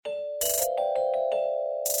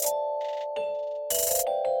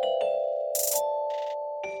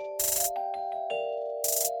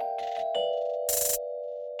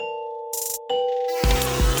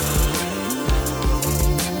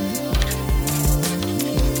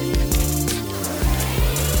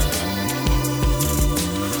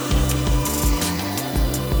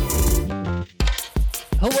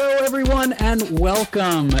everyone, and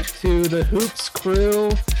welcome to the Hoops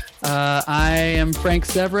Crew. I am Frank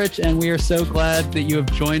Severich, and we are so glad that you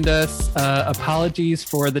have joined us. Apologies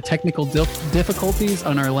for the technical difficulties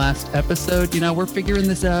on our last episode. You know, we're figuring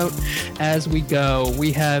this out as we go.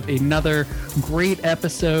 We have another great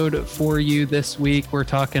episode for you this week. We're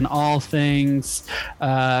talking all things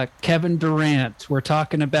Kevin Durant. We're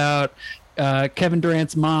talking about Kevin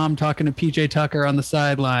Durant's mom talking to PJ Tucker on the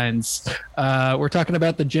sidelines. We're talking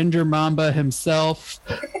about the Ginger Mamba himself.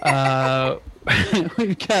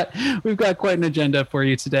 We've got quite an agenda for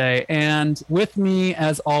you today. And with me,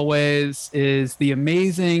 as always, is the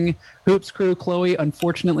amazing Hoops Crew. Chloe,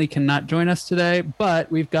 unfortunately, cannot join us today,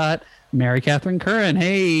 but we've got Mary Catherine Curran.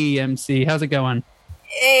 Hey, MC, how's it going?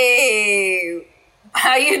 Hey,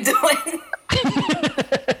 how you doing?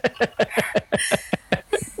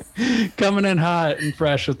 Coming in hot and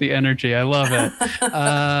fresh with the energy. I love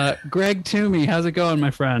it. Greg Toomey, how's it going,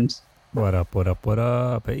 my friend? What up, what up, what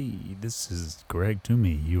up? Hey, this is Greg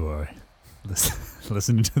Toomey. You are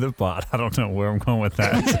listening to the pod. I don't know where I'm going with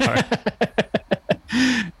that.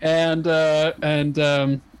 Sorry.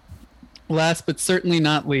 and last but certainly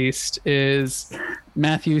not least is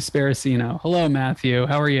Matthew Sparacino. Hello, Matthew.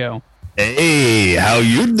 How are you? Hey, how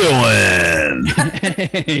you doing?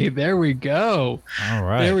 Hey, there we go. All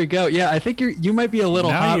right. There we go. Yeah, I think you might be a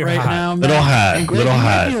little hot right now. Little hot. And Greg, little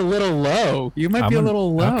hot. You might be a little low. You might be a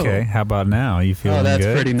little low. Okay, how about now? You feeling good? Oh, that's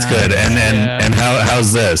good? pretty nice. It's good. And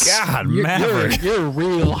how's this? God, Maverick. You're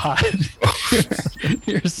real hot.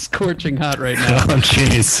 You're scorching hot right now. Oh,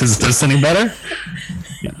 jeez. Is this any better?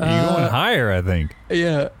 You're going higher, I think.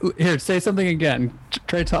 Yeah. Here, say something again.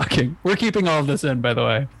 Try talking. We're keeping all of this in, by the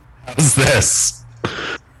way. How's this?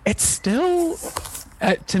 It's still,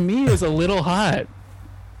 to me, is a little hot.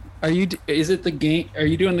 Is it the gain? Are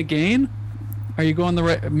you doing the gain? Are you going the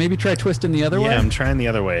right? Maybe try twisting the other way. Yeah, I'm trying the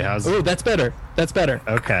other way. Oh, that's better. That's better.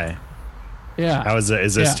 Okay. Yeah. How is it?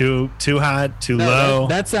 Is this too hot? Too low?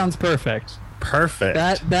 That sounds perfect. Perfect.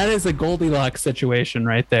 That is a Goldilocks situation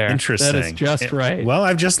right there. Interesting. That is just right. Well,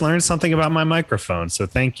 I've just learned something about my microphone, so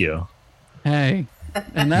thank you. Hey.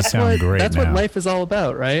 And that's what life is all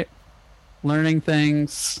about, right? Learning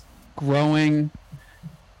things, growing.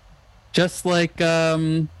 Just like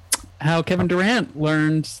how Kevin Durant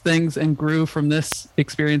learned things and grew from this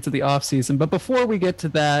experience of the offseason. But before we get to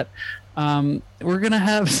that, we're gonna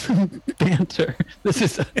have some banter. This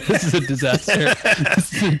is a disaster.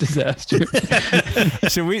 This is a disaster.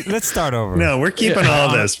 Let's start over. No, we're keeping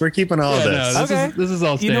all this. We're keeping all this. No, Okay. This is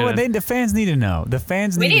all You know what? standard. The fans need to know. The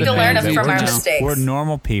fans We need to learn know that from we're our just- mistakes. We're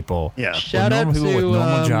normal people. Yeah. Shout we're out normal people to with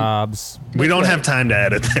normal jobs. We don't have time to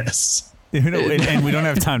edit this. And we don't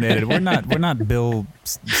have time to edit. We're not Bill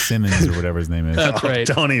Simmons or whatever his name is. That's right.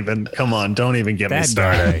 Don't even get me That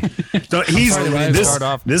started. guy.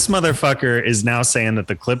 This motherfucker is now saying that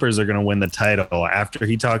the Clippers are going to win the title after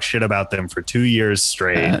he talked shit about them for 2 years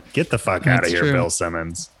straight. Get the fuck out of here, true. Bill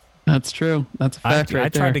Simmons. That's true. That's a fact I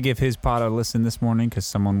right tried there. to give his pod a listen this morning because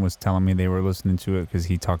someone was telling me they were listening to it because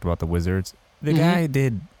he talked about the Wizards. The guy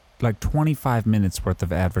did like 25 minutes worth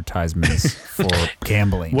of advertisements for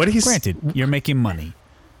gambling. Granted, you're making money.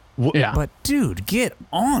 Yeah. But dude, get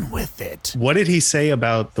on with it. What did he say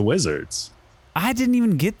about the Wizards? I didn't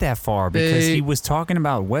even get that far because he was talking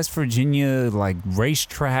about West Virginia like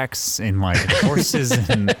racetracks and like horses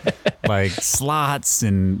and like slots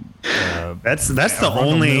and That's the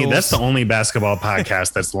only basketball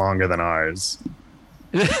podcast that's longer than ours.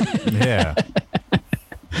 yeah.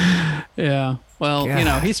 Yeah. Well,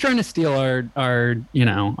 God. he's trying to steal our thunder.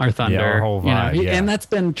 Yeah, our whole vibe, and that's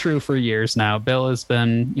been true for years now. Bill has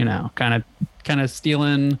been, kind of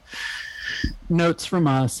stealing notes from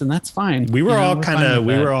us, and that's fine. We were all kind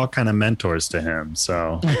of mentors to him.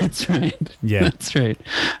 So That's right. Yeah. That's right.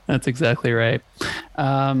 That's exactly right.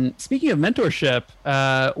 Speaking of mentorship,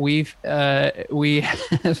 we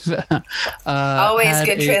have Always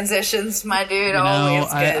good transitions, my dude.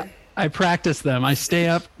 Always good. I practice them. I stay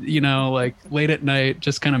up, like late at night,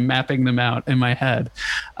 just kind of mapping them out in my head.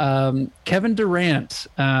 Kevin Durant,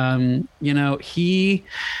 he.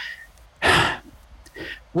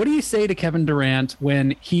 What do you say to Kevin Durant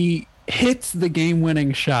when he hits the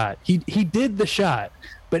game-winning shot? He did the shot,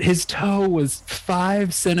 but his toe was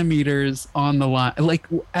 5 centimeters on the line. Like,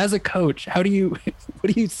 as a coach, what do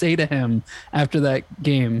you say to him after that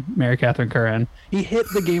game, Mary Catherine Curran? He hit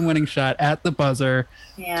the game-winning shot at the buzzer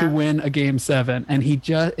to win a Game 7, and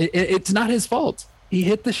it's not his fault. He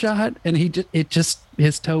hit the shot, and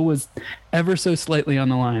his toe was ever so slightly on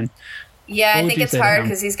the line. Yeah, I think it's hard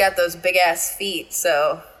because he's got those big-ass feet,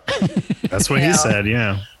 so... That's what he said,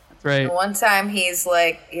 yeah. That's right. One time he's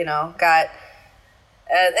like, got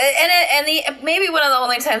Maybe one of the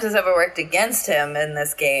only times it's ever worked against him in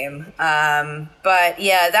this game. But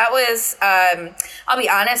yeah, that was, I'll be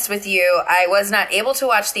honest with you, I was not able to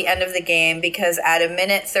watch the end of the game because at a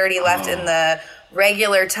minute 30 left in the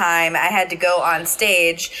regular time, I had to go on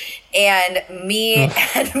stage, and me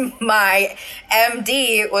and my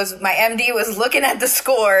MD was looking at the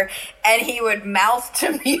score, and he would mouth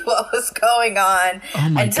to me what was going on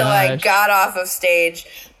until I got off of stage.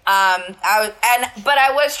 But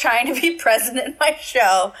I was trying to be present in my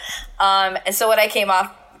show. And so what I came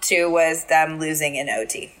off to was them losing in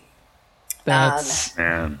OT. That's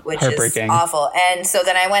which is awful. And so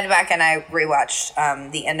then I went back and I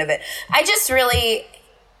rewatched the end of it. I just really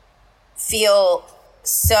feel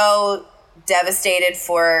so devastated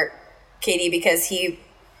for KD because he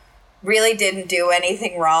really didn't do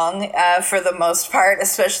anything wrong for the most part,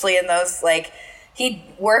 especially in those, like, he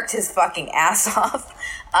worked his fucking ass off.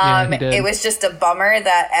 It was just a bummer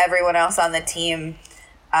that everyone else on the team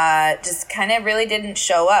just kind of really didn't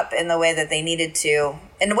show up in the way that they needed to,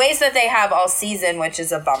 in ways that they have all season, which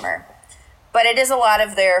is a bummer. But it is a lot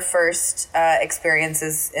of their first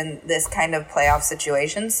experiences in this kind of playoff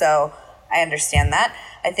situation, so I understand that.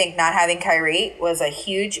 I think not having Kyrie was a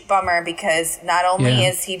huge bummer because not only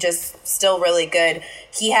is he just still really good,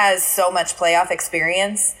 he has so much playoff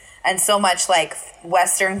experience and so much like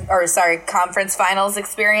conference finals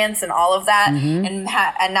experience and all of that, and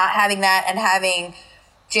not having that, and having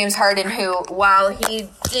James Harden, who, while he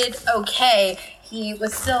did okay, he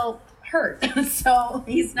was still hurt, so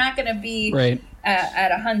he's not going to be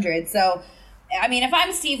at 100. So, I mean, if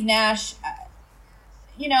I'm Steve Nash,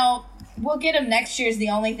 we'll get him next year is the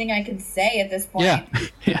only thing I can say at this point,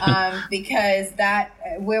 because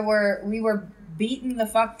that we were beaten the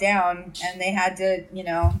fuck down, and they had to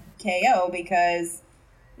KO because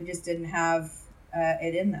they just didn't have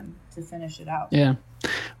it in them to finish it out. Yeah.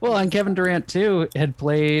 Well, and Kevin Durant too had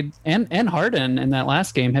played, and Harden in that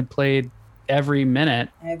last game had played every minute,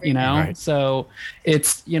 Right. So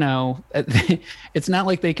it's, it's not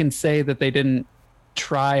like they can say that they didn't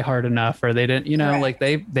try hard enough, or they didn't, like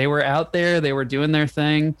they were out there, they were doing their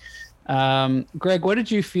thing. Greg, what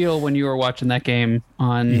did you feel when you were watching that game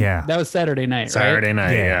on, that was Saturday night, right? Saturday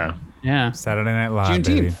night, yeah. Saturday Night Live,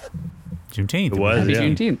 Juneteenth. It was,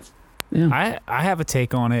 Juneteenth. Yeah. I have a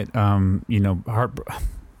take on it.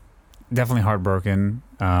 Definitely heartbroken.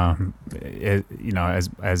 As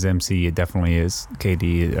MC, it definitely is.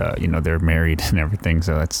 KD, they're married and everything,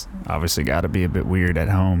 so that's obviously got to be a bit weird at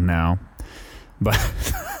home now. But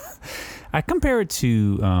I compare it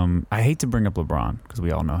to, I hate to bring up LeBron because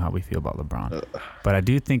we all know how we feel about LeBron. But I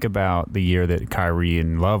do think about the year that Kyrie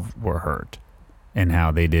and Love were hurt and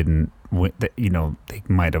how they didn't, they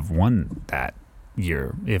might have won that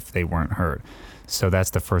year if they weren't hurt. So that's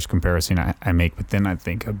the first comparison I make. But then I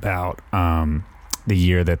think about the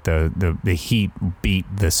year that the Heat beat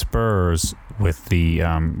the Spurs with the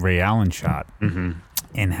Ray Allen shot,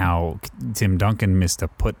 and how Tim Duncan missed a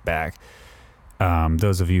putback.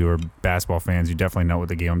 Those of you who are basketball fans, you definitely know what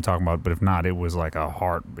the game I'm talking about. But if not, it was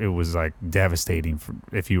like devastating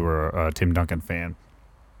if you were a Tim Duncan fan.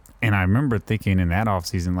 And I remember thinking in that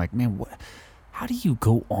offseason, like, man, how do you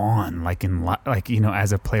go on,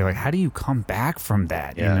 as a player? Like, how do you come back from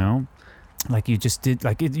that, Like, you just did,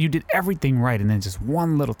 you did everything right, and then just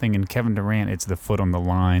one little thing, and Kevin Durant, it's the foot on the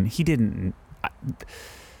line. He didn't...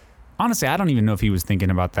 Honestly, I don't even know if he was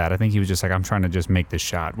thinking about that. I think he was just like, I'm trying to just make this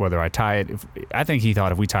shot, whether I tie it. I think he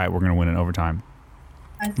thought if we tie it, we're going to win in overtime.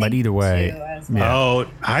 But either way...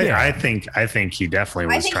 I think he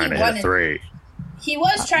definitely was trying to hit a three. He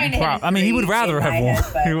was trying to hit a three. I mean, he would rather have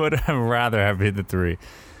won. He would have rather have hit the three.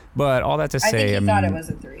 But all that to say, I think he thought it was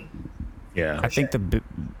a three. Yeah. I think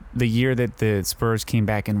the year that the Spurs came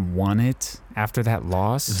back and won it after that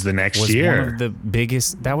loss was the next was year. One of the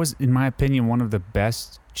biggest. That was, in my opinion, one of the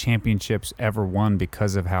best championships ever won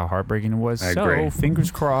because of how heartbreaking it was. I agree.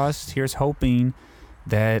 Fingers crossed. Here's hoping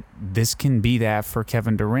that this can be that for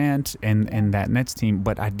Kevin Durant and that Nets team.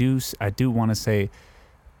 But I do want to say,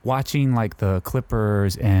 watching like the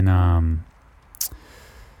Clippers and who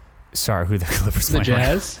the Clippers? The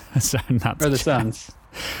Jazz? Sorry, not or the Suns.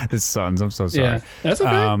 The Suns. I'm so sorry. Yeah, that's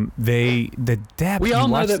okay. The depth. We all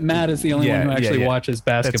know that Matt is the only one who actually watches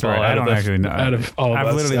basketball. That's right. I don't actually know. Out of all of us.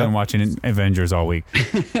 I've literally been watching Avengers all week.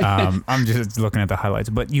 I'm just looking at the highlights.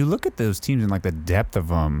 But you look at those teams and like the depth of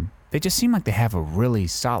them. They just seem like they have a really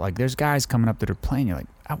solid. Like, there's guys coming up that are playing. You're like,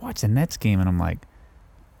 I watched the Nets game and I'm like,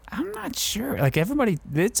 I'm not sure. Like, everybody,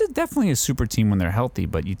 it's definitely a super team when they're healthy,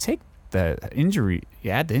 but you take the injury,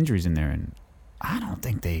 you add the injuries in there, and I don't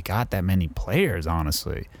think they got that many players,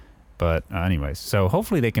 honestly. But anyways, so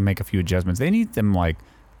hopefully they can make a few adjustments. They need them like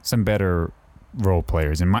some better role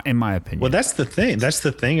players in my opinion. Well, that's the thing. That's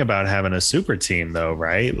the thing about having a super team, though,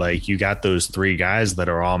 right? Like you got those 3 guys that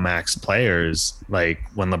are all max players. Like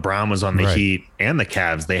when LeBron was on the Heat and the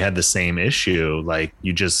Cavs, they had the same issue. Like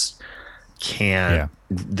you just can't.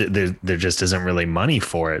 Yeah. There just isn't really money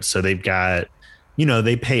for it. So they've got,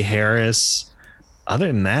 they pay Harris. Other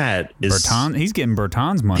than that, he's getting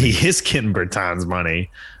Bertans money. He is getting Bertans money.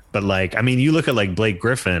 But like, I mean, you look at like Blake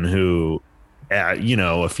Griffin, who.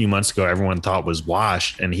 A few months ago, everyone thought was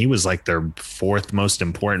washed, and he was like their 4th most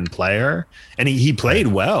important player, and he played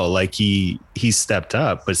well. Like he stepped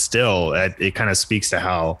up, but still, it kind of speaks to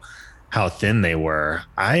how thin they were.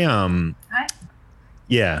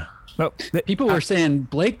 Yeah. Well, people were saying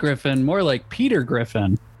Blake Griffin, more like Peter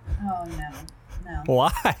Griffin. Oh no.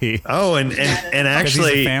 Why? Oh, and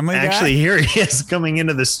actually, here he is coming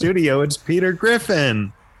into the studio. It's Peter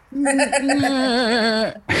Griffin.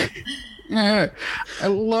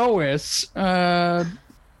 Lois.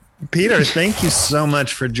 Peter, thank you so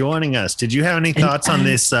much for joining us. Did you have any thoughts on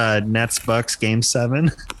this Nets Bucks Game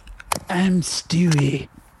 7? I'm Stewie.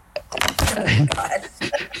 Right.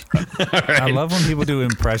 I love when people do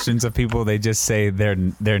impressions of people. They just say their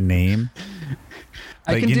name.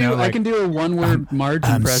 Like, I can do a one-word Marge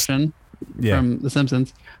impression from The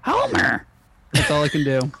Simpsons. Homer. That's all I can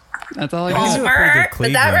do. That's all I can do. Homer.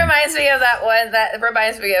 But that reminds me of that one. That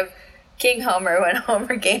reminds me of King Homer, when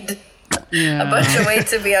Homer gained a bunch of weight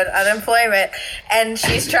to be on unemployment, and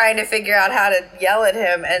she's trying to figure out how to yell at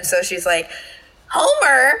him, and so she's like,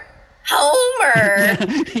 Homer. Homer.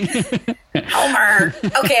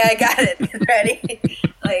 Okay, I got it. Ready?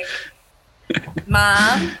 Like,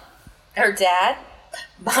 Mom, her dad,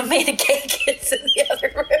 Mom made a cake. It's in the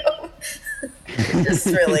other room. Just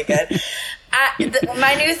really good.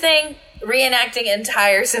 My new thing, reenacting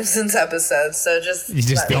entire Simpsons episodes. So you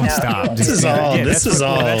just don't stop. This is all.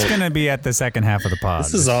 That's going to be at the second half of the pod.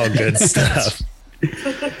 This is all good stuff.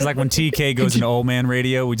 It's like when TK goes into Old Man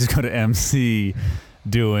Radio, we just go to MC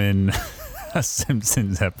doing a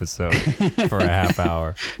Simpsons episode for a half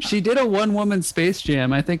hour. She did a 1-woman Space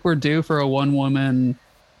Jam. I think we're due for a 1-woman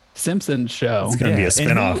Simpsons show. It's going to be a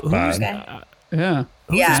spinoff pod. Yeah.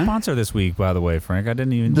 Who's the sponsor this week, by the way, Frank? I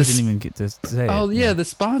didn't even get to say it. Yeah, the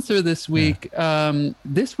sponsor this week. Yeah.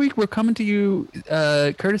 This week we're coming to you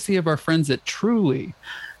courtesy of our friends at Truly.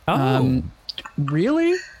 Oh.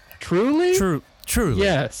 Really? Truly? Truly.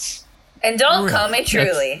 Yes. And don't call me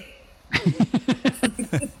Truly.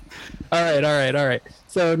 All right.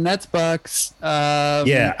 So Nets Bucks. We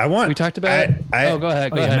talked about it. Go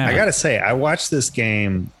ahead. I gotta say, I watched this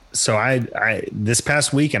game. So I this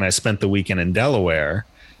past weekend I spent the weekend in Delaware,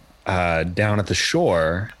 down at the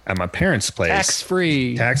shore at my parents' place. Tax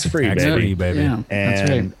free, baby. Yeah, and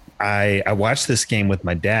that's right. I watched this game with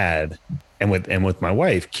my dad and with my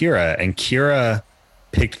wife Kira, and Kira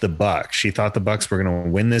picked the Bucks. She thought the Bucks were going to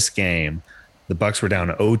win this game. The Bucks were down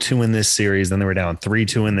 0-2 in this series, then they were down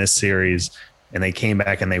 3-2 in this series, and they came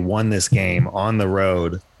back and they won this game on the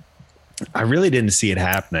road. I really didn't see it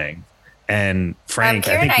happening. And Frank,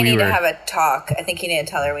 Kira and I need to have a talk. I think you need to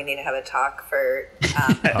tell her we need to have a talk for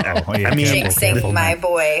jinxing my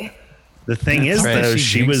boy. The thing is, though,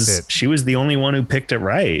 she was the only one who picked it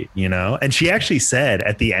right, and she actually said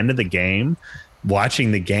at the end of the game,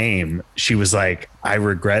 watching the game, she was like, I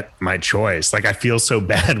regret my choice. Like, I feel so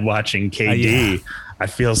bad watching KD. I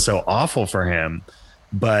feel so awful for him.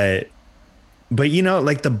 But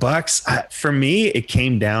like the Bucks, for me, it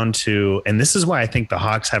came down to, and this is why I think the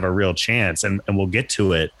Hawks have a real chance, and we'll get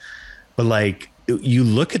to it. But like, you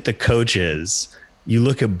look at the coaches, you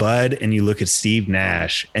look at Bud and you look at Steve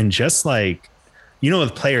Nash, and just like,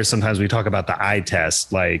 with players, sometimes we talk about the eye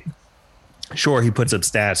test. Like, sure, he puts up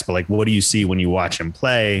stats, but like, what do you see when you watch him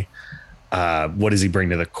play? What does he bring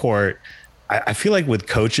to the court? I feel like with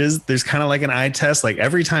coaches, there's kind of like an eye test. Like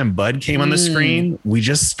every time Bud came on the screen, we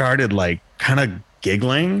just started like kind of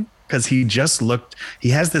giggling because he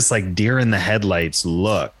has this like deer in the headlights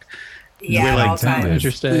look. Yeah, like,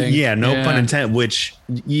 interesting. Yeah, no pun intended. Which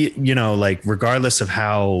like regardless of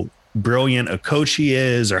how brilliant a coach he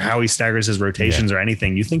is or how he staggers his rotations or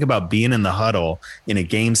anything, you think about being in the huddle in a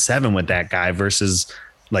game 7 with that guy versus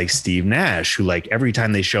like Steve Nash, who like every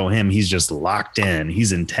time they show him, he's just locked in.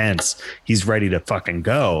 He's intense. He's ready to fucking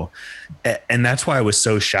go. And that's why I was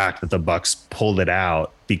so shocked that the Bucks pulled it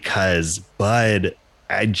out, because Bud,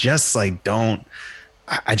 I just don't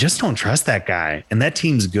trust that guy. And that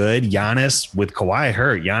team's good. Giannis, with Kawhi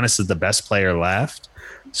hurt, Giannis is the best player left.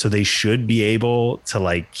 So they should be able to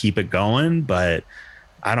like keep it going. But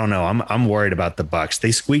I don't know. I'm worried about the Bucks.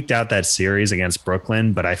 They squeaked out that series against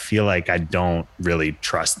Brooklyn, but I feel like I don't really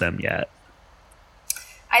trust them yet.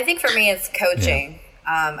 I think for me, it's coaching.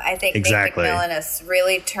 I think exactly. Nate McMillan has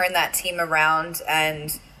really turned that team around,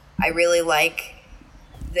 and I really like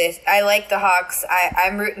this. I like the Hawks.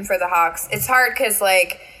 I'm rooting for the Hawks. It's hard because,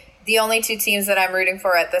 like, the only two teams that I'm rooting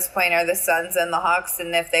for at this point are the Suns and the Hawks,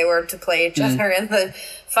 and if they were to play each other in the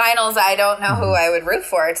finals, I don't know who I would root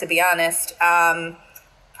for, to be honest.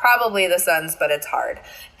 Probably the Suns, but it's hard.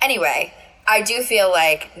 Anyway, I do feel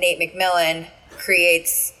like Nate McMillan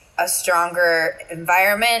creates a stronger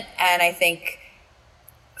environment, and I think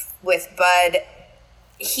with Bud,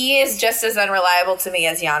 he is just as unreliable to me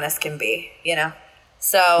as Giannis can be, you know?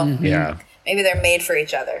 So maybe they're made for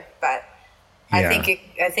each other, but I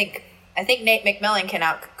think Nate McMillan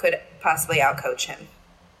could possibly outcoach him.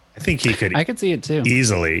 I think he could. I could see it too.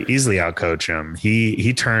 Easily outcoach him.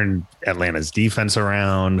 He turned Atlanta's defense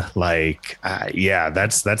around. Like,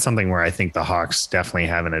 that's something where I think the Hawks definitely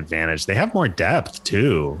have an advantage. They have more depth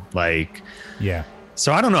too. Like, yeah.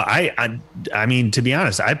 So I don't know. I mean, to be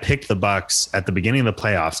honest, I picked the Bucks at the beginning of the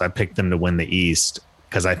playoffs. I picked them to win the East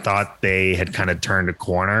because I thought they had kind of turned a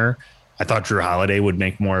corner. I thought Drew Holiday would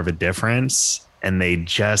make more of a difference, and they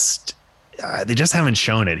just haven't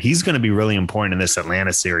shown it. He's going to be really important in this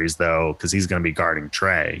Atlanta series, though, because he's going to be guarding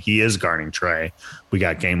Trae. He is guarding Trae. We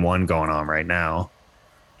got game 1 going on right now.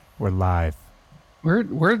 We're live. We're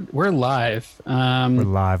live. We're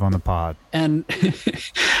live on the pod. And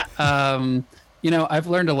I've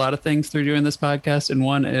learned a lot of things through doing this podcast, and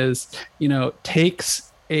one is, takes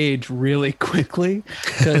age really quickly.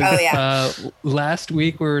 Last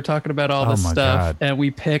week we were talking about all this stuff, and we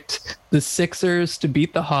picked the Sixers to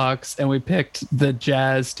beat the Hawks, and we picked the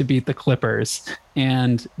Jazz to beat the Clippers.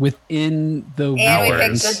 And within the we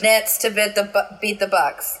picked the Nets to beat the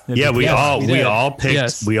Bucks. Yeah, we all picked I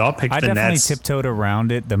the definitely Nets. Tiptoed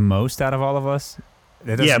around it the most out of all of us.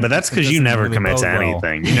 Yeah, but that's because you never commit to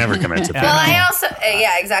anything. You never commit to. Well, I also,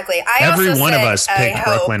 exactly. Every one of us picked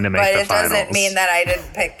Brooklyn to make the finals. But it doesn't mean that I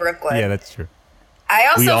didn't pick Brooklyn. Yeah, that's true. I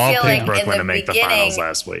also we all feel picked like Brooklyn in the to make the finals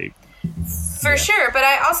last week. For sure, but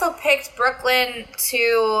I also picked Brooklyn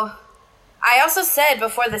to. I also said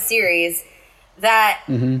before the series that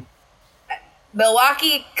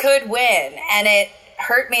Milwaukee could win, and it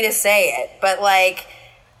hurt me to say it, but like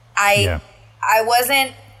I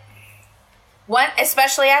wasn't.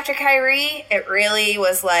 Especially after Kyrie, it really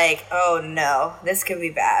was like, oh no, this could be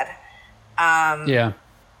bad. I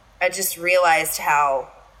just realized how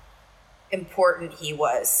important he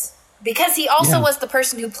was. Because he also was the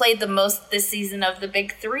person who played the most this season of the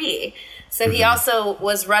big three. So he also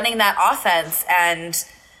was running that offense, and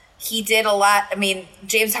he did a lot. I mean,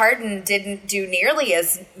 James Harden didn't do nearly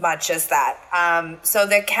as much as that. So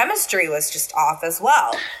the chemistry was just off as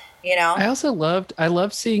well. I also loved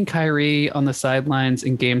seeing Kyrie on the sidelines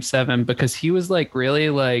in Game 7 because he was like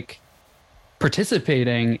really like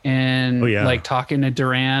participating in like talking to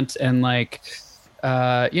Durant and like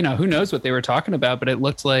who knows what they were talking about, but it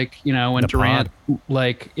looked like when Durant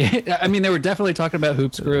like I mean they were definitely talking about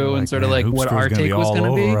Hoops Crew and sort of like what our take was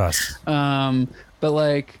going to be. But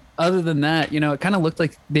like other than that, it kind of looked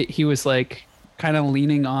like he was like kind of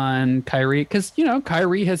leaning on Kyrie because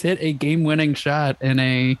Kyrie has hit a game-winning shot in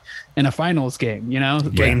a finals game.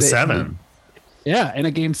 Game 7. Yeah, in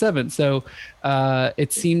a Game 7. So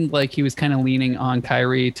it seemed like he was kind of leaning on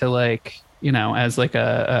Kyrie to like as like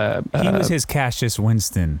a he was his Cassius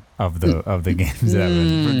Winston of the Game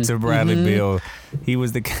 7 to Bradley Beal. He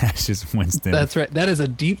was the Cassius Winston. That's right. That is a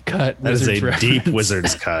deep cut. That is a deep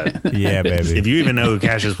Wizards cut. Yeah, baby. If you even know who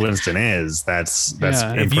Cassius Winston is, that's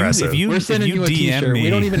impressive. We're sending you a T-shirt. We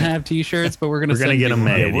don't even have T-shirts, but we're gonna get them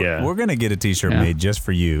made. We're gonna get a T-shirt made just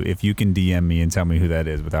for you if you can DM me and tell me who that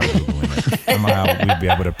is without googling it. I don't know how we'd be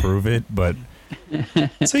able to prove it, but.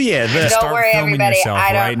 So don't worry, everybody.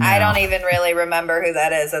 I don't even really remember who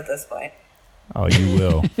that is at this point. Oh, you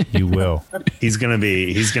will. You will. He's gonna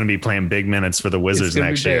be playing big minutes for the Wizards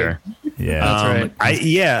next year. Yeah, that's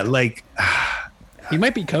right. He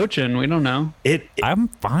might be coaching. We don't know. I'm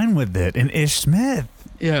fine with it. And Ish Smith.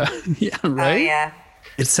 Yeah. Yeah. Right. Oh, yeah.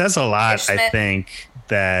 It says a lot. I think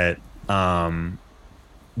that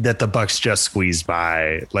the Bucks just squeezed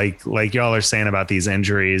by. Like y'all are saying about these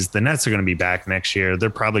injuries, the Nets are going to be back next year. They're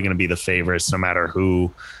probably going to be the favorites no matter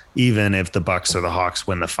who, even if the Bucks or the Hawks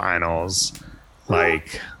win the finals.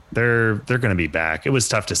 Like they're going to be back. It was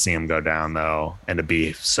tough to see them go down though, and to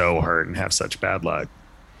be so hurt and have such bad luck.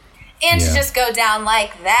 And to just go down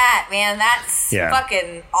like that, man, that's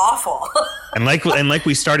fucking awful. and like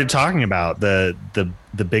we started talking about, the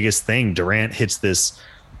biggest thing, Durant hits this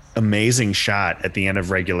amazing shot at the end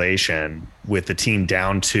of regulation with the team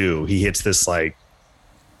down 2. He hits this like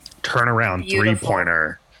turnaround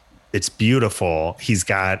 3-pointer. It's beautiful. He's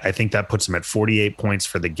got, I think that puts him at 48 points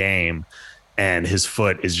for the game, and his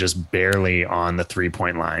foot is just barely on the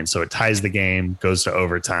 3-point line. So it ties the game, goes to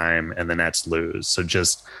overtime, and the Nets lose. So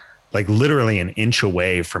just like literally an inch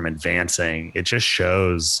away from advancing. It just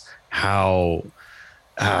shows how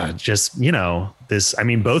this, I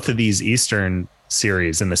mean, both of these Eastern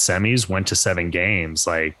series in the semis went to 7 games.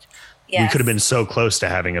 Like we could have been so close to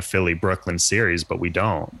having a Philly Brooklyn series, but we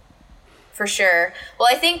don't. For sure. Well,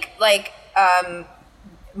 I think like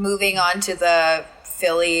moving on to the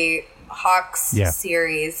Philly Hawks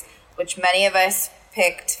series, which many of us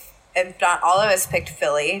picked, if not all of us picked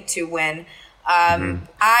Philly to win.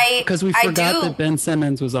 Because we forgot that Ben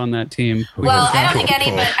Simmons was on that team. I don't think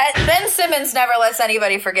anybody. Ben Simmons never lets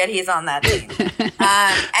anybody forget he's on that team.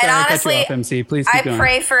 And honestly, MC. Please I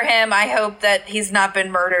pray for him. I hope that he's not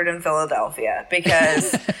been murdered in Philadelphia,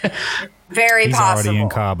 because he's possible. Already in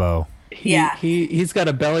Cabo. He's got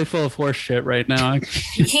a belly full of horse shit right now.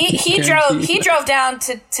 he drove down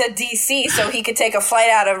to DC so he could take a flight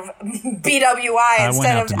out of BWI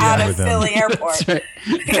instead of out of Philly Airport.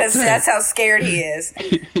 Because that's how scared he is.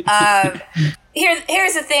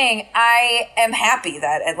 Here's the thing. I am happy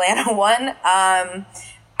that Atlanta won.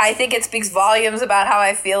 I think it speaks volumes about how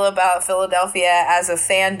I feel about Philadelphia as a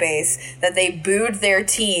fan base, that they booed their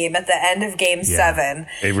team at the end of Game 7.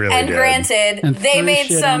 They really did. Granted, they made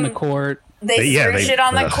shit on the court. They threw shit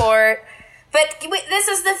on the court. But this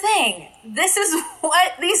is the thing. This is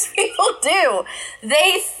what these people do.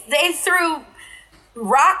 They threw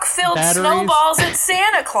rock-filled snowballs at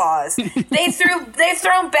Santa Claus. They've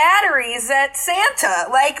thrown batteries at Santa.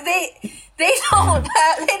 Like they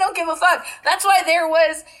don't give a fuck. That's why there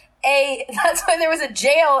was a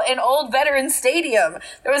jail in Old Veterans Stadium.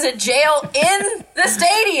 There was a jail in the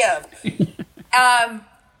stadium.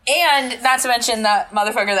 And not to mention that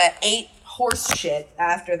motherfucker that ate horse shit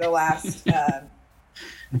after the last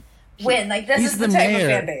win. Like, this is the type of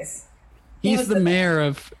fan base. He's the mayor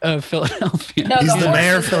of Philadelphia. No, he's the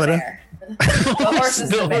mayor of Philadelphia. The horse is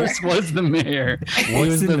the mayor. The horse was the mayor.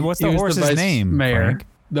 What's the horse's name? Mayor. Frank?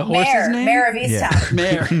 The horse's name? Mayor of Easttown.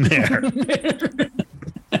 Mayor.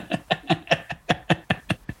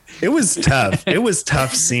 It was tough. It was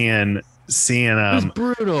tough seeing it was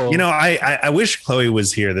brutal. You know, I wish Chloe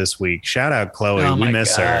was here this week. Shout out Chloe. We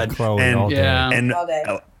miss her. Chloe, and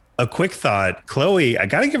a quick thought, Chloe, I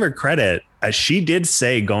gotta give her credit. She did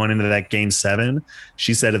say going into that Game 7,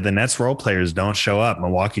 she said if the Nets role players don't show up,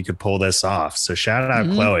 Milwaukee could pull this off. So shout out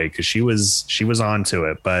Chloe, because she was onto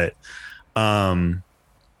it. But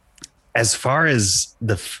as far as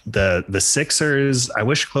the Sixers, I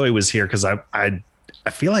wish Chloe was here, because I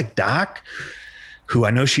feel like Doc, who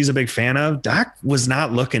I know she's a big fan of, Doc was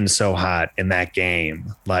not looking so hot in that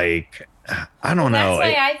game. Like, I don't know.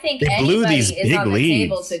 That's why I think anybody is on the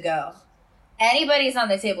table to go. Anybody's on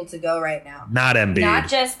the table to go right now. Not Embiid. Not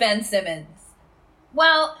just Ben Simmons.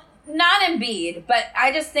 Well, not Embiid, but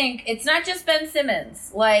I just think it's not just Ben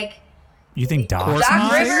Simmons. Like, you think Doc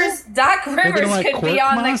Rivers could be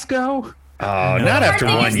on Moscow? the. Oh, no. Not after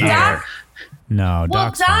 1 year. No,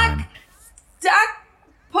 Doc's fine. Doc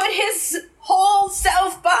put his whole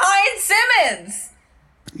self behind Simmons.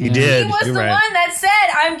 He did. He was the one that said,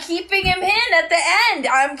 "I'm keeping him in at the end.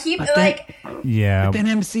 I'm keeping Yeah." But then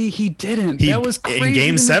MC, he didn't. That was crazy. In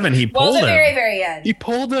Game 7, he pulled him. The very, very end. He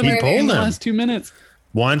pulled him. In the last 2 minutes.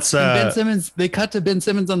 Once Ben Simmons, they cut to Ben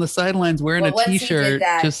Simmons on the sidelines wearing a T-shirt,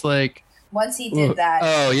 just like. Once he did that.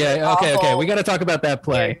 Oh yeah. Okay. We got to talk about that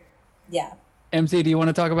play. Yeah. MC, do you want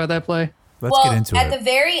to talk about that play? Let's get into it. At the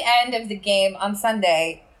very end of the game on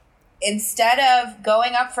Sunday, instead of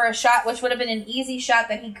going up for a shot, which would have been an easy shot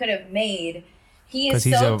that he could have made, he is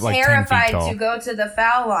so terrified to go to the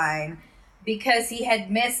foul line because he had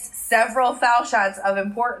missed several foul shots of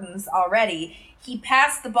importance already. He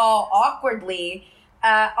passed the ball awkwardly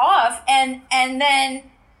off, and then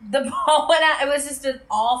the ball went out. It was just an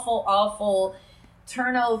awful, awful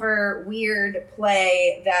turnover, weird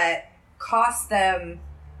play that cost them.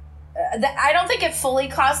 I don't think it fully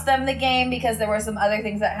cost them the game because there were some other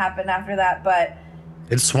things that happened after that, but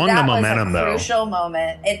it swung the momentum, though. Crucial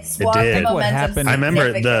moment. It swung the momentum. I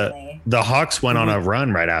remember the Hawks went on a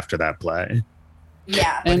run right after that play.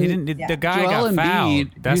 Yeah, but the guy got fouled.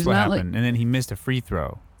 That's what happened, and then he missed a free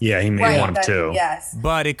throw. Yeah, he made one too. Yes,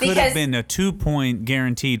 but it could have been a 2-point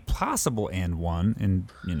guaranteed possible and one, and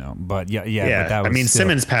but yeah. But that was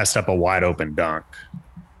Simmons passed up a wide open dunk.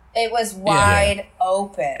 It was wide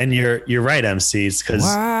open. And you're right, MCs, because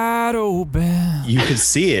wide open. You could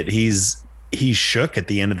see it. He's he's shook at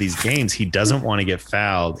the end of these games. He doesn't want to get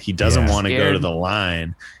fouled. He doesn't want to go to the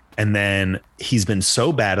line. And then he's been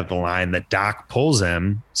so bad at the line that Doc pulls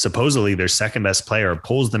him, supposedly their second best player,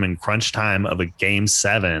 pulls them in crunch time of a game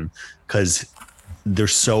 7 because they're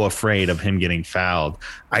so afraid of him getting fouled.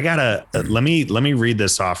 I gotta let me read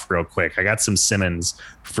this off real quick. I got some Simmons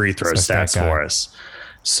free throw stats for us.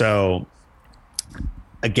 So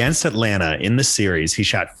against Atlanta in the series, he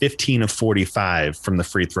shot 15 of 45 from the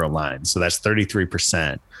free throw line. So that's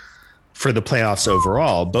 33%. For the playoffs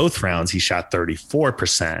overall, both rounds, he shot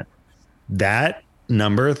 34%. That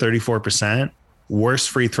number, 34%,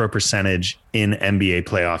 worst free throw percentage in NBA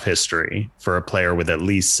playoff history for a player with at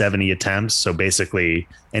least 70 attempts. So basically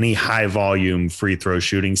any high volume free throw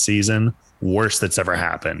shooting season, worst that's ever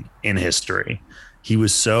happened in history. He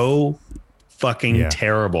was so fucking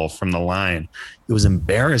terrible from the line. It was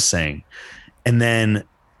embarrassing. And then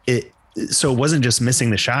it wasn't just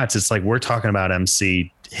missing the shots. It's like, we're talking about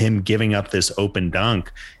MC, him giving up this open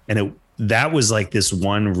dunk. And that was like this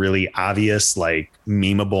one really obvious, like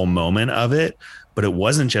memeable moment of it. But it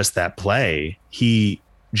wasn't just that play. He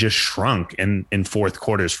just shrunk in fourth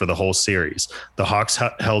quarters for the whole series. The Hawks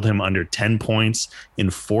held him under 10 points in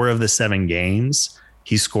 4 of the 7 games.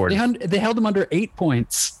 He scored. They held him under 8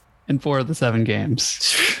 points in 4 of the 7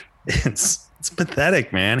 games. It's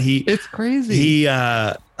pathetic, man. It's crazy.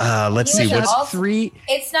 Let's see what's 3.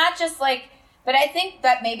 It's not just like, but I think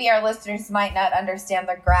that maybe our listeners might not understand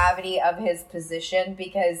the gravity of his position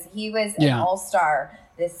because he was an all-star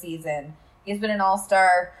this season. He's been an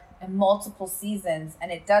all-star in multiple seasons,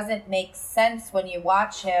 and it doesn't make sense when you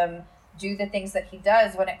watch him do the things that he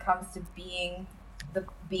does when it comes to being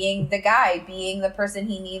the guy, being the person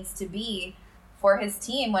he needs to be for his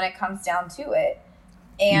team when it comes down to it.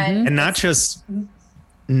 And not just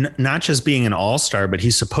being an all-star, but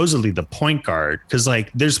he's supposedly the point guard. Because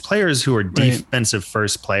like there's players who are defensive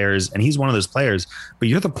first players, and he's one of those players, but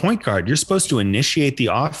you're the point guard. You're supposed to initiate the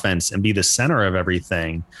offense and be the center of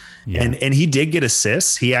everything. Yeah. And he did get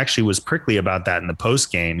assists. He actually was prickly about that in the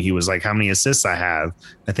post game. He was like, how many assists I have?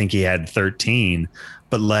 I think he had 13,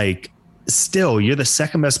 but like still you're the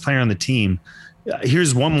second best player on the team.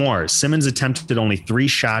 Here's one more. Simmons attempted only 3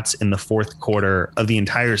 shots in the fourth quarter of the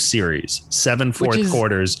entire series. 7 fourth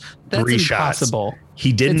quarters, 3 shots. Impossible.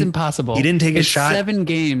 He didn't. It's impossible. He didn't take a shot. 7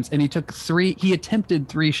 games, and he took 3. He attempted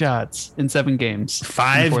 3 shots in 7 games.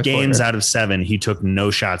 5 games out of 7, he took no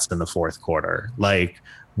shots in the fourth quarter. Like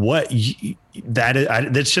what?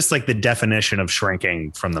 That's just like the definition of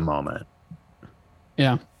shrinking from the moment.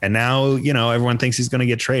 Yeah. And now, everyone thinks he's going to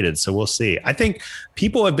get traded. So we'll see. I think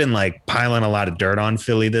people have been like piling a lot of dirt on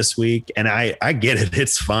Philly this week. And I get it.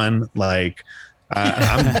 It's fun. Like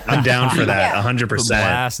I'm down for that 100%.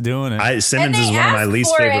 Blast doing it. Simmons is one of my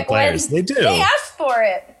least favorite players. They do. They asked for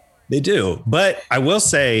it. They do. But I will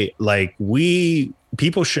say like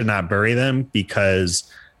people should not bury them because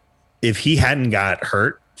if he hadn't got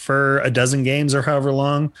hurt for a dozen games or however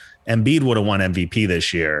long, Embiid would have won MVP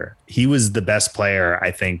this year. He was the best player,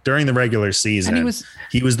 I think, during the regular season. And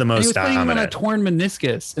he was the most dominant. Playing on a torn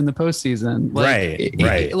meniscus in the postseason.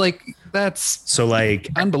 Right. Like that's so like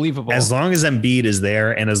unbelievable. As long as Embiid is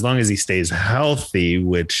there and as long as he stays healthy,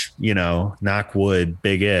 which, knock wood,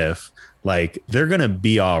 big if, like they're going to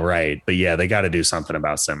be all right. But yeah, they got to do something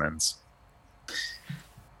about Simmons.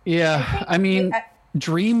 Yeah. I mean,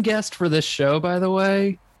 dream guest for this show, by the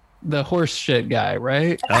way. The horse shit guy,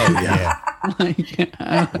 right? Oh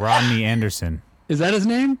yeah. Rodney Anderson. Is that his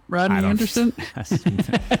name? Rodney Anderson?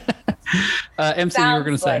 MC, you were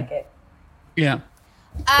going to say. Like it. Yeah.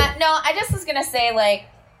 No, I just was going to say, like,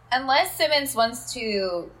 unless Simmons wants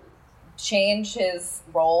to change his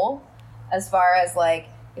role as far as, like,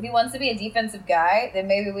 if he wants to be a defensive guy, then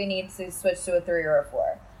maybe we need to switch to a 3 or a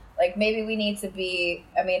 4. Like, maybe we need to be,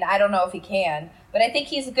 I mean, I don't know if he can, but I think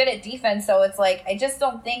he's good at defense. So it's like, I just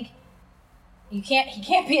don't think he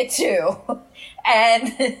can't be a 2.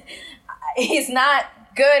 And he's not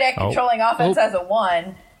good at controlling offense as a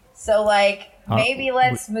 1. So like, maybe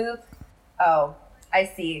let's move. Oh, I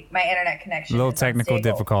see. My internet connection. A little technical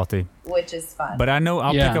difficulty. Which is fun. But I know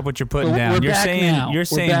I'll pick up what you're putting down. You're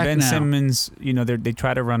saying Ben Simmons, they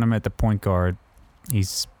try to run him at the point guard.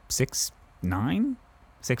 He's 6'9",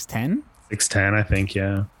 6'10"? 6'10", I think,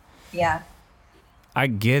 yeah. Yeah. I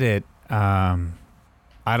get it. I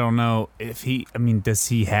don't know if does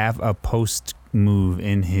he have a post move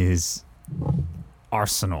in his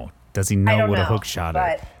arsenal? Does he know what a hook shot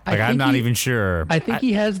is? Like, I'm not even sure. I think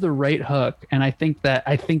he has the right hook, and I think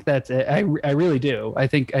that's it. I really do. I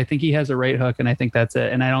think he has a right hook, and I think that's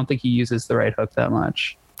it. And I don't think he uses the right hook that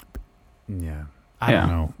much. Yeah. I don't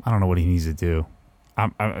know. I don't know what he needs to do.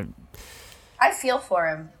 I feel for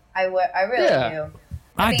him. I really do.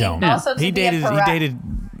 I don't. Also, he dated.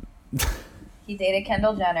 He dated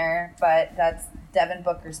Kendall Jenner, but that's Devin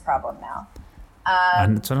Booker's problem now.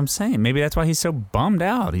 That's what I'm saying. Maybe that's why he's so bummed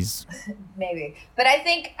out. He's maybe, but I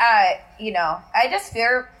think I just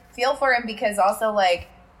feel for him because also like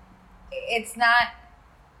it's not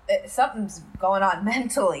something's going on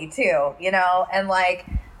mentally too, and like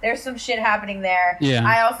there's some shit happening there. Yeah.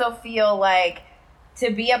 I also feel like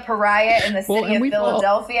to be a pariah in the city of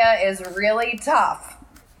Philadelphia is really tough.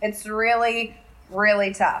 It's really,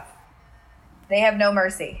 really tough. They have no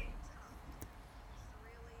mercy.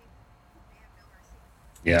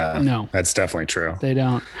 Yeah, no, that's definitely true. They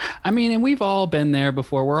don't. I mean, and we've all been there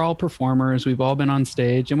before. We're all performers. We've all been on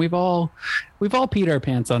stage, and we've all peed our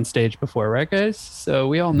pants on stage before, right, guys? So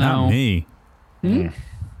we all know. Not me.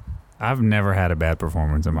 I've never had a bad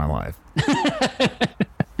performance in my life.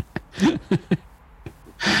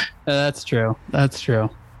 That's true.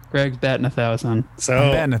 Greg's batting 1,000. So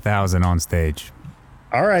I'm batting 1,000 on stage.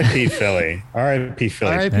 R.I.P. Philly. R.I.P.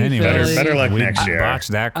 Philly. R.I.P. Philly. Better luck next year.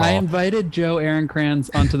 Botched that call. I invited Joe Aaronkranz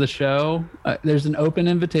onto the show. There's an open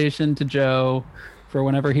invitation to Joe for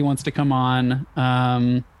whenever he wants to come on.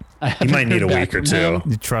 He might need a week or two.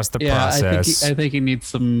 You trust the process. I think he needs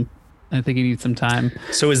some. I think he needs some time.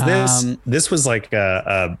 So is this this was like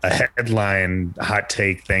a headline hot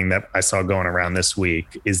take thing that I saw going around this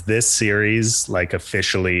week? Is this series like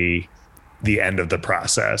officially the end of the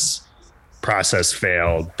process? Process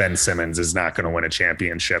failed. Ben Simmons is not going to win a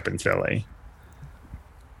championship in Philly.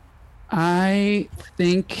 I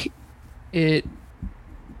think it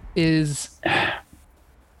is.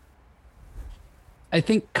 I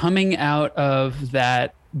think coming out of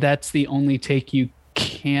that, that's the only take you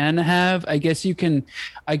can have. I guess you could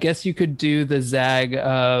do the zag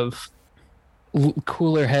of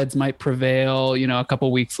cooler heads might prevail, a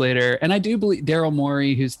couple weeks later. And I do believe Daryl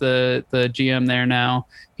Morey, who's the GM there now,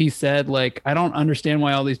 he said, like, I don't understand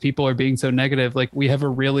why all these people are being so negative. Like, we have a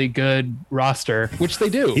really good roster, which they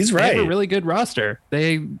do. He's right. They have a really good roster.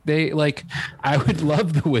 They like, I would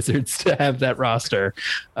love the Wizards to have that roster.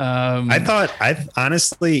 I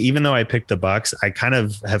honestly, even though I picked the Bucks, I kind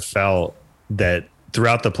of have felt that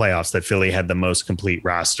throughout the playoffs that Philly had the most complete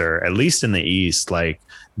roster, at least in the East. Like,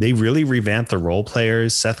 they really revamped the role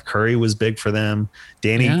players. Seth Curry was big for them.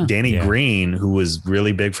 Danny Green, who was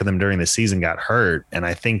really big for them during the season, got hurt. And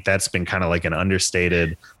I think that's been kind of like an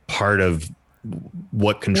understated part of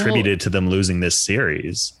what contributed to them losing this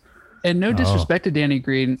series. And no disrespect to Danny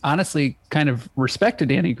Green, honestly, kind of respect to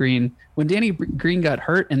Danny Green. When Danny Green got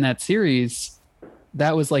hurt in that series,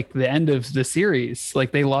 that was like the end of the series.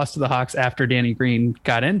 Like, they lost to the Hawks after Danny Green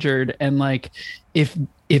got injured. And like, if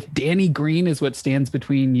Danny Green is what stands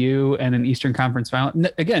between you and an Eastern Conference final,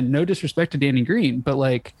 again, no disrespect to Danny Green, but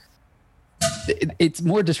like, it's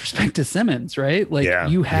more disrespect to Simmons, right? Like,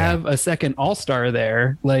 you have a second all-star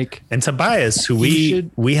there, like, and Tobias, who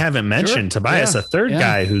we haven't mentioned. Tobias, a third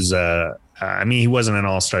guy who's I mean, he wasn't an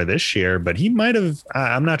all-star this year, but he might have.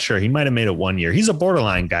 I'm not sure. He might have made it one year. He's a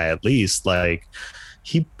borderline guy, at least. Like,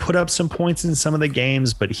 he put up some points in some of the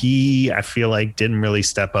games, but I feel like, didn't really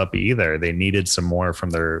step up either. They needed some more from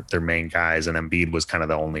their main guys, and Embiid was kind of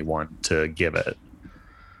the only one to give it.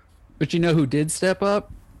 But you know who did step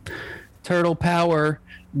up? Turtle Power,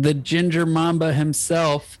 the Ginger Mamba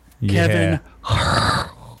himself, Kevin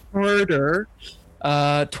Huerter.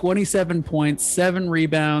 27 points, 7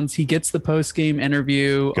 rebounds. He gets the post-game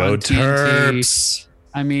interview on TNT. Terps.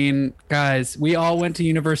 I mean, guys, we all went to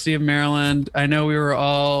University of Maryland. I know we were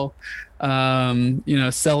all,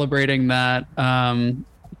 celebrating that.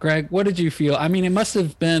 Greg, what did you feel? I mean, it must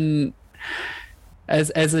have been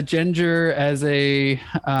as a ginger, as a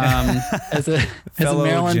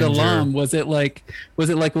Maryland ginger alum. Was it like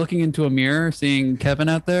looking into a mirror, seeing Kevin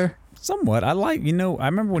out there? Somewhat. I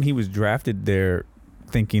remember when he was drafted there,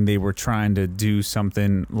 thinking they were trying to do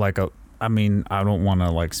something like I don't want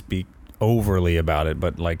to like speak overly about it,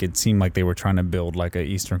 but like, it seemed like they were trying to build like a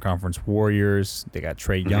Eastern Conference Warriors. They got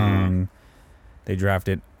Trae Young. They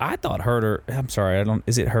drafted, I thought Huerter. I'm sorry,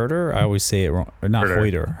 is it Huerter? I always say it wrong. Not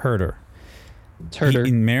Huerter. Huerter.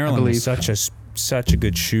 In Maryland, was such a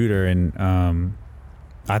good shooter, and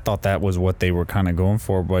I thought that was what they were kind of going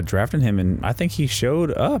for, but drafting him, and I think he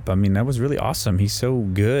showed up. I mean, that was really awesome. He's so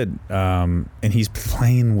good, and he's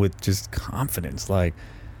playing with just confidence. Like,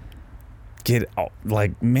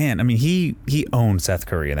 man, I mean, he owned Seth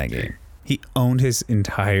Curry in that game. He owned his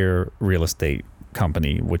entire real estate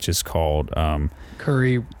company, which is called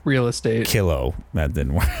Curry Real Estate. Kilo. That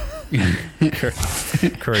didn't work. It's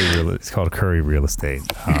called Curry Real Estate.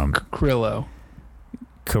 Krillo.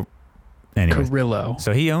 Anyways, Carrillo.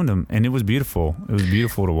 So he owned him, and it was beautiful. It was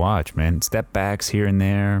beautiful to watch, man. Step backs here and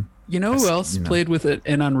there. You know who else played with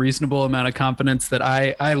an unreasonable amount of confidence that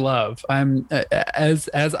I love? I'm as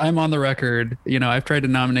I'm on the record. I've tried to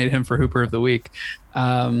nominate him for Hooper of the Week.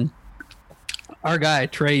 Our guy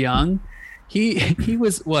Trae Young. He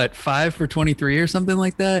was 5 for 23 or something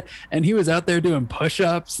like that, and he was out there doing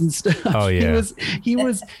push-ups and stuff. Oh yeah, he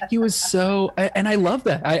was so, and I love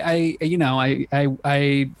that. I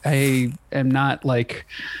am not like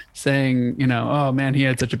saying oh man, he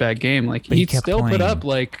had such a bad game. Like he still playing. Put up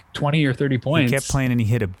like 20 or 30 points. He kept playing, and he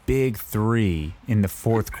hit a big 3 in the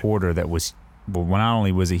fourth quarter that was. Well, not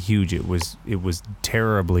only was it huge, it was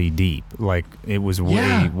terribly deep. Like it was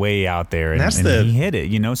way out there, and he hit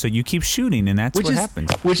it. So you keep shooting, and that's what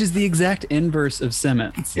happens. Which is the exact inverse of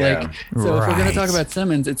Simmons. Yeah. If we're gonna talk about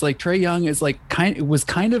Simmons, it's like Trae Young is like was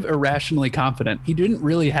kind of irrationally confident. He didn't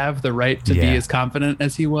really have the right to be as confident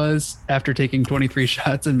as he was after taking 23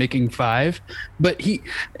 shots and making 5, but he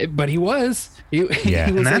was. He was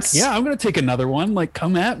like, I'm gonna take another one. Like,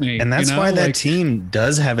 come at me. And that's why that team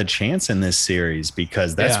does have a chance in this series,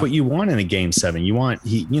 because that's what you want in a game 7. You want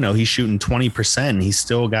he's shooting 20%, and he's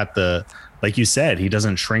still got like you said, he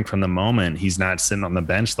doesn't shrink from the moment. He's not sitting on the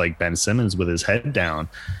bench like Ben Simmons with his head down.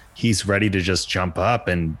 He's ready to just jump up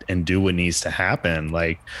and do what needs to happen.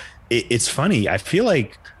 Like it's funny. I feel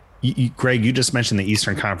like Greg, you just mentioned the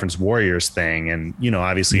Eastern Conference Warriors thing, and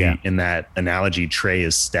obviously in that analogy, Trae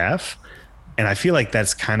is Steph. And I feel like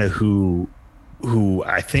that's kind of who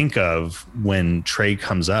I think of when Trae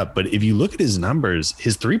comes up. But if you look at his numbers,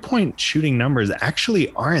 his 3-point shooting numbers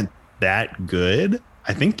actually aren't that good.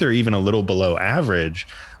 I think they're even a little below average,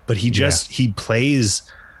 but he plays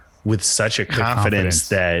with such a confidence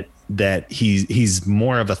that he's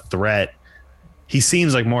more of a threat. He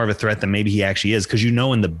seems like more of a threat than maybe he actually is, because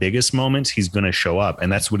in the biggest moments he's going to show up,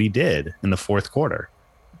 and that's what he did in the fourth quarter.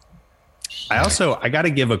 I got to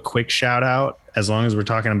give a quick shout out, as long as we're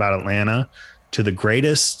talking about Atlanta, to the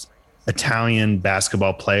greatest Italian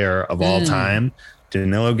basketball player of all time,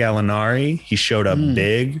 Danilo Gallinari. He showed up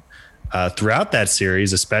big throughout that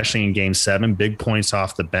series, especially in Game 7. Big points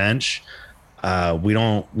off the bench. We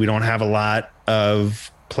don't have a lot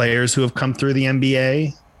of players who have come through the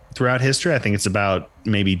NBA throughout history. I think it's about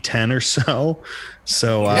maybe 10 or so.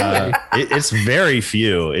 So it's very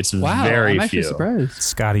few. It's very I'm few. Surprised.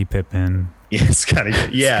 Scottie Pippen. Yeah, Scottie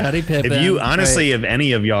Pippen. If you honestly, if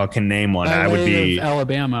any of y'all can name one, I would be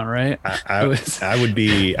Alabama, right? I would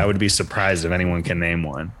be surprised if anyone can name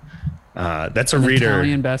one. That's a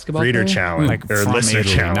Italian basketball reader player? challenge, like or listener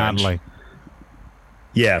Italy, challenge. not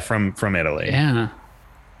like from Italy. Yeah.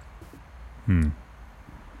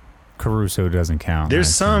 Caruso doesn't count.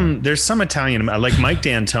 There's some Italian, like Mike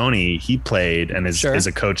D'Antoni. He played and is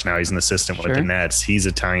a coach now. He's an assistant with the Nets. He's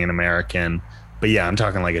Italian American. But yeah, I'm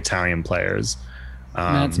talking like Italian players.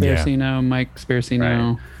 Matt Sparacino, Mike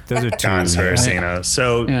Sparacino. Right. Those are Don Sparacino.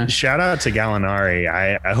 So shout out to Gallinari.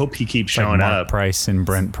 I hope he keeps showing Mark up. Price and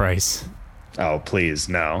Brent Price. Oh, please,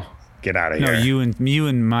 no. Get out of here. No, you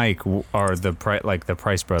and Mike are the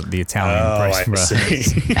Price brother, the Italian Price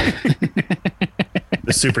brothers.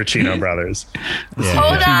 The Super Chino brothers. Yeah.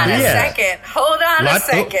 Hold on a second.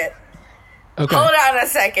 Okay. Hold on a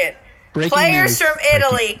second. Breaking Players news. from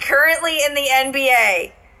Italy currently in the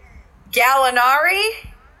NBA: Gallinari,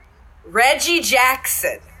 Reggie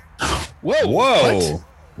Jackson. Whoa.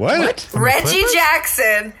 What? Reggie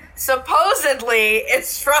Jackson supposedly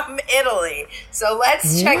is from Italy. So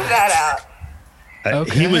let's check that out.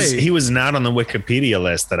 Okay. He was not on the Wikipedia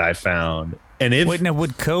list that I found. And wait, now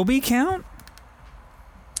would Kobe count?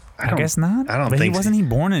 I guess not. I don't think. Wasn't he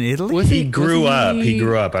born in Italy? He grew up. He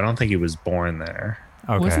grew up. I don't think he was born there.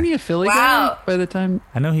 Okay. Wasn't he a Philly guy by the time?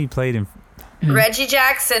 I know he played in. Reggie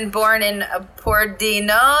Jackson, born in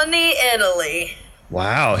Pordenone, Italy.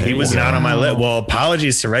 Wow, he was not on my list. Well,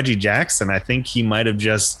 apologies to Reggie Jackson. I think he might have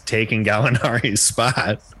just taken Gallinari's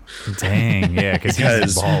spot. Dang, yeah, because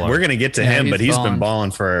we're gonna get to him, but he's balling. been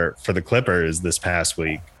balling for the Clippers this past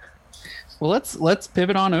week. Well, let's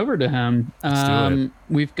pivot on over to him.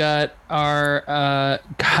 We've got our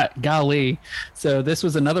golly. So this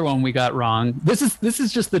was another one we got wrong. This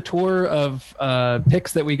is just the tour of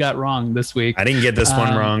picks that we got wrong this week. I didn't get this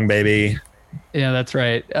one wrong, baby. Yeah, that's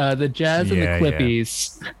right. The Jazz and the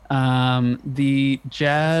Clippies. The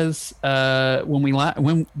Jazz.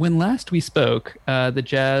 When last we spoke, the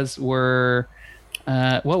Jazz were.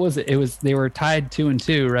 What was it? They were tied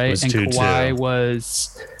 2-2, right? It was and 2-2. Kawhi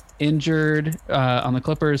was injured on the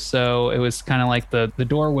Clippers, so it was kind of like the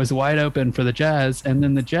door was wide open for the Jazz, and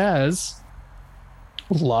then the Jazz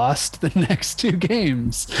lost the next 2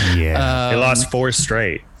 games. Yeah, they lost 4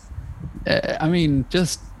 straight. I mean,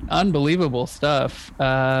 just unbelievable stuff.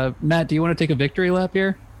 Matt, do you want to take a victory lap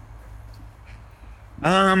here?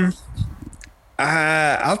 I'll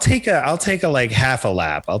take a like half a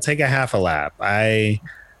lap. I'll take a half a lap. I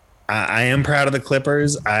am proud of the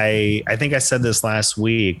Clippers. I think I said this last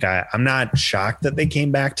week. I'm not shocked that they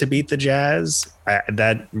came back to beat the Jazz.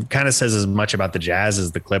 That kind of says as much about the Jazz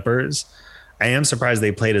as the Clippers. I am surprised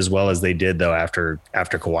they played as well as they did though after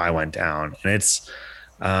Kawhi went down. And it's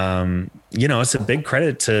it's a big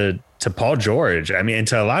credit to Paul George. I mean, and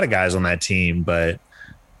to a lot of guys on that team, but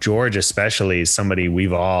George especially, somebody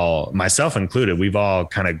we've all, myself included, we've all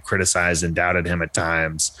kind of criticized and doubted him at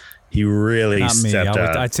times. He really stepped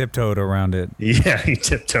up. I tiptoed around it. Yeah, he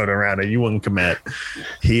tiptoed around it. You wouldn't commit.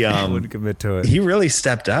 He wouldn't commit to it. He really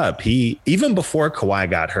stepped up. He even before Kawhi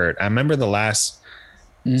got hurt. I remember the last.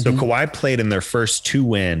 So Kawhi played in their first 2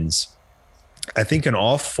 wins. I think in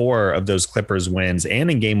all 4 of those Clippers wins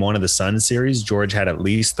and in game 1 of the Suns series, George had at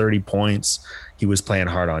least 30 points. He was playing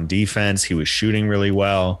hard on defense. He was shooting really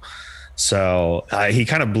well. So he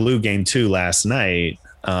kind of blew game 2 last night.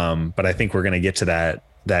 But I think we're going to get to that,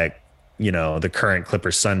 the current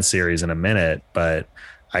Clippers Suns series in a minute, but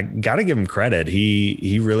I got to give him credit.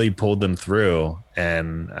 He really pulled them through.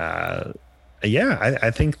 And I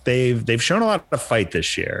think they've shown a lot of fight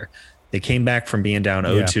this year. They came back from being down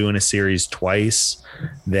 0-2 in a series twice.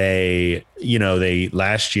 They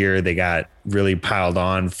last year they got really piled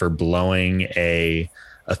on for blowing a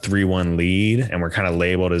 3-1 lead and were kind of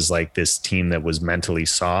labeled as like this team that was mentally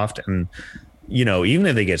soft. And, even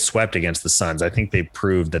if they get swept against the Suns, I think they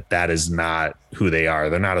proved that is not who they are.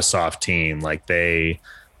 They're not a soft team. Like they've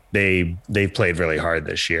played really hard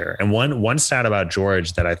this year. And one stat about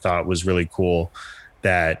George that I thought was really cool,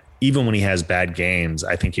 that even when he has bad games,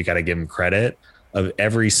 I think you got to give him credit. Of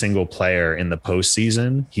every single player in the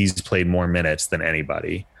postseason, he's played more minutes than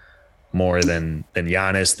anybody, more than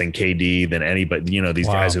Giannis, than KD, than anybody. These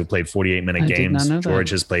guys who have played 48-minute games,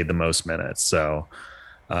 George has played the most minutes. So,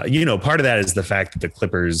 part of that is the fact that the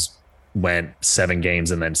Clippers went 7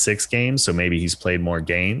 games and then 6 games. So maybe he's played more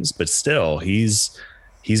games, but still he's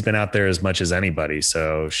been out there as much as anybody.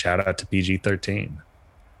 So shout out to PG-13.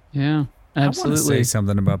 Yeah, absolutely. I want to say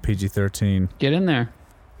something about PG-13. Get in there.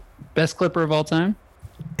 Best Clipper of all time?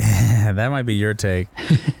 That might be your take.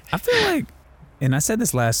 I feel like, and I said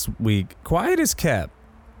this last week, quiet is kept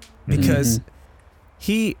because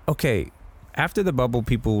after the bubble,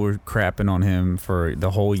 people were crapping on him for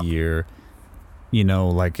the whole year. He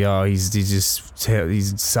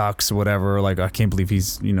sucks, whatever. Like, I can't believe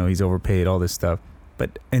he's overpaid, all this stuff.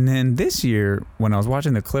 And then this year, when I was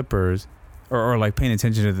watching the Clippers, or like paying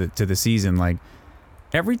attention to the season, like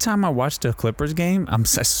every time I watched a Clippers game, I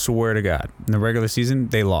swear to God, in the regular season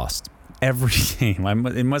they lost every game.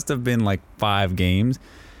 It must have been like 5 games.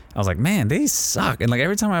 I was like, man, they suck. And like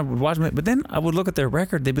every time I would watch them, but then I would look at their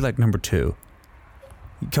record, they'd be like number 2.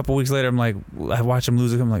 A couple weeks later, I'm like, I watch them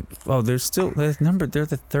lose. I'm like, oh, they're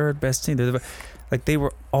the 3rd best team. Like they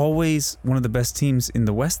were always one of the best teams in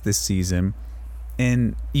the West this season.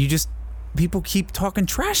 And people keep talking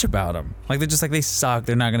trash about them. Like they're just like, they suck.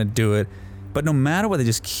 They're not going to do it. But no matter what, they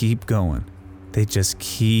just keep going. They just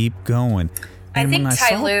keep going. I think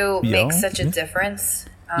Ty Lue makes such a difference.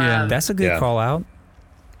 That's a good call out.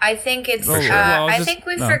 I think it's. I think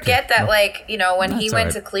we forget that, when he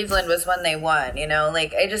went to Cleveland was when they won.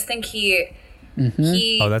 I just think he.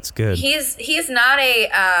 Oh, that's good. He's not a.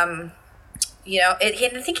 I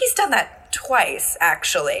think he's done that twice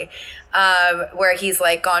actually, where he's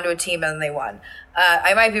like gone to a team and they won.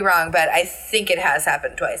 I might be wrong, but I think it has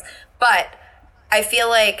happened twice. But I feel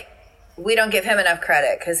like we don't give him enough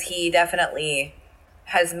credit because he definitely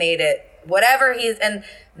has made it. Whatever he's, and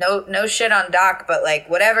no shit on Doc, but like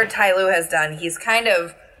whatever Ty Lue has done, he's kind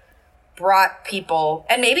of brought people,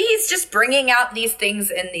 and maybe he's just bringing out these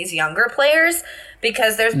things in these younger players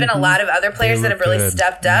because there's been a lot of other players that have really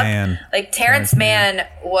stepped up. Like Terrence Mann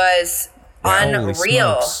was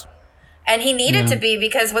unreal, and he needed to be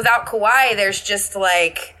because without Kawhi, there's just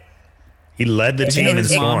like he led the team in scoring.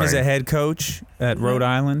 His mom is a head coach at Rhode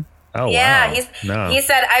Island. Oh yeah, wow! He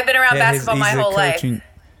said I've been around basketball my whole life.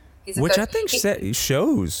 Which I think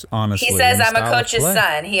shows, honestly. He says, I'm a coach's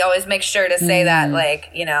son. He always makes sure to say that, my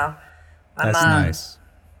That's mom nice.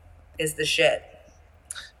 is the shit.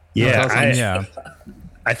 Yeah,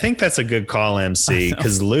 I think that's a good call, MC,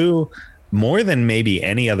 because Lou, more than maybe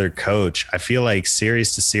any other coach, I feel like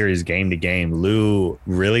series to series, game to game, Lou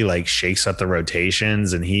really like shakes up the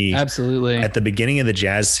rotations, and he absolutely at the beginning of the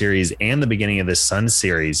Jazz series and the beginning of the Suns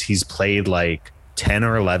series, he's played like 10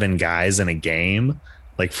 or 11 guys in a game.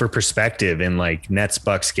 Like for perspective, in like Nets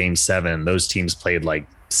Bucks game 7, those teams played like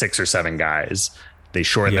 6 or 7 guys. They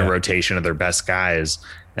shorten the rotation of their best guys,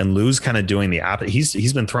 and Lou's kind of doing the opposite.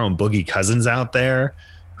 He's been throwing Boogie Cousins out there,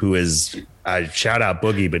 who is shout out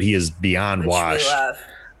Boogie, but he is beyond washed.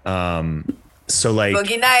 So like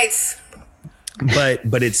Boogie Nights.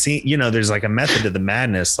 But it seems, there's like a method to the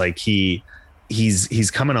madness. Like he's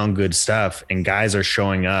coming on good stuff, and guys are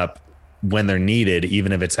showing up when they're needed,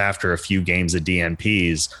 even if it's after a few games of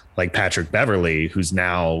DNPs, like Patrick Beverley, who's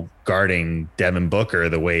now guarding Devin Booker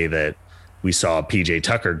the way that we saw PJ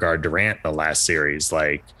Tucker guard Durant in the last series.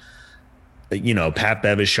 Like, Pat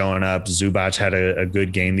Bev is showing up. Zubac had a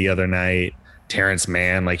good game the other night. Terrence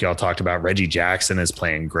Mann, like y'all talked about, Reggie Jackson is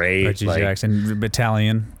playing great. Reggie Jackson,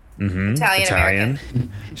 Battalion. Mm-hmm. Italian.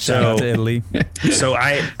 Shout out to Italy.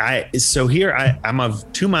 So here I'm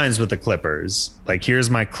of two minds with the Clippers. Like, here's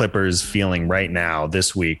my Clippers feeling right now,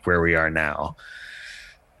 this week, where we are now.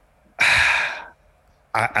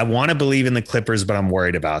 I want to believe in the Clippers, but I'm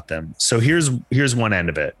worried about them. So here's one end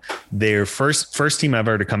of it. They're first team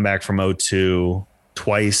ever to come back from 0-2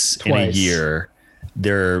 twice in a year.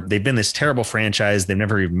 They've been this terrible franchise. They've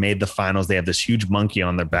never even made the finals. They have this huge monkey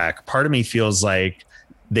on their back. Part of me feels like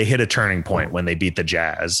they hit a turning point when they beat the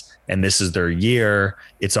Jazz, and this is their year.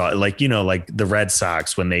 It's all like the Red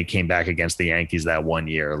Sox when they came back against the Yankees that one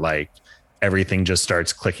year. Like, everything just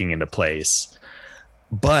starts clicking into place.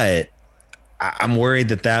 But I'm worried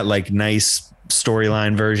that like nice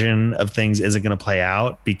storyline version of things isn't going to play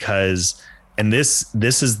out, because, and this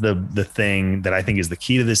is the thing that I think is the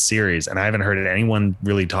key to this series, and I haven't heard anyone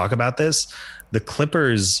really talk about this. The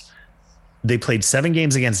Clippers, they played 7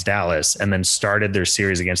 games against Dallas and then started their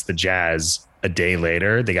series against the Jazz a day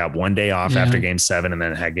later. They got 1 day off after game 7 and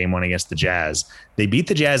then had game 1 against the Jazz. They beat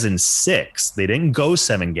the Jazz in 6. They didn't go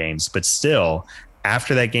 7 games, but still,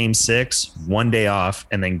 after that game 6, 1 day off,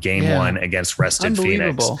 and then game 1 against rested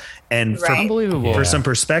Phoenix. And for some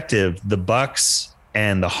perspective, the Bucks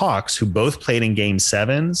and the Hawks, who both played in game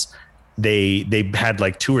 7s, they had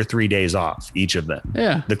like 2 or 3 days off, each of them.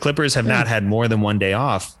 Yeah. The Clippers have not had more than 1 day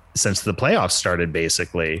off since the playoffs started,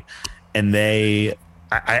 basically. And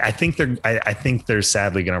I think they're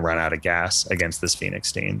sadly going to run out of gas against this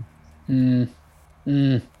Phoenix team.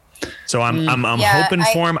 So I'm hoping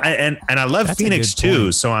for them, and I love Phoenix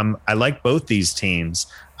too. So I like both these teams.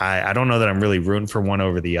 I don't know that I'm really rooting for one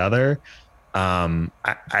over the other.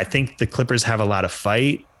 I think the Clippers have a lot of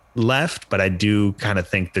fight left, but I do kind of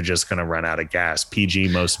think they're just going to run out of gas. PG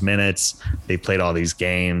most minutes. They played all these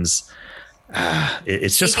games.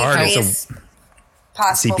 It's just hard.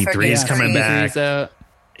 CP3 is coming back.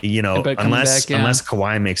 Unless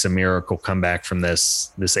Kawhi makes a miracle comeback from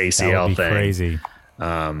this ACL thing. Crazy.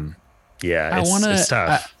 It's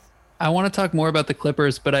tough. I want to talk more about the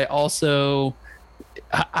Clippers, but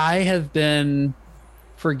I have been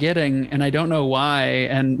forgetting, and I don't know why,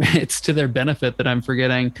 and it's to their benefit that I'm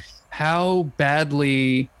forgetting how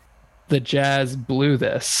badly the Jazz blew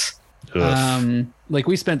this. Like,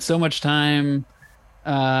 we spent so much time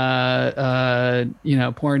pouring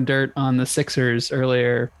dirt on the Sixers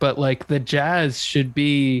earlier, but like, the Jazz should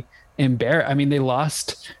be embarrassed. I mean, they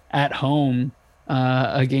lost at home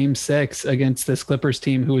a game 6 against this Clippers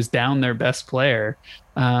team who was down their best player.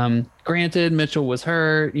 Granted, Mitchell was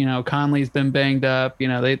hurt, Conley's been banged up,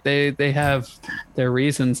 they have their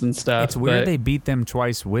reasons and stuff. It's weird they beat them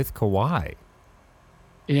twice with Kawhi.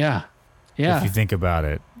 Yeah. If you think about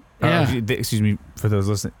it. Excuse me, for those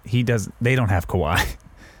listening, they don't have Kawhi.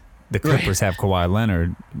 The Clippers have Kawhi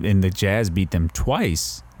Leonard, and the Jazz beat them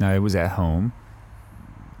twice. Now, it was at home.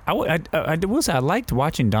 I will say I liked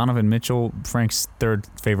watching Donovan Mitchell, Frank's third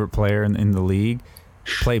favorite player in the league,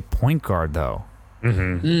 play point guard, though. With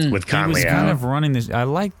Conley out. He was kind of running this. I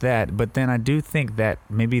like that, but then I do think that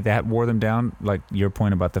maybe that wore them down, like your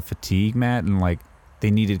point about the fatigue, Matt, and like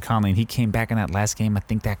they needed Conley, and he came back in that last game. I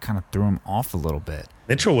think that kind of threw him off a little bit.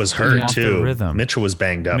 Mitchell was hurt too. Mitchell was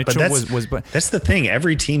banged up. Mitchell that's the thing.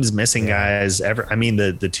 Every team's missing guys.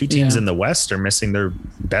 The two teams in the West are missing their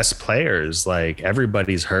best players. Like,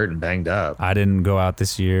 everybody's hurt and banged up. I didn't go out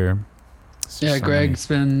this year. Greg's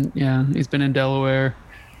been he's been in Delaware.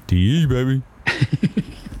 DE, baby.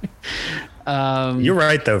 You're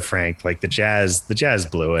right though, Frank. Like, the Jazz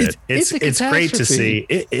blew it. It's great to see.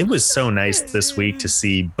 It was so nice this week to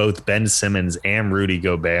see both Ben Simmons and Rudy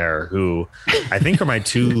Gobert, who I think are my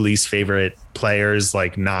 2 least favorite players,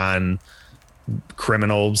 like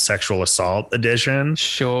non-criminal sexual assault edition.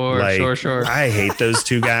 Sure. I hate those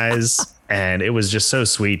 2 guys, and it was just so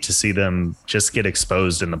sweet to see them just get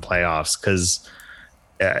exposed in the playoffs, because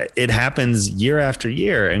it happens year after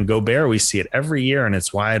year, and Gobert, we see it every year. And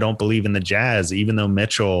it's why I don't believe in the Jazz, even though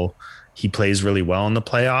Mitchell, he plays really well in the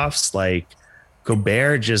playoffs. Like,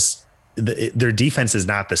 Gobert just their defense is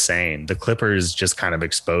not the same. The Clippers just kind of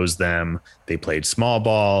exposed them. They played small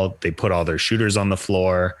ball. They put all their shooters on the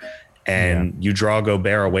floor, and you draw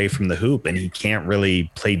Gobert away from the hoop, and he can't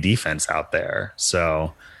really play defense out there.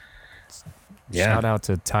 So, shout out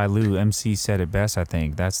to Ty Lue. MC said it best. I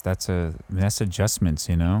think that's adjustments.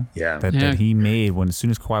 That he made as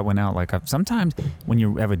soon as Kawhi went out. Like sometimes when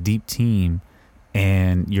you have a deep team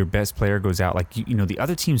and your best player goes out, like the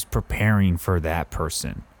other team's preparing for that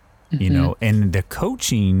person. And the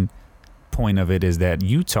coaching point of it is that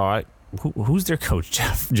Utah, who's their coach?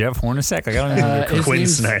 Jeff Hornacek? Like, I don't even know. Quinn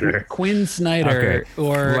Snyder. Quinn Snyder, okay.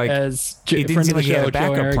 Or like, as it didn't seem like he had a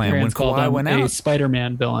backup plan when Kawhi went out. A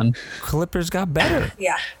Spider-Man villain. Clippers got better.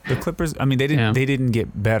 Yeah. The Clippers. I mean, they didn't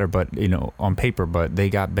get better, but on paper, but they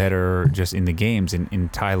got better just in the games.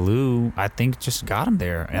 And Ty Lue, I think, just got them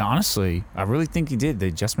there. And honestly, I really think he did. The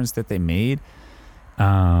adjustments that they made.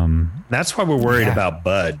 That's why we're worried about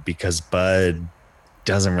Bud, because Bud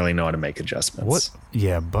doesn't really know how to make adjustments.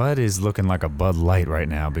 Bud is looking like a Bud Light right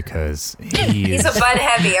now because he's a Bud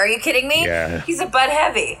Heavy. Are you kidding me? Yeah. He's a Bud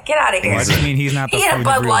Heavy. Get out of here. I mean, he's not the a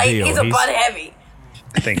Bud Light. Deal. He's a Bud Heavy.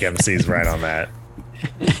 I think MC's right on that.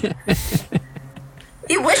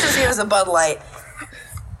 He wishes he was a Bud Light.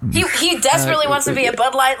 He desperately wants to be a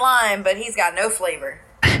Bud Light Lime, but he's got no flavor.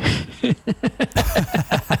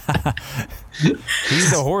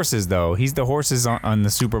 He's the horses, though. He's the horses on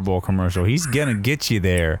the Super Bowl commercial. He's gonna get you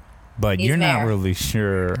there, but you're not really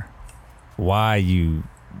sure why you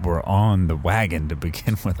were on the wagon to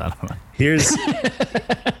begin with. I don't know.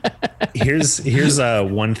 Here's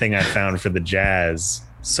one thing I found for the Jazz.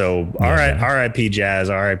 So R.I.P. Jazz,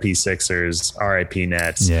 R.I.P. Sixers, R.I.P.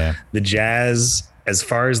 Nets. Yeah. The Jazz, as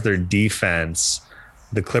far as their defense,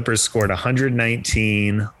 the Clippers scored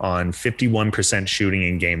 119 on 51% shooting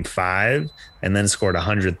in Game 5, and then scored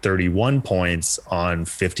 131 points on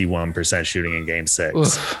 51% shooting in Game 6.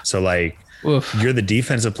 Oof. So, you're the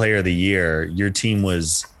defensive player of the year. Your team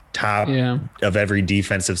was top of every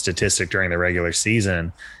defensive statistic during the regular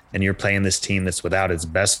season, and you're playing this team that's without its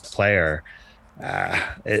best player.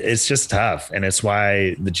 It's just tough, and it's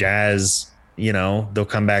why the Jazz, they'll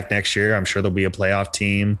come back next year. I'm sure they'll be a playoff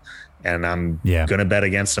team. And I'm gonna bet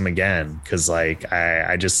against them again because,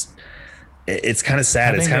 I just, it's kind of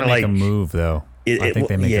sad. It's kind of like a move, though. I think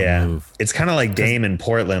they make a move. It's kind of like Dame in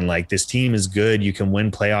Portland. Like, this team is good. You can win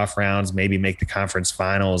playoff rounds, maybe make the conference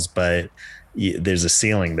finals, but there's a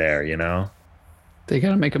ceiling there. They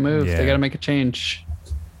gotta make a move. Yeah. They gotta make a change.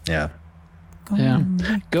 Yeah.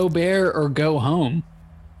 Go Bear or go home.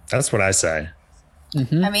 That's what I say.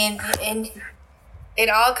 Mm-hmm. I mean, and it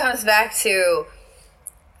all comes back to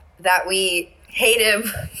that we hate him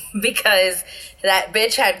because that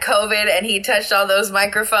bitch had COVID and he touched all those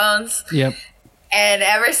microphones. Yep. And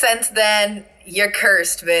ever since then, you're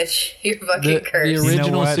cursed, bitch. You're fucking cursed. The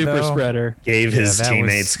original super spreader. Gave his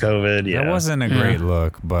teammates COVID. Yeah. That wasn't a great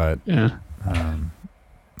look, but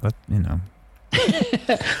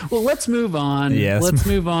well, let's move on. Yes. Let's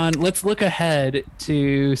move on. Let's look ahead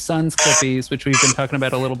to Suns Clippies, which we've been talking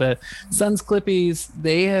about a little bit. Suns Clippies,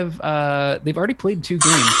 they've already played 2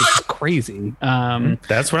 games, which is crazy.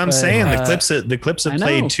 That's what I'm saying. The Clips have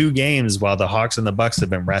played 2 games while the Hawks and the Bucks have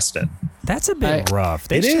been rested. That's a bit rough.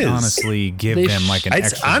 They should honestly give them like an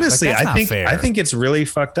extra. Honestly, like, I think it's really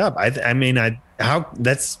fucked up.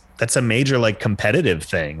 That's a major competitive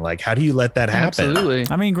thing. Like, how do you let that happen? Absolutely.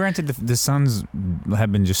 I mean, granted, the Suns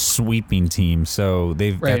have been just sweeping teams, so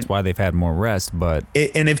that's why they've had more rest. But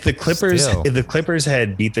if the Clippers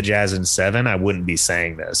had beat the Jazz in 7, I wouldn't be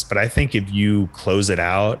saying this. But I think if you close it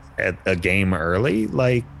out at a game early,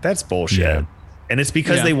 that's bullshit. Yeah. And it's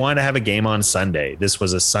because they wanted to have a game on Sunday. This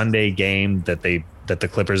was a Sunday game that the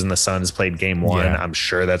Clippers and the Suns played Game 1. Yeah. I'm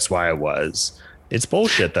sure that's why it was. It's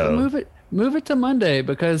bullshit, though. Move it to Monday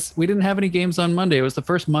because we didn't have any games on Monday. It was the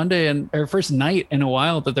first first night in a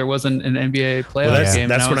while that there wasn't an NBA playoff game.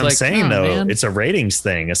 That's what I'm saying, though. Man. It's a ratings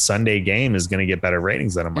thing. A Sunday game is going to get better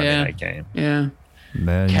ratings than a Monday night game. Yeah.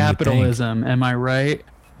 Capitalism. Am I right?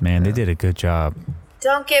 Man, they did a good job.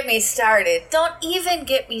 Don't get me started. Don't even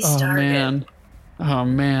get me started. Oh,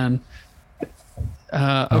 man.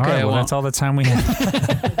 Okay, right, well, that's all the time we have.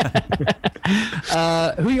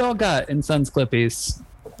 Who y'all got in Suns Clippies?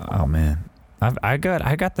 Oh man, I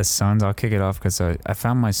got the Suns. I'll kick it off because I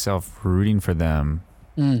found myself rooting for them.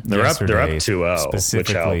 They're up 2-0,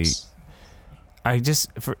 specifically. Which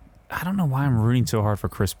helps. I don't know why I'm rooting so hard for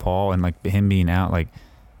Chris Paul and him being out.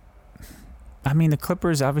 I mean, the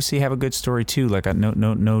Clippers obviously have a good story too.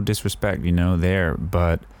 No disrespect, there,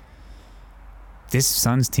 but this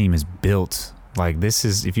Suns team is built. This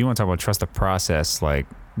is, if you want to talk about trust the process,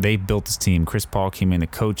 They built this team. Chris Paul came in, the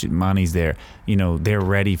coach, Monty's there. They're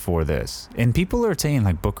ready for this. And people are saying,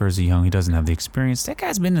 like, Booker's young, he doesn't have the experience. That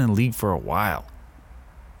guy's been in the league for a while.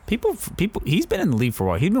 People, he's been in the league for a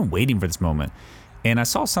while. He's been waiting for this moment. And I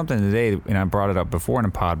saw something today, and I brought it up before in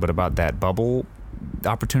a pod, but about that bubble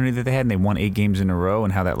opportunity that they had, and they won 8 games in a row,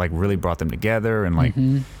 and how that, like, really brought them together, and, like...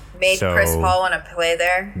 Made Chris Paul want to play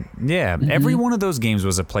there. Yeah, every one of those games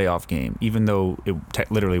was a playoff game, even though it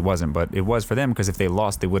literally wasn't. But it was for them, because if they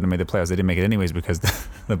lost, they wouldn't have made the playoffs. They didn't make it anyways because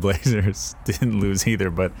the Blazers didn't lose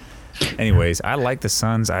either. But anyways, I like the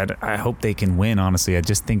Suns. I hope they can win. Honestly, I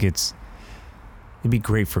just think it'd be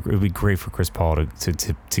great for Chris Paul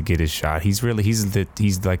to get his shot. He's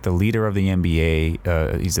like the leader of the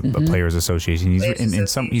NBA. He's a players association.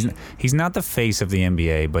 He's not the face of the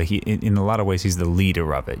NBA, but he in a lot of ways he's the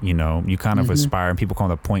leader of it. You kind of aspire, and people call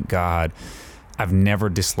him the point god. I've never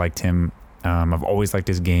disliked him. I've always liked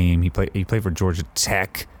his game. He played for Georgia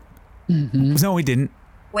Tech. No, he didn't.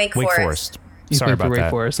 Wake Forest. Sorry about that.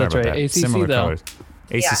 Wake Forest. That's right. ACC Similar though. colors.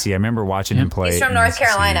 ACC. I remember watching him play. He's from North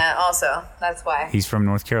Carolina also. That's why. He's from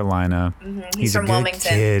North Carolina. He's from a good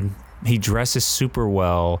Wilmington. Kid. He dresses super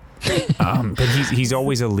well. But he's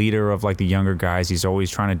always a leader of, like, the younger guys. He's always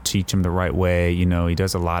trying to teach them the right way. He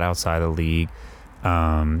does a lot outside the league.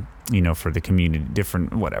 For the community,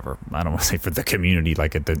 different whatever. I don't want to say for the community,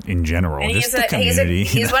 like in general. And just the community.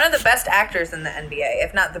 He's one of the best actors in the NBA,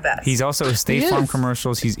 if not the best. He's also State Farm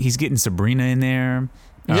commercials. He's getting Sabrina in there.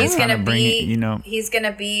 He's gonna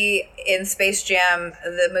be in Space Jam,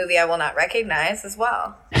 the movie I will not recognize, as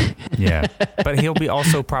well. Yeah, but he'll be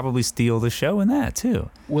also probably steal the show in that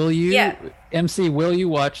too. Will you, MC? Will you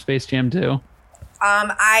watch Space Jam 2?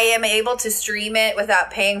 I am able to stream it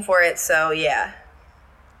without paying for it, so yeah.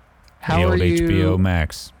 How are you? HBO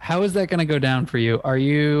Max. How is that going to go down for you? Are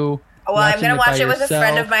you? Well, I'm going to watch it with a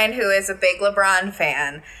friend of mine who is a big LeBron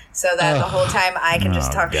fan, so that the whole time I can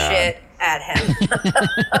just talk shit at him.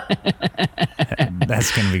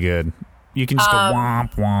 That's going to be good. You can just go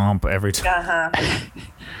womp womp every time.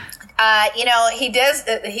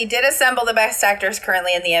 He did assemble the best actors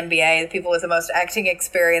currently in the NBA, the people with the most acting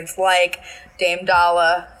experience, like Dame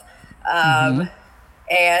Dalla,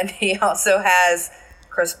 and he also has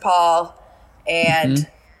Chris Paul and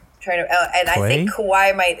I think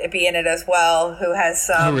Kawhi might be in it as well, who has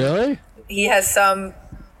some. Oh, really? He has some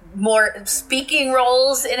more speaking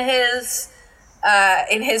roles in his I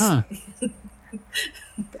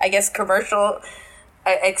guess commercial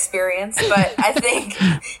experience, but I think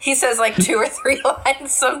he says like 2 or 3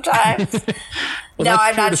 lines sometimes. No,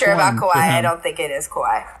 I'm not sure about Kawhi. I don't think it is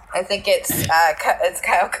Kawhi. I think it's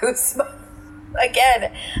Kyle Kuzma.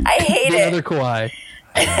 Again, I hate it. Another Kawhi.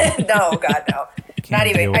 No, God, no. Not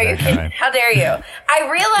even. Are you kidding? How dare you? I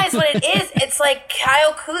realize what it is. It's like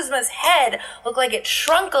Kyle Kuzma's head looked like it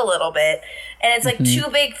shrunk a little bit, and it's like too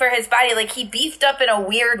big for his body. Like he beefed up in a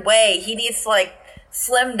weird way. He needs to like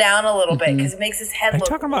slim down a little bit because it makes his head look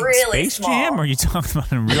really small. Are you talking about Space Jam, or are you talking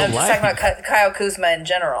about in real life? I'm just talking about Kyle Kuzma in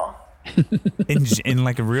general. in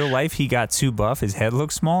like real life, he got too buff. His head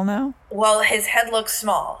looks small now. Well, his head looks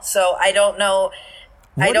small, so I don't know.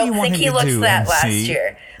 I don't think he looked that last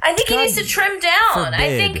year. I think he needs to trim down. I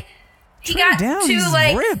think he got too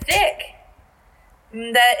thick.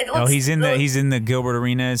 He's in the Gilbert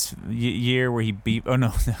Arenas year where he beat. Oh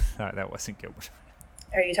no, that wasn't Gilbert.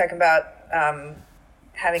 Are you talking about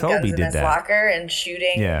having Kobe guns in his locker and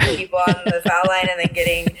shooting people on the foul line and then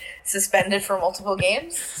getting suspended for multiple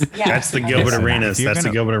games? Yeah, that's the Gilbert Arenas. That's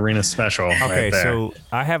the Gilbert Arenas special. Okay, right there. So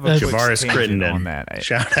I have a Javaris Crittenden on that.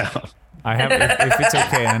 Shout out. I have, if it's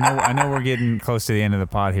okay. I know we're getting close to the end of the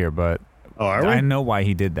pod here, but I know why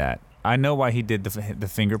he did that. I know why he did the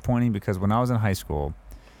finger pointing, because when I was in high school,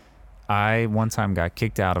 I one time got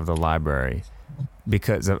kicked out of the library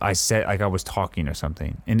because I said, like, I was talking or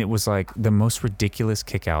something, and it was like the most ridiculous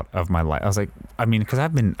kick out of my life. I was like, because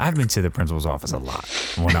I've been to the principal's office a lot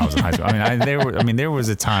when I was in high school. There was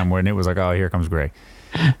a time when it was like, oh, here comes Greg.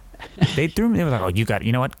 They threw me. They were like, "Oh,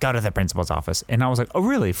 you know what? Go to the principal's office." And I was like, "Oh,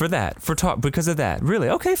 really? For that? Because of that? Really?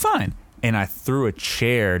 Okay, fine." And I threw a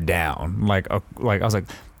chair down. Like I was like,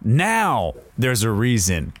 "Now there's a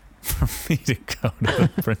reason for me to go to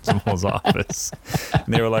the principal's office."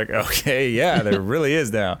 And they were like, "Okay, yeah, there really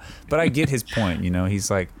is now." But I get his point.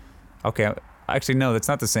 He's like, "Okay." Actually, no, that's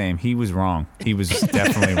not the same. He was wrong. He was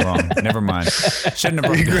definitely wrong. Never mind. Shouldn't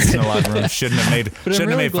have brought this in the locker room. Shouldn't have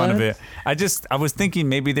made fun of it. I was thinking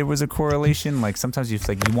maybe there was a correlation. Like sometimes you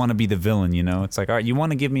want to be the villain. It's like, all right, you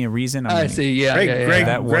want to give me a reason. I see. Yeah. Greg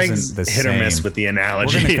that Greg's wasn't the hit same. or miss with the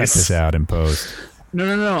analogies. We're gonna cut this out in post.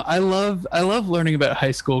 No. I love learning about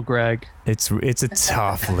high school, Greg. It's a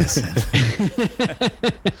tough listen.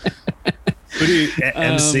 Who do you,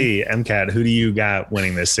 MC, MCAT, who do you got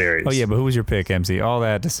winning this series? Oh, yeah, but who was your pick, MC? All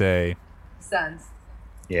that to say. Suns.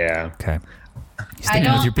 Yeah. Okay. You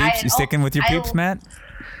sticking with your peeps? You sticking with your peeps, Matt?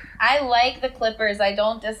 I like the Clippers. I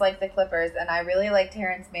don't dislike the Clippers, and I really like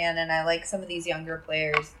Terrence Mann, and I like some of these younger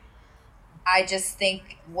players. I just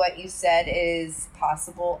think what you said is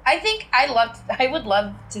possible. I think I would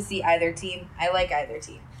love to see either team. I like either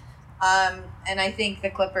team. And I think the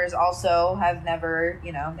Clippers also have never,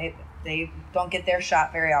 they don't get their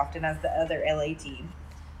shot very often as the other LA team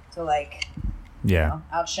to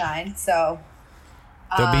outshine. So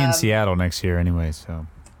they'll be in Seattle next year anyway, so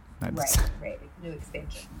right, new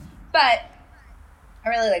expansion. But I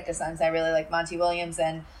really like the Suns. I really like Monty Williams,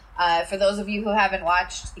 and for those of you who haven't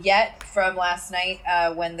watched yet from last night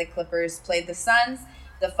when the Clippers played the Suns,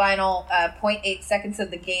 the final 0.8 seconds of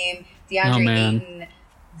the game, DeAndre Ayton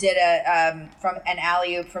did from an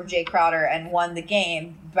alley-oop from Jay Crowder and won the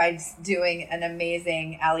game by doing an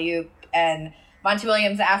amazing alley-oop. And Monty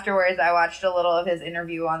Williams, afterwards, I watched a little of his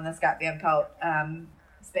interview on the Scott Van Pelt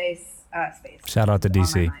space. Shout out to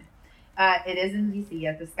DC. It is in DC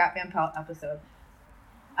at the Scott Van Pelt episode.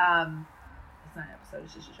 It's not an episode,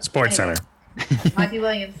 it's just a show. Sports Center. Monty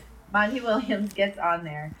Williams gets on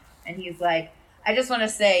there and he's like, I just want to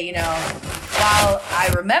say, while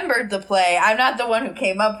I remembered the play, I'm not the one who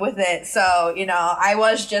came up with it. So, I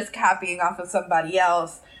was just copying off of somebody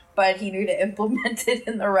else, but he knew to implement it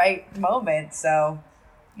in the right moment. So,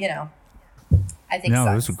 I think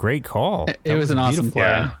it was a great call. It was an awesome play.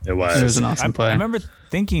 Yeah, it was. It was an awesome play. I remember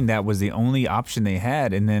thinking that was the only option they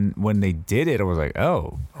had, and then when they did it, I was like,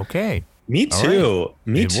 oh, okay. Me too. Right.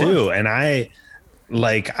 Me too. And I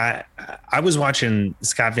was watching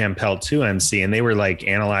Scott Van Pelt too, MC, and they were like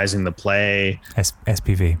analyzing the play.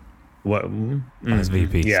 SPV. What?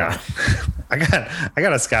 SVP. Yeah. I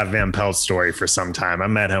got a Scott Van Pelt story for some time. I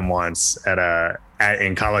met him once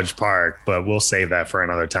in College Park, but we'll save that for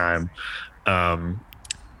another time. At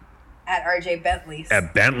RJ Bentley's.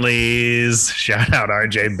 At Bentley's. Shout out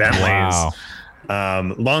RJ Bentley's. Wow.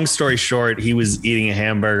 Long story short, he was eating a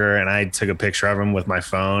hamburger and I took a picture of him with my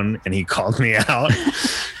phone and he called me out.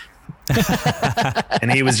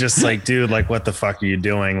 And he was just like, dude, like, what the fuck are you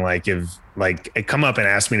doing? Like, come up and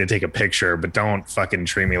ask me to take a picture, but don't fucking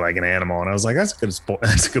treat me like an animal. And I was like, that's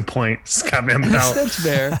a good point, Scott Van Pelt. That's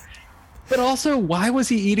fair. But also, why was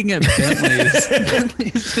he eating at Bentley's?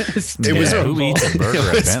 It was who eats a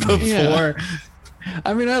burger at Bentley's? Before.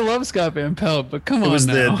 I mean, I love Scott Van Pelt, but come on. It was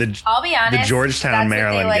I'll be honest. The Georgetown,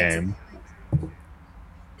 Maryland game.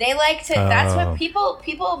 They like to. That's what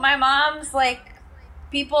people. My mom's like.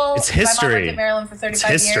 People. It's history. My mom lived in Maryland for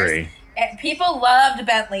 35 it's history. years. And people loved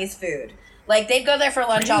Bentley's food. Like they'd go there for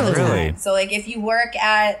lunch all the time. So like if you work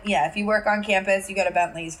on campus, you go to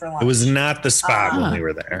Bentley's for lunch. It was not the spot when we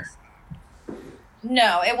were there.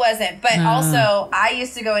 No, it wasn't. But also, I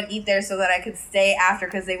used to go and eat there so that I could stay after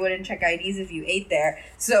because they wouldn't check IDs if you ate there.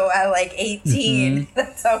 So at like 18,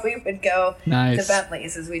 that's how we would go to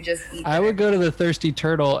Bentley's, is we just eat there. I would go to the Thirsty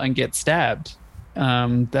Turtle and get stabbed.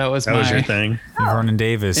 That was your thing. Vernon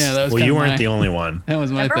Davis. Yeah, that was well, you weren't the only one. That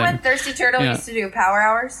was my Remember thing. when Thirsty Turtle used to do power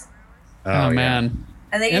hours? Oh man.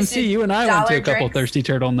 And they used MC, you and I went to a couple drinks. Thirsty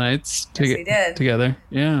Turtle nights we did. together.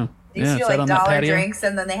 Yeah. They used to do like dollar drinks,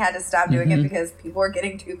 and then they had to stop doing it because people were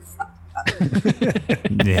getting too fucked.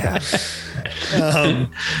 Yeah.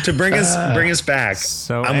 To bring us back.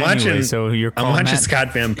 So I'm watching Matt?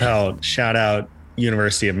 Scott Van Pelt. Shout out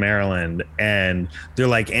University of Maryland, and they're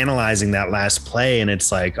like analyzing that last play, and it's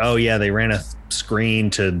like, oh yeah, they ran a screen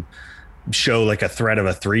to show like a threat of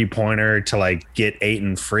a 3-pointer to like get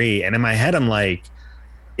Ayton free, and in my head I'm like,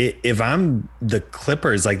 if I'm the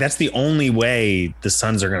Clippers, like that's the only way the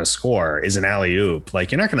Suns are going to score is an alley-oop.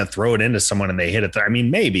 Like you're not going to throw it into someone and they hit it. I mean,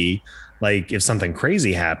 maybe like if something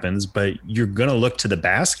crazy happens, but you're going to look to the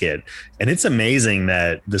basket. And it's amazing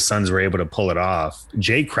that the Suns were able to pull it off.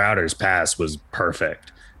 Jay Crowder's pass was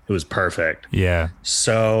perfect. It was perfect. Yeah.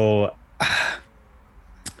 So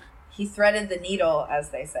he threaded the needle, as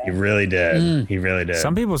they say. He really did. He really did.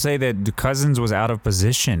 Some people say that Cousins was out of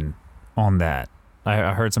position on that.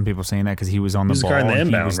 I heard some people saying that because he was on the ball. The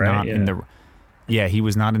inbound, he was not in the. Yeah, he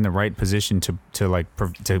was not in the right position to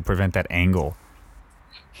prevent that angle.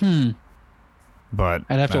 But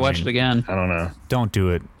I'd have to watch it again. I don't know. Don't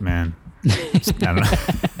do it, man. I don't know.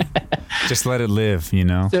 Just let it live, you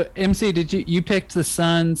know. So MC, did you picked the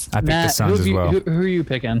Suns? I picked the Suns as well. Who are you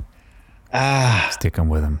picking? Sticking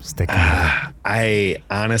with him. I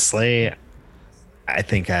honestly, I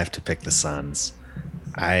think I have to pick the Suns.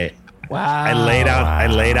 Wow. I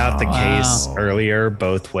laid out the case earlier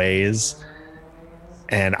both ways,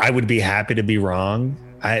 and I would be happy to be wrong.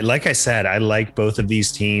 Like I said, I like both of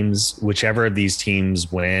these teams. Whichever of these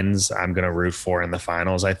teams wins, I'm going to root for in the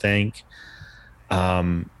finals, I think.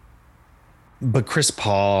 But Chris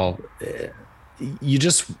Paul,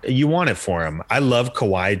 you want it for him. I love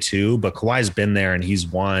Kawhi too, but Kawhi's been there and he's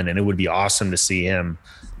won, and it would be awesome to see him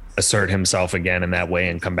assert himself again in that way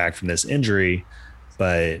and come back from this injury.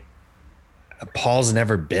 But Paul's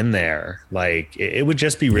never been there. Like, it would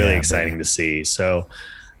just be really exciting to see. So,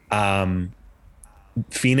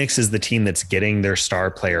 Phoenix is the team that's getting their star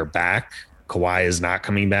player back. Kawhi is not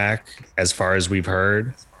coming back as far as we've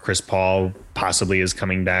heard. Chris Paul possibly is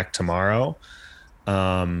coming back tomorrow. We've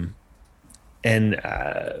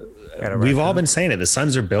all been saying it. The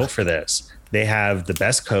Suns are built for this. They have the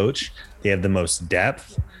best coach. They have the most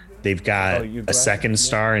depth. They've got a second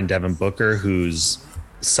star in Devin Booker, who's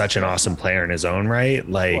such an awesome player in his own right.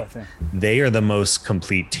 Like, they are the most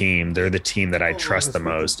complete team. They're the team that I trust the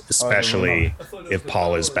most, especially if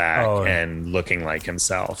Paul is back and looking like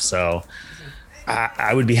himself. So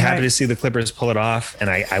I would be happy to see the Clippers pull it off, and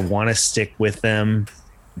I want to stick with them,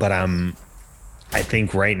 but I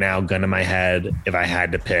think right now, gun to my head, if I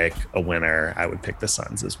had to pick a winner, I would pick the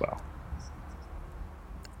Suns as well.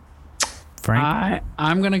 Frank?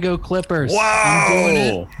 I'm going to go Clippers. Wow. I'm doing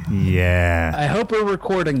it. Yeah. I hope we're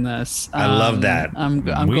recording this. I love that. I'm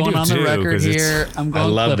going on the record here. I'm going I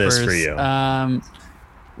love Clippers. this for you.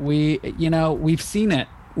 We've seen it.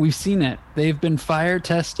 We've seen it. They've been fire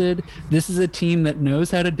tested. This is a team that knows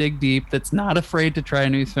how to dig deep, that's not afraid to try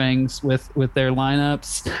new things with their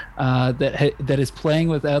lineups, that is playing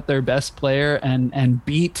without their best player and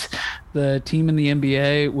beat the team in the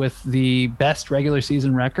NBA with the best regular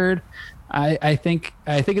season record. I think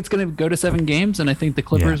it's going to go to 7 games, and I think the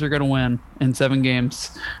Clippers are going to win in 7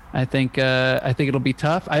 games. I think it'll be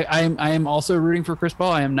tough. I am also rooting for Chris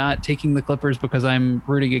Paul. I am not taking the Clippers because I'm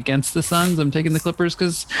rooting against the Suns. I'm taking the Clippers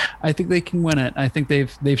because I think they can win it. I think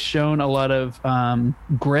they've shown a lot of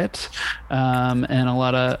grit and a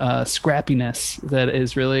lot of scrappiness that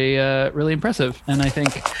is really really impressive. And I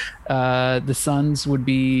think the Suns would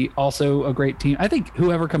be also a great team. I think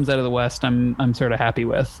whoever comes out of the West, I'm sort of happy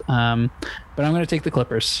with. But I'm going to take the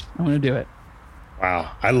Clippers. I'm going to do it.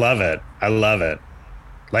 Wow. I love it. I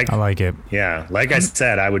like it. Yeah. Like I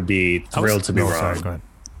said, I would be thrilled to be wrong. Sorry, go ahead.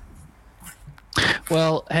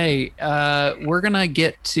 Well, hey, we're going to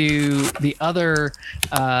get to the other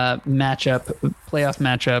playoff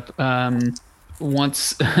matchup.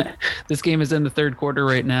 Once this game is in the third quarter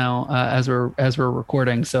right now, as we're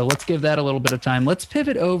recording. So let's give that a little bit of time. Let's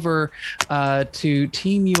pivot over to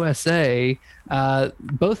Team USA.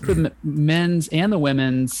 Both the men's and the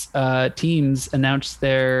women's teams announced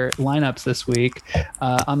their lineups this week.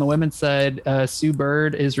 On the women's side, Sue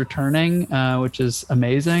Bird is returning, which is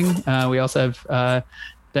amazing. We also have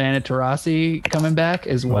Diana Taurasi coming back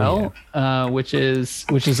as well, which is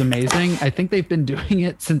amazing. I think they've been doing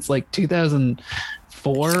it since like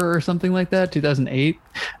 2004 or something like that, 2008,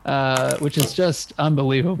 which is just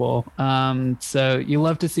unbelievable. So you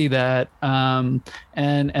love to see that. And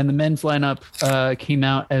the men's lineup came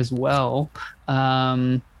out as well.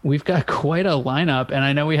 We've got quite a lineup, and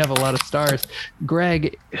I know we have a lot of stars.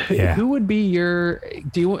 Greg, who would be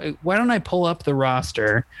why don't I pull up the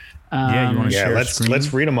roster? You want to share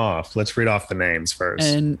let's read them off. Let's read off the names first.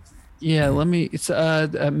 And let me. It's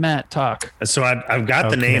Matt, talk. So I've got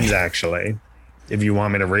the names actually. If you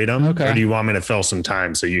want me to read them, or do you want me to fill some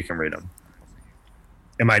time so you can read them?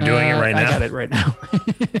 Am I doing it right now? I got it right now.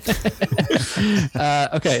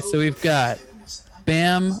 Okay, so we've got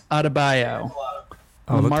Bam Adebayo.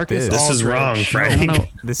 Marcus this is wrong, Frank.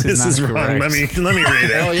 This is wrong. Let me read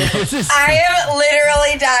it. I am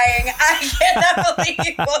literally dying. I cannot believe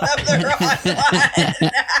you pulled up the wrong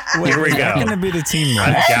one. Here we go. That's going to be the team.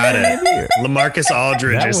 I've got it. LaMarcus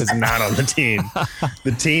Aldridge is not on the team.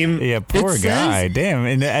 The team. Yeah, poor guy. Damn.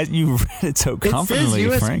 And you read it so confidently,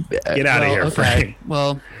 Frank. Get out of here, Frank.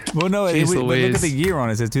 Well, no. Look at the year on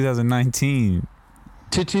it. It says 2019.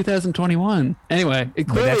 To 2021. Anyway,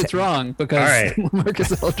 clearly it's wrong because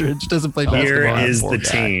Marcus Aldridge doesn't play basketball. Here is the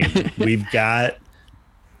team. We've got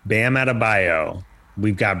Bam Adebayo.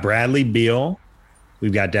 We've got Bradley Beal.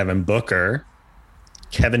 We've got Devin Booker,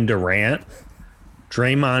 Kevin Durant,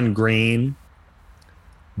 Draymond Green,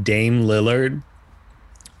 Dame Lillard,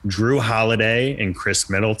 Drew Holiday and Chris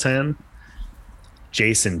Middleton,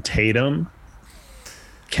 Jason Tatum,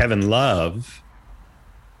 Kevin Love,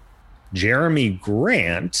 Jeremy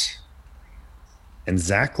Grant, and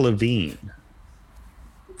Zach LaVine.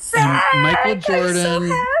 And Michael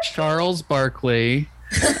Jordan, Charles Barkley,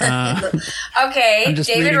 Okay,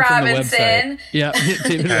 David Robinson. Yeah,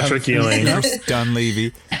 David Patrick Ewing.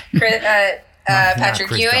 Dunleavy.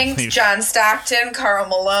 Patrick Ewing, John Stockton, Karl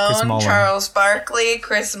Malone, Charles Barkley,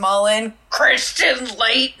 Chris Mullin, Christian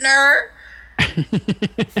Laettner. They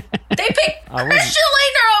picked Christian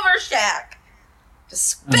Laettner over Shaq.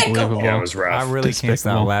 Despicable. Yeah, it was rough. I really can't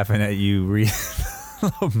stop laughing at you,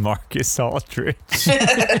 Marcus Aldridge. Because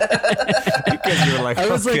you were like, I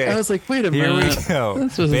was like, wait a minute. Here we go.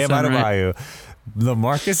 Bam Adebayo. The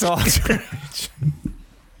Marcus Aldridge.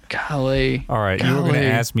 Golly. All right, you were going to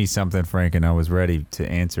ask me something, Frank, and I was ready to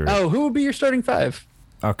answer it. Oh, who would be your starting five?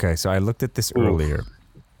 Okay, so I looked at this earlier.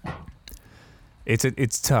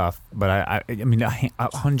 It's tough, but I mean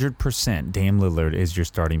 100% Dame Lillard is your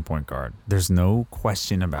starting point guard. There's no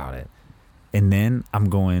question about it. And then I'm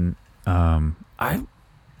going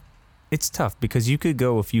it's tough because you could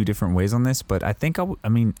go a few different ways on this, but I think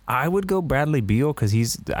I would go Bradley Beal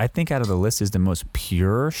because I think out of the list is the most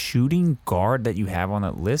pure shooting guard that you have on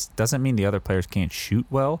that list. Doesn't mean the other players can't shoot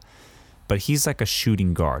well, but he's like a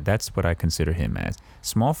shooting guard. That's what I consider him as.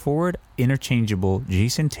 Small forward, interchangeable,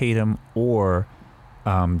 Jason Tatum or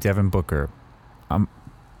Devin Booker.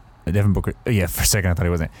 Devin Booker. Yeah, for a second I thought he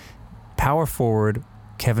wasn't. Power forward,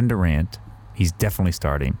 Kevin Durant. He's definitely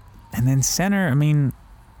starting. And then center, I mean,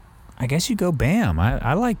 I guess you go Bam.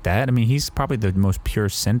 I like that. I mean, he's probably the most pure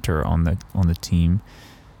center on the team.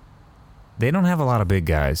 They don't have a lot of big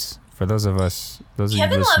guys. For those of us,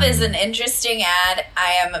 Kevin Love is an interesting ad.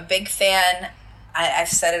 I am a big fan. I've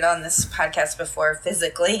said it on this podcast before,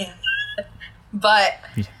 physically, but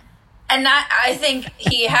I think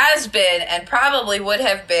he has been and probably would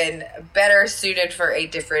have been better suited for a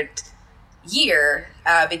different year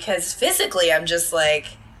because physically, I'm just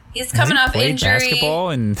like. He's coming off injury. Basketball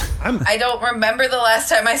and I don't remember the last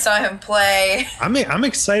time I saw him play. I'm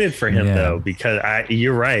excited for him though because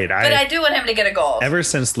you're right. But I do want him to get a goal. Ever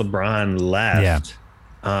since LeBron left,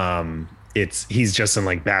 he's just in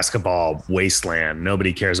like basketball wasteland.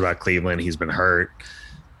 Nobody cares about Cleveland. He's been hurt.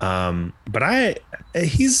 But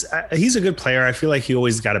he's a good player. I feel like he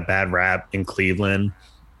always got a bad rap in Cleveland,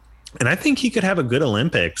 and I think he could have a good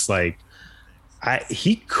Olympics. Like.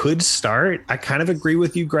 He could start. I kind of agree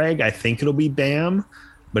with you, Greg. I think it'll be Bam,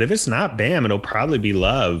 but if it's not Bam, it'll probably be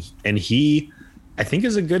Love. And I think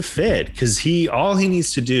is a good fit because all he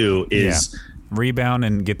needs to do is rebound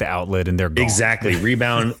and get the outlet, and they're gone. Exactly,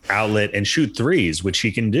 rebound, outlet, and shoot threes, which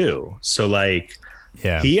he can do. So I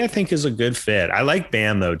think is a good fit. I like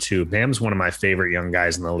Bam though too. Bam's one of my favorite young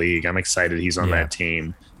guys in the league. I'm excited he's on that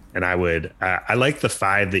team, and I like the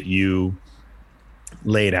five that you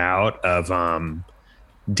laid out of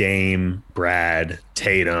Dame, Brad,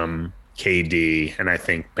 Tatum, KD, and I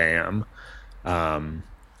think Bam.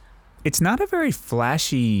 It's not a very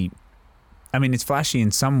flashy. I mean, it's flashy in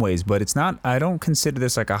some ways, but it's not. I don't consider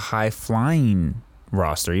this like a high flying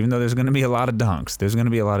roster. Even though there's going to be a lot of dunks,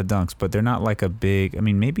 but they're not like a big. I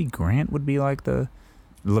mean, maybe Grant would be like the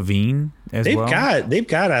Levine as well. They've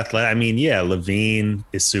got athletic. I mean, Levine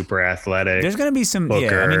is super athletic. There's going to be some. Booker.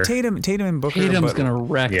 Yeah, I mean Tatum and Booker. Tatum's going to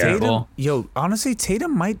wreck people. Honestly,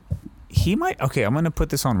 Tatum might. He might. Okay, I'm going to put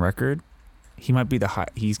this on record. He might be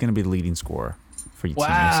He's going to be the leading scorer for you.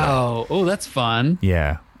 Wow. Oh, that's fun.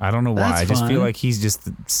 Yeah, I don't know why. I just feel like he's just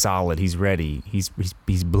solid. He's ready. He's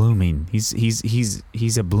blooming.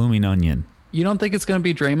 He's a blooming onion. You don't think it's going to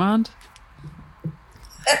be Draymond?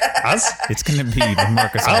 It's going to be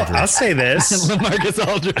LaMarcus Aldridge. I'll say this. LaMarcus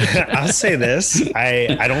Aldridge. I'll say this.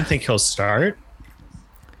 I don't think he'll start,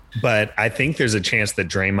 but I think there's a chance that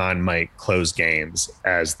Draymond might close games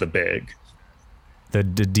as the big. The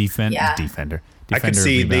defender. I could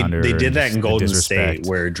see they did that in Golden State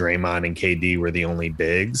where Draymond and KD were the only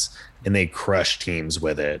bigs and they crushed teams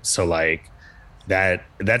with it. So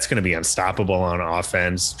that's going to be unstoppable on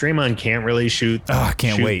offense. Draymond can't really shoot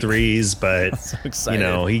threes, but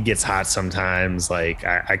so he gets hot sometimes.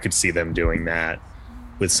 I could see them doing that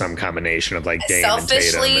with some combination of like Dame and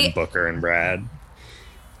Tatum and Booker and Brad.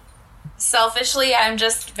 Selfishly, I'm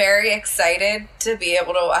just very excited to be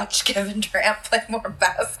able to watch Kevin Durant play more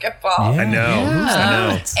basketball. Yeah, I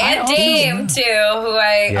know. And Dame too, who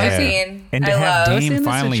I mean, and to have Dame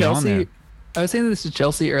finally on there. I was saying this to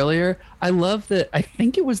Chelsea earlier. I love that. I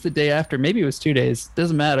think it was the day after. Maybe it was 2 days.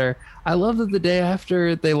 Doesn't matter. I love that the day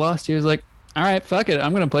after they lost, he was like, "All right, fuck it.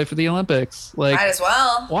 I'm going to play for the Olympics." Like, might as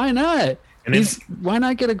well. Why not? And why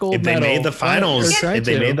not get a gold medal? If they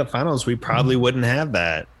made the finals, we probably wouldn't have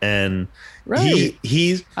that. And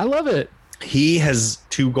I love it. He has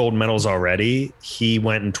 2 gold medals already. He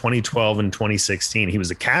went in 2012 and 2016. He was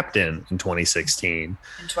a captain in 2016. In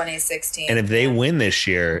 2016. And if they win this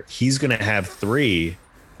year, he's going to have 3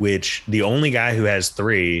 which the only guy who has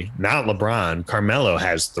 3, not LeBron, Carmelo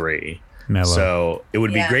has 3. Melo. So it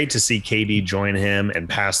would be great to see KD join him and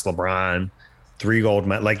pass LeBron 3 gold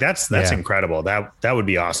medals. Like that's incredible. That would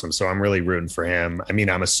be awesome. So I'm really rooting for him. I mean,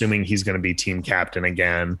 I'm assuming he's going to be team captain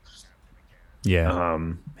again. Yeah.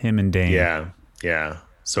 Him and Dame. Yeah.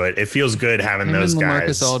 So it feels good having those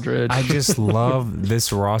guys. Aldridge. I just love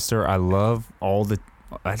this roster. I love all the.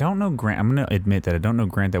 I don't know Grant. I'm going to admit that I don't know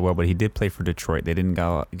Grant that well, but he did play for Detroit. They didn't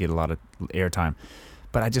get a lot of airtime.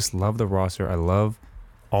 But I just love the roster. I love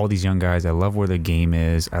all these young guys. I love where the game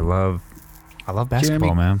is. I love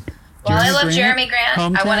basketball, man. Well, I love Jeremy Grant.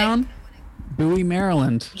 Hometown, Bowie,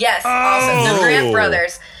 Maryland. Yes, also the Grant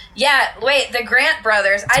brothers. Yeah, wait, the Grant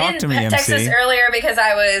brothers. I didn't text this earlier because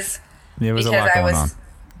I was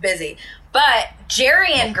busy. But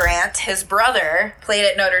Jerian Grant, his brother, played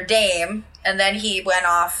at Notre Dame, and then he went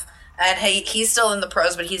off, and he's still in the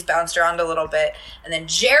pros, but he's bounced around a little bit. And then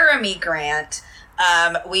Jeremy Grant,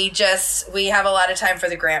 we have a lot of time for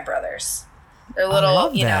the Grant brothers. They're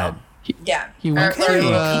little, you know. He went to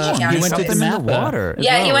DeMatha.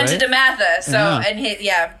 Yeah, he went to DeMatha. So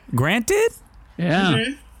and Grant did? Yeah.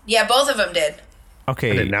 Mm-hmm. Yeah, both of them did.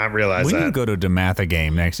 Okay. I did not realize we that. need to go to DeMatha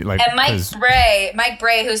game next year. And Mike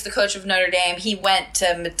Bray, who's the coach of Notre Dame, he went to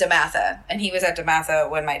DeMatha, and he was at DeMatha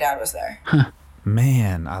when my dad was there.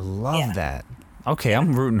 Man, I love that. Okay,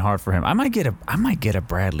 I'm rooting hard for him. I might get a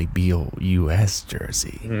Bradley Beal US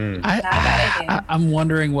jersey. I'm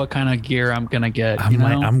wondering what kind of gear I'm gonna get.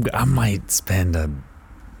 I might spend a.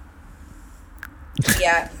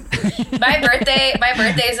 Yeah, my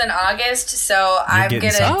birthday's in August, so I'm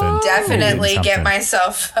gonna definitely get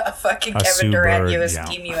myself a fucking Kevin Durant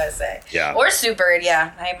Team USA. Yeah, or Sue Bird.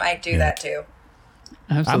 Yeah, I might do that too.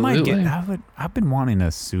 Absolutely. I've been wanting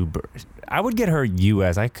a Sue Bird. I would get her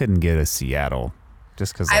US. I couldn't get a Seattle,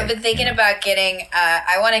 just because. I've been thinking about getting.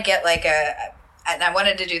 I want to get like and I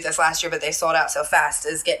wanted to do this last year, but they sold out so fast.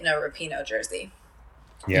 Is getting a Rapinoe jersey.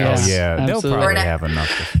 Yeah, they'll probably have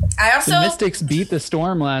enough. The Mystics beat the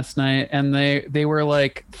Storm last night, and they were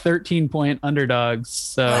like 13-point underdogs.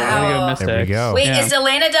 So there we go, Mystics. There we go. Wait, is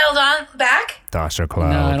Elena Del Don back? Tasha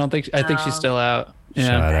Cloud. No, I don't think. I think she's still out. Yeah.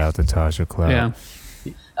 Shout out to Tasha Cloud. Yeah.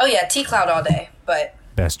 Oh yeah, T Cloud all day, but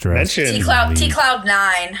best dressed. T Cloud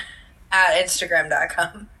 9 at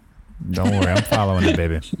Instagram.com. Don't worry, I'm following it,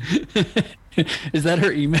 baby. Is that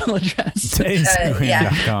her email address?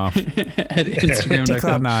 Instagram.com. At Instagram.com.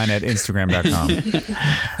 Cloud9 at Instagram.com.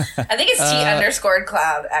 I think it's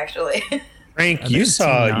T_Cloud, actually. Frank, you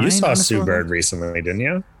saw Sue Bird recently, didn't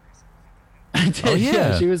you? I did. Oh,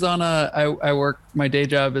 yeah. She was on I work, my day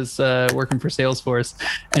job is working for Salesforce,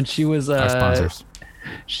 and she was our sponsors.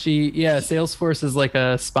 Salesforce is like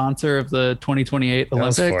a sponsor of the 2028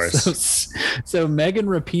 Olympics. So Megan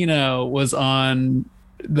Rapinoe was on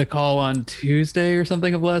the call on Tuesday or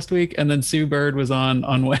something of last week, and then Sue Bird was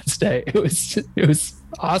on Wednesday. It was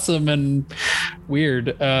awesome and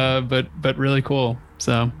weird, but really cool.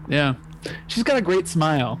 So yeah, she's got a great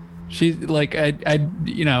smile. She's like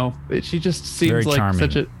she just seems very like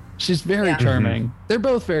charming. She's very charming. Mm-hmm. They're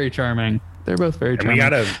both very charming.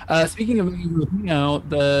 Speaking of Rapinoe,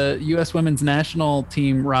 the U.S. women's national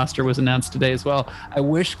team roster was announced today as well. I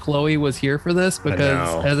wish Chloe was here for this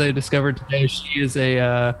because, as I discovered today, she is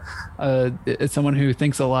someone who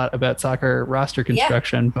thinks a lot about soccer roster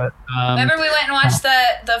construction. Yeah. But remember we went and watched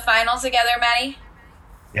the finals together, Maddie?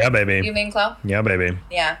 Yeah, baby. You mean Chloe? Yeah, baby.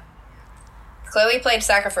 Yeah. Chloe played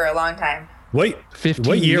soccer for a long time. What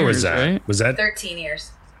year was that? Right? Was that 13 years?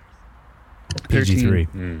 PG3.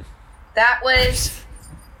 Mm. That was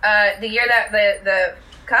the year that the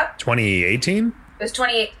cup? 2018? It was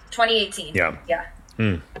 2018. Yeah. Yeah.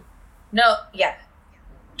 Mm. No, yeah.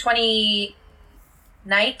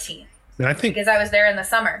 2019. I think because I was there in the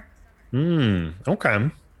summer.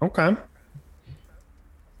 Okay.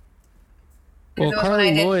 Well,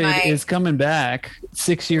 Carly Lloyd is coming back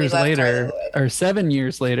 6 years later, or 7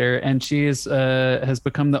 years later, and she has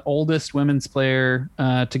become the oldest women's player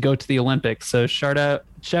to go to the Olympics. So shout out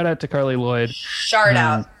to Carly Lloyd. Shout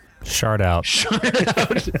out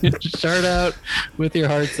with your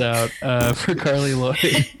hearts out for Carly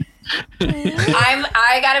Lloyd.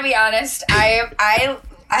 I gotta be honest. I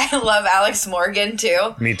love Alex Morgan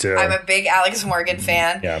too. Me too. I'm a big Alex Morgan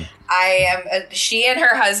fan. Yeah. She and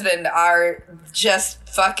her husband are just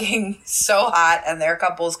fucking so hot, and they're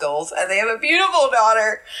couples goals, and they have a beautiful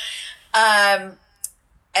daughter. And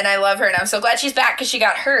I love her, and I'm so glad she's back because she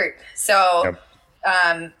got hurt. So,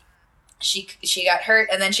 she got hurt,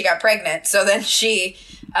 and then she got pregnant. So then she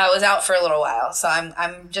was out for a little while. So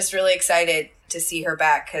I'm just really excited to see her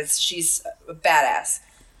back because she's a badass.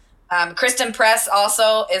 Kristen Press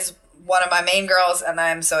also is one of my main girls, and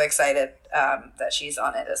I'm so excited that she's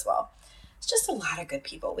on it as well. It's just a lot of good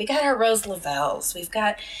people. We got our Rose Lavelle's. We've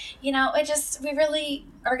got, we really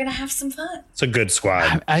are going to have some fun. It's a good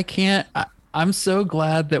squad. I'm so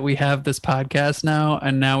glad that we have this podcast now,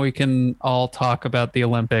 and now we can all talk about the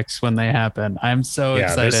Olympics when they happen. I'm so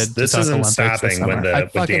excited. This isn't Olympics stopping with the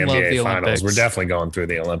NBA finals. Olympics. We're definitely going through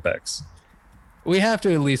the Olympics. We have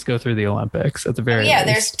to at least go through the Olympics at the very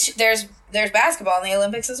least. There's basketball in the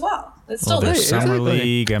Olympics as well. It's still there's summer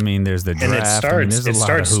league. I mean, there's the draft. And it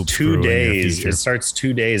starts 2 days. It starts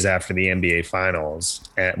 2 days after the NBA finals.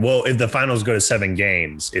 If the finals go to 7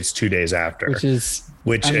 games, it's 2 days after.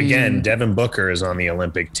 Which again, Devin Booker is on the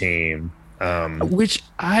Olympic team. Which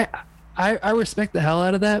I respect the hell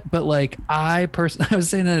out of that, but like I was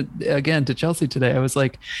saying that again to Chelsea today. I was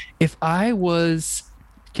like, if I was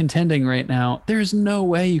contending right now, there's no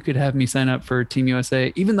way you could have me sign up for Team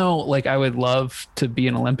USA, even though like I would love to be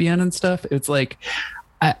an Olympian and stuff. It's like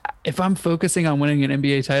if I'm focusing on winning an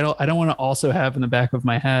NBA title, I don't want to also have in the back of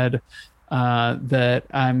my head that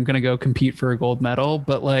I'm gonna go compete for a gold medal.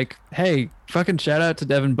 But like, hey, fucking shout out to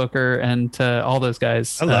Devin Booker and to all those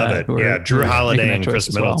guys. I love it. Drew Holiday and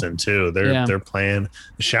Chris Middleton too. They're playing.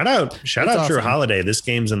 Shout out awesome. Drew Holiday. This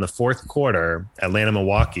game's in the 4th quarter. Atlanta,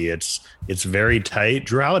 Milwaukee. It's very tight.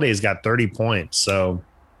 Drew Holiday's got 30 points. So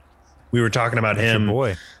we were talking about him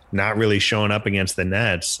not really showing up against the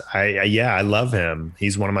Nets. I love him.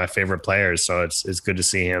 He's one of my favorite players. So it's good to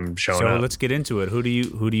see him showing up. So let's get into it. Who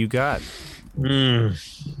do you got?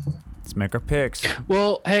 Let's make our picks.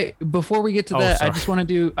 Well, hey, before we get to that, I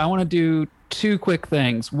want to do 2 quick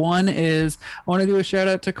things. One is I want to do a shout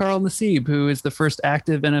out to Carl Nassib, who is the first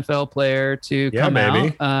active NFL player to come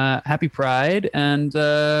out. Happy Pride.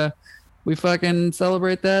 And we fucking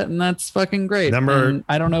celebrate that, and that's fucking great. And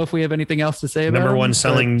I don't know if we have anything else to say about number one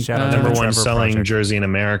him, selling jersey in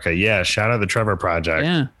America. Yeah, shout out the Trevor Project.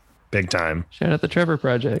 Yeah. Big time. Shout out the Trevor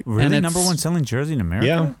Project. Really, number one selling jersey in America?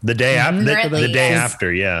 Yeah, the day after. The day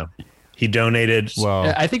after, yeah. He donated.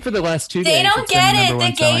 Well, I think for the last 2 days. They don't get it.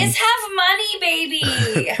 The gays have money, baby.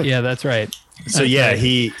 Yeah, that's right. So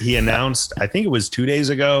he announced, I think it was 2 days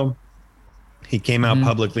ago, he came out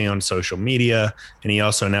publicly on social media, and he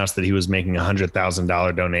also announced that he was making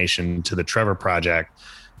 $100,000 donation to the Trevor Project,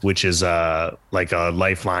 which is like a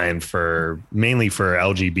lifeline mainly for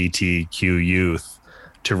LGBTQ youth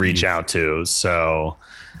to reach out to. So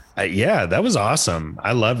that was awesome.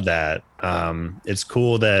 I love that. It's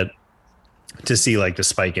cool to see like the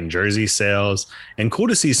spike in jersey sales, and cool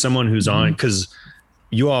to see someone who's on, because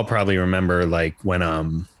you all probably remember like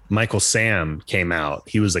when Michael Sam came out.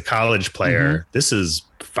 He was a college player. This is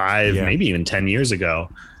 5, maybe even 10 years ago.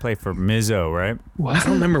 Played for Mizzo, right? Well, I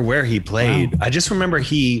don't remember where he played. Wow. I just remember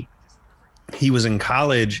he was in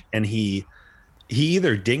college, and he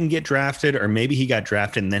either didn't get drafted, or maybe he got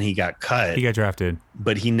drafted and then he got cut. He got drafted,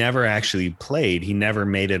 but he never actually played. He never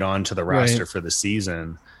made it onto the roster for the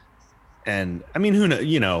season. And I mean, who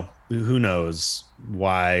knows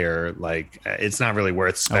why, or like, it's not really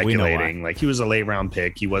worth speculating. Like, he was a late round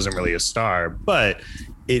pick. He wasn't really a star, but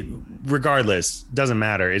regardless, doesn't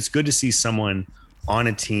matter. It's good to see someone on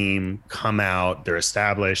a team come out. They're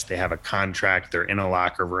established. They have a contract. They're in a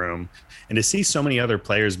locker room, and to see so many other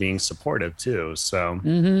players being supportive too. So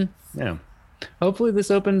yeah. Hopefully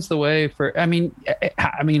this opens the way for, I mean,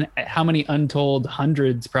 how many untold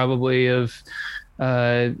hundreds probably of,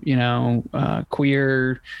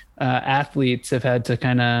 queer athletes have had to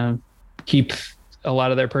kind of keep a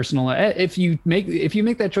lot of their personal life. If you make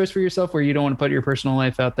that choice for yourself where you don't want to put your personal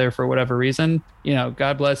life out there for whatever reason,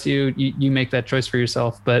 God bless you. You make that choice for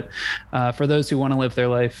yourself. But for those who want to live their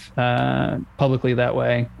life publicly that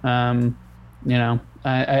way,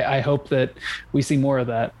 I hope that we see more of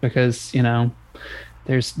that, because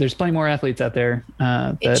there's plenty more athletes out there.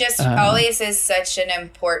 It just always is such an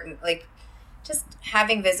important, like, just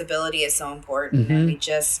having visibility is so important, and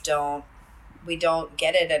we don't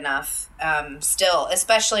get it enough still,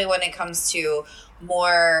 especially when it comes to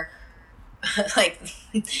more like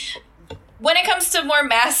when it comes to more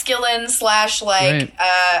masculine /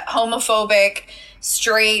 homophobic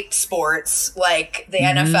straight sports like the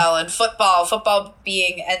NFL and football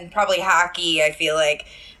being, and probably hockey, I feel like,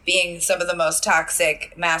 being some of the most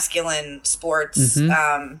toxic masculine sports.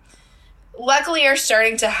 Luckily are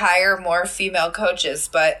starting to hire more female coaches,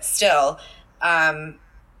 but still,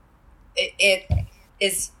 it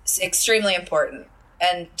is extremely important.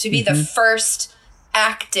 And to be the first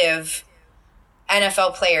active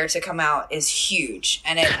NFL player to come out is huge,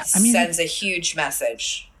 and it sends a huge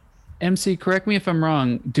message. MC, correct me if I'm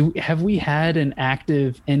wrong. Have we had an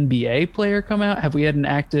active NBA player come out? Have we had an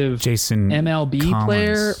active MLB Collins.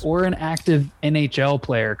 player or an active NHL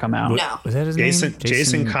player come out? No. Was that his name?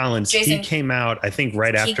 Jason Collins. He came out, I think,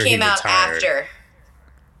 right after he retired. After.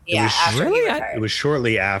 Yeah, after he retired. It was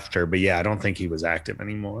shortly after, but yeah, I don't think he was active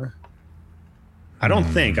anymore. I don't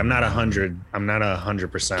think. I'm not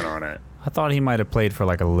 100% on it. I thought he might have played for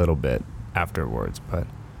like a little bit afterwards, but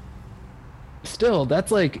still,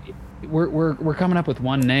 that's like we're coming up with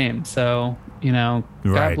one name, so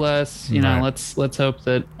God bless. Let's hope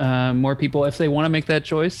that more people, if they want to make that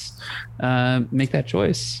choice, make that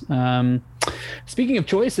choice. Speaking of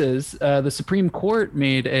choices, the Supreme Court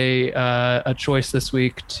made a choice this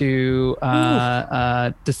week to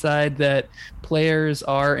decide that players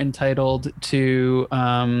are entitled to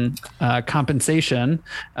compensation,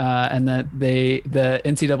 and that the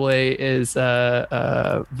NCAA is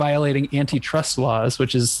violating antitrust laws,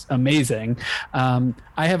 which is amazing.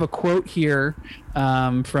 I have a quote here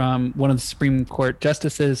from one of the Supreme Court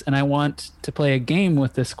justices, and I want to play a game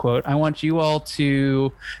with this quote. I want you all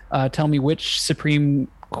to tell me which Supreme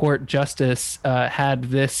Court justice had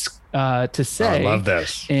this to say. I love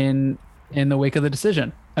this. In the wake of the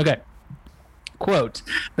decision. Okay. Quote,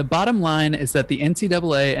 the bottom line is that the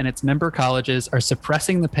NCAA and its member colleges are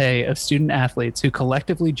suppressing the pay of student athletes who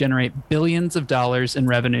collectively generate billions of dollars in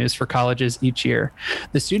revenues for colleges each year.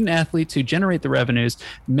 The student athletes who generate the revenues,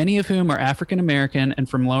 many of whom are African American and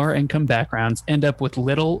from lower income backgrounds, end up with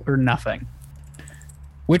little or nothing.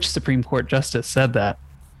 Which Supreme Court justice said that?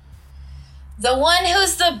 The one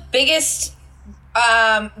who's the biggest,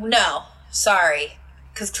 no, sorry,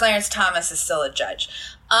 because Clarence Thomas is still a judge.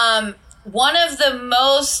 One of the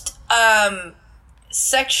most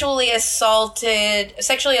sexually assault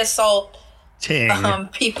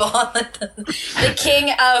people on the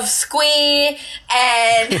king of squee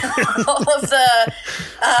and all of the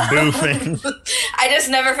boofing. I just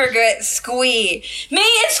never forget squee. Me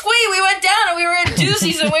and squee, we went down and we were in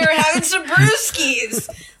Doozies and we were having some brewskis.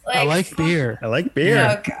 I like beer. I like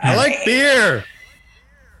beer. Oh, I like beer.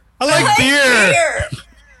 I like beer.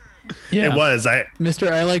 Yeah. It was.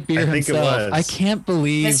 Mr. I like beer think himself. it was. I can't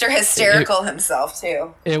believe Mr. Hysterical himself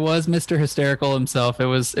too. It was Mr. Hysterical himself. It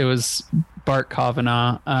was Bart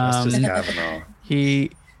Kavanaugh. Justice Kavanaugh.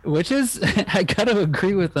 Which is, I gotta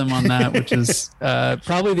agree with him on that, which is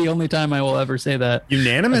probably the only time I will ever say that.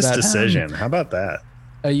 Unanimous decision. How about that?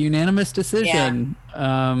 A unanimous decision,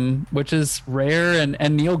 which is rare.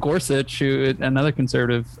 And Neil Gorsuch, who another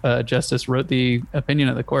conservative justice, wrote the opinion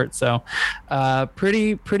of the court. So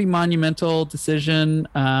pretty monumental decision.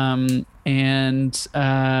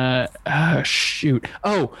 Shoot.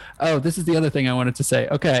 Oh, this is the other thing I wanted to say.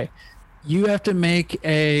 Okay. You have to make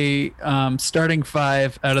a starting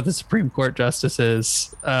five out of the Supreme Court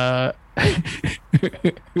justices. Who are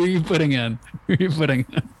you putting in?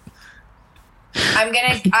 I'm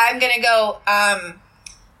gonna go.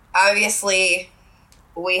 Obviously,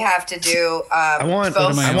 we have to do. I want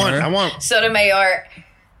Sotomayor,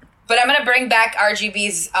 but I'm gonna bring back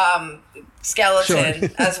RGB's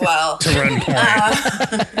skeleton as well to run point.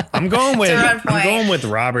 I'm going with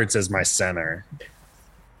Roberts as my center.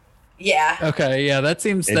 Yeah. Okay. Yeah, that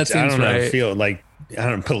seems I don't know. right. I feel like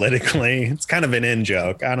politically, it's kind of an in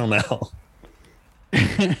joke. I don't know.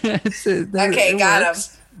 Okay, got him.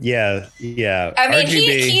 Yeah. I mean,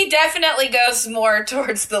 RGB, he definitely goes more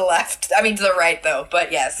towards the left. I mean, to the right, though.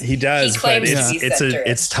 But yes, he does. He claims but to be centrist.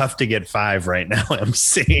 It's tough to get five right now.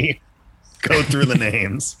 MC, go through the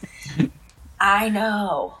names. I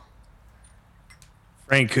know.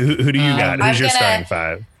 Frank, who do you got? Who's your starting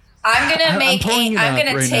five? I'm gonna take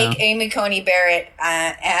now. Amy Coney Barrett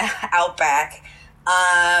out back.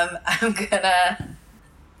 I'm gonna.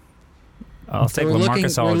 I'll take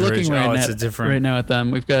LaMarcus Aldridge. Right now at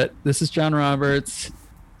them. We've got, this is John Roberts.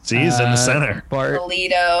 See, he's in the center. Bart.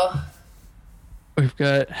 Alito. We've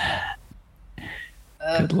got,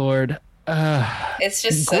 good Lord. It's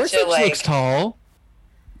just Gorsuch such a like. Looks tall.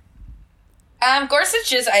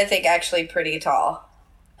 Gorsuch is, I think, actually pretty tall.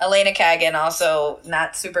 Elena Kagan also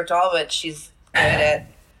not super tall, but she's good at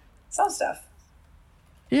some stuff.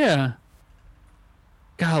 Yeah.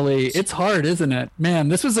 Golly, it's hard, isn't it? Man,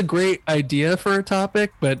 this was a great idea for a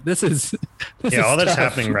topic, but this is all that's tough.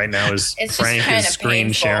 happening right now is It's Frank is just screen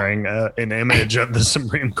painful. sharing an image of the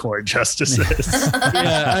Supreme Court justices.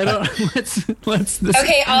 Yeah, I don't. Let's.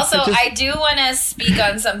 Okay. Also, I do want to speak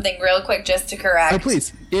on something real quick, just to correct. Oh,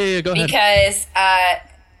 please. Yeah, go ahead. Because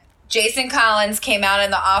Jason Collins came out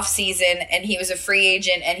in the off season, and he was a free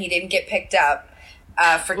agent, and he didn't get picked up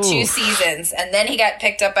for 2 seasons, and then he got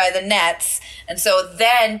picked up by the Nets, and so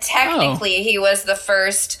then technically he was the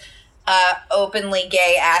first openly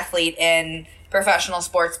gay athlete in professional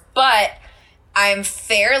sports, but I'm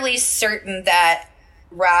fairly certain that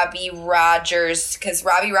Robbie Rogers, because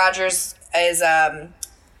Robbie Rogers is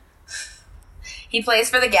he plays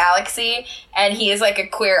for the Galaxy and he is like a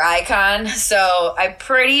queer icon, so I'm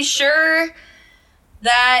pretty sure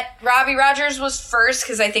that Robbie Rogers was first,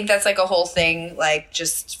 because I think that's like a whole thing, like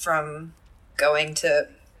just from going to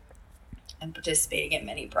and participating in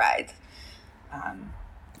many prides,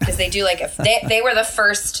 because they do like they were the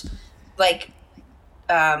first like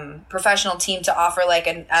professional team to offer like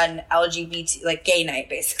an LGBT like gay night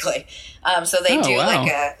basically. So they do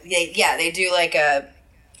like they do like a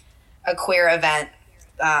queer event.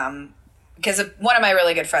 Because one of my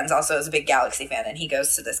really good friends also is a big Galaxy fan, and he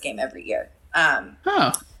goes to this game every year. And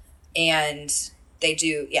they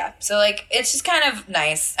do, so like it's just kind of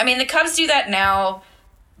nice. I mean, the Cubs do that now,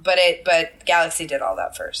 but Galaxy did all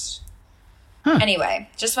that first. Anyway,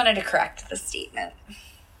 just wanted to correct the statement.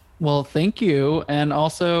 Well, thank you. And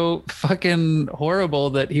also fucking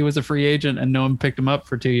horrible that he was a free agent and no one picked him up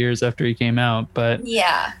for 2 years after he came out. But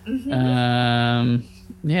yeah.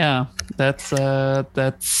 Yeah, that's it's a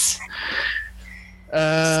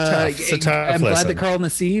tough I'm lesson. glad that Carl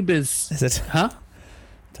Nassib is it?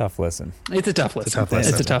 Tough lesson. It's a tough lesson.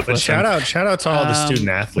 But shout out to all the student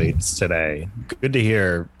athletes today. Good to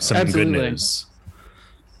hear some good news.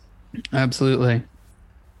 Absolutely.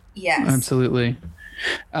 Yes. Absolutely.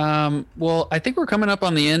 Well, I think we're coming up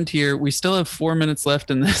on the end here. We still have 4 minutes left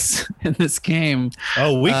in this game.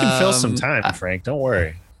 Oh, we can fill some time, Frank. Don't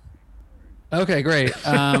worry. Okay, great.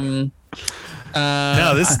 No,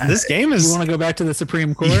 this game is. You want to go back to the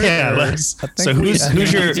Supreme Court? Yeah. Let's. So who's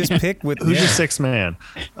your just pick with who's your sixth man?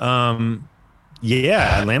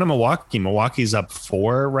 Atlanta, Milwaukee. Milwaukee's up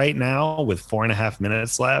 4 right now with 4.5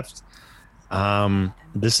 minutes left.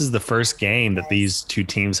 This is the first game that these two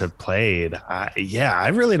teams have played. I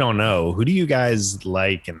really don't know. Who do you guys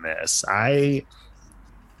like in this? I'm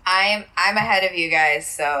ahead of you guys,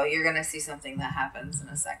 so you're gonna see something that happens in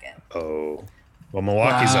a second. Oh, well,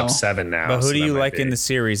 Milwaukee's up 7 now. But who do you like in the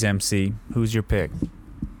series, MC? Who's your pick?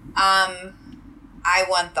 I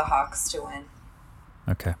want the Hawks to win.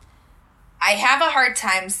 Okay. I have a hard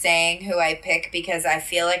time saying who I pick because I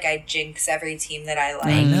feel like I jinx every team that I like.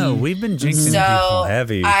 I know. We've been jinxing people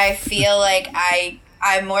heavy. I feel like I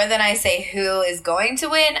more than I say who is going to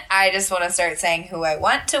win, I just want to start saying who I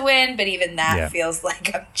want to win, but even that feels like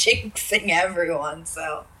I'm jinxing everyone,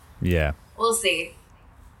 so. Yeah. We'll see.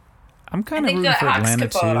 I'm kind of rooting for Atlanta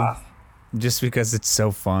too. Just because it's so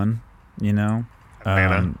fun, you know?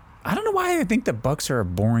 Atlanta. I don't know why I think the Bucks are a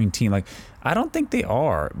boring team. Like, I don't think they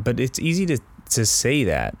are, but it's easy to say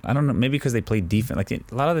that. I don't know, maybe because they play defense. Like a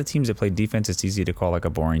lot of the teams that play defense, it's easy to call like a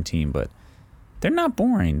boring team, but they're not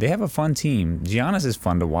boring. They have a fun team. Giannis is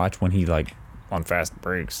fun to watch when he like on fast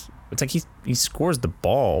breaks. It's like he scores the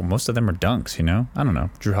ball. Most of them are dunks, you know? I don't know.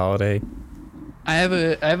 Drew Holiday. I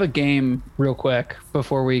have a game real quick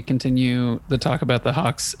before we continue the talk about the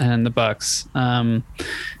Hawks and the Bucks.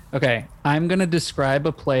 Okay, I'm going to describe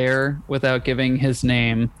a player without giving his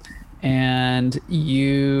name, and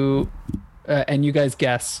you guys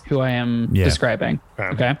guess who I am describing.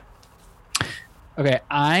 Okay,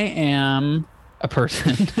 I am a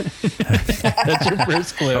person. That's your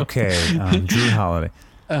first clue. Okay, Drew Holiday.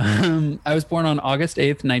 I was born on August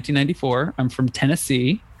 8th, 1994. I'm from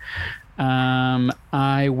Tennessee.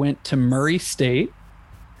 I went to Murray State.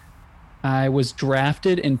 I was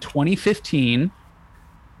drafted in 2015.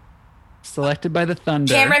 Selected by the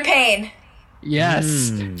Thunder. Cameron Payne.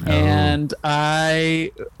 Yes. And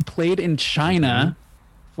I played in China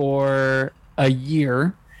for a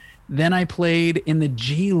year. Then I played in the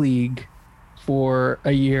G League for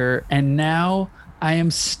a year. And now I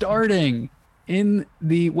am starting in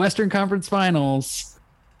the Western Conference Finals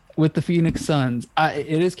with the Phoenix Suns.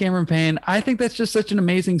 It is Cameron Payne. I think that's just such an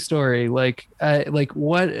amazing story.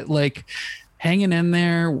 Hanging in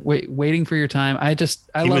there, waiting for your time. I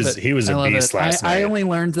love it. He was a beast last night. I only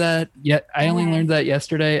learned that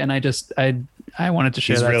yesterday, and I wanted to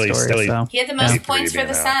share that story. So. He had the most points for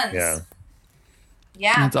the Suns.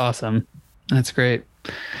 Yeah. That's awesome. That's great.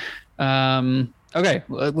 Okay,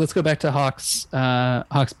 let's go back to Hawks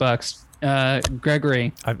Bucks.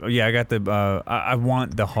 Gregory. I got the. I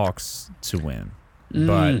want the Hawks to win,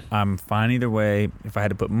 but I'm fine either way. If I had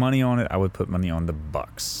to put money on it, I would put money on the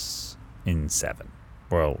Bucks. In 7.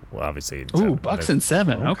 Well, obviously. Bucks in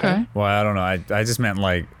 7. Okay. Well, I don't know. I just meant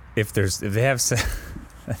like if they have.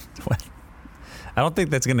 I don't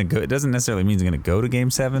think that's gonna go. It doesn't necessarily mean it's gonna go to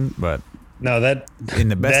Game 7, but no, that in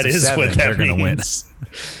the best that of is 7, what that they're gonna win.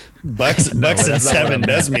 Bucks and 7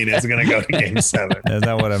 does mean it's going to go to game 7. That's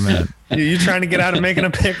not what I meant. You trying to get out of making a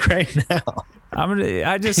pick right now?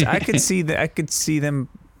 I could see them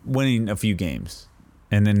winning a few games,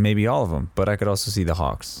 and then maybe all of them. But I could also see the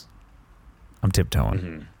Hawks. I'm tiptoeing.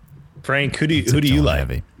 Mm-hmm. Frank, who do you like?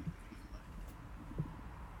 Heavy.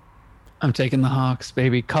 I'm taking the Hawks,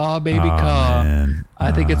 baby. Caw, caw. Man.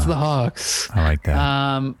 I think it's the Hawks. I like that.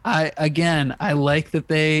 I like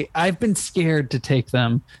that I've been scared to take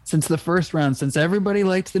them since the first round, since everybody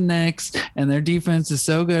liked the Knicks and their defense is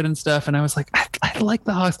so good and stuff. And I was like, I like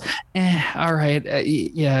the Hawks. All right.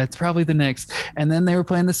 Yeah, it's probably the Knicks. And then they were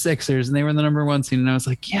playing the Sixers and they were the number 1 seed. And I was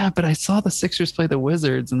like, yeah, but I saw the Sixers play the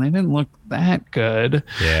Wizards and they didn't look that good.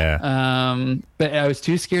 Yeah. But I was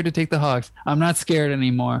too scared to take the Hawks. I'm not scared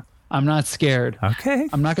anymore. I'm not scared. Okay.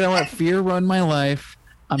 I'm not going to let fear run my life.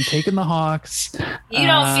 I'm taking the Hawks. You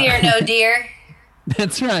don't fear no deer.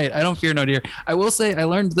 That's right. I don't fear no deer. I will say I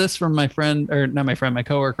learned this from my friend, or not my friend, my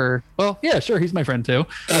coworker. Well, yeah, sure. He's my friend too.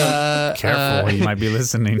 Careful. He might be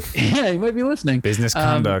listening. Yeah, he might be listening. Business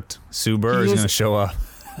conduct. Sue Burr is going to show up.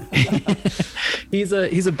 He's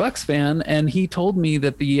a Bucks fan, and he told me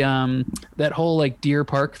that the that whole like Deer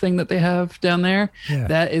Park thing that they have down there,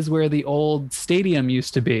 that is where the old stadium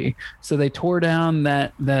used to be. So they tore down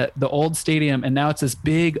the old stadium, and now it's this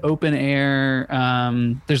big open air.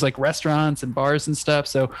 There's like restaurants and bars and stuff.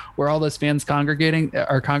 So where all those fans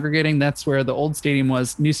are congregating, that's where the old stadium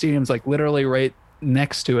was. New stadium's like literally right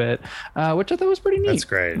next to it, which I thought was pretty neat. That's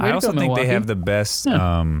great. I also think they have the best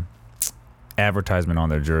advertisement on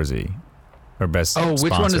their jersey, or best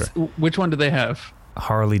sponsor. Which one do they have?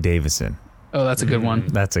 Harley Davidson. Oh, that's a good one.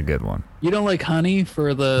 That's a good one. You don't like honey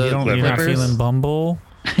for the you're not feeling Bumble?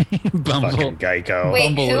 Fucking Geico.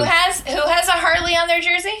 Wait, Bumble who has a Harley on their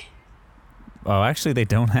jersey? Oh, actually, they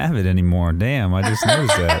don't have it anymore. Damn, I just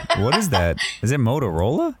noticed that. What is that? Is it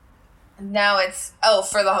Motorola? No, it's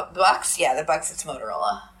for the Bucks. Yeah, the Bucks. It's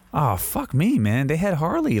Motorola. Oh, fuck me, man. They had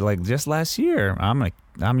Harley like just last year. I'm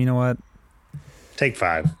you know what? Take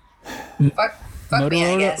 5. Fuck me,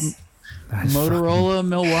 I guess. Motorola,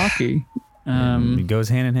 Milwaukee. It goes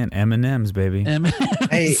hand in hand. M&M's, baby.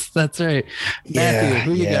 Hey, that's right. Matthew,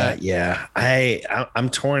 who you got? Yeah.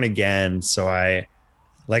 I'm torn again. So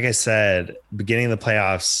like I said, beginning of the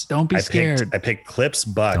playoffs. Don't be scared. I picked Clips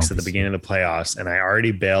Bucks at the beginning of the playoffs, and I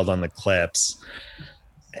already bailed on the Clips.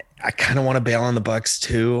 I kind of want to bail on the Bucks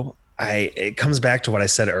too. It comes back to what I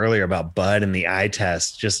said earlier about Bud and the eye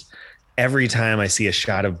test. Just every time I see a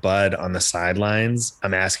shot of Bud on the sidelines,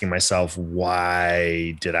 I'm asking myself,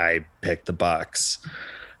 why did I pick the Bucks?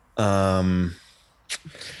 I'm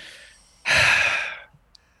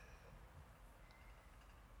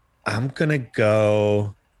gonna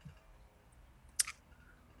go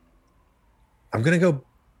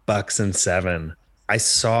Bucks and 7. I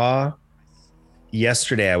saw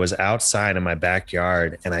yesterday, I was outside in my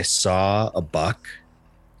backyard and I saw a buck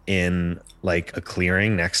in like a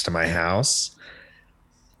clearing next to my house.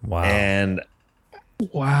 Wow. And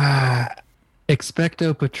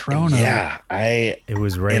Expecto Patronum. Yeah. It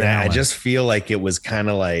was right. And I just feel like it was kind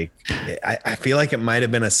of like, I feel like it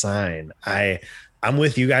might've been a sign. I'm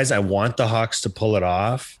with you guys. I want the Hawks to pull it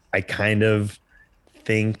off. I kind of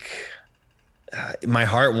think my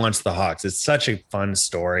heart wants the Hawks. It's such a fun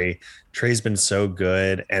story. Trey's been so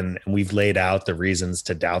good, and we've laid out the reasons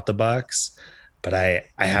to doubt the Bucks, but I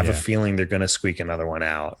have a feeling they're going to squeak another one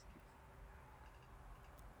out.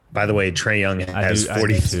 By the way, Trae Young has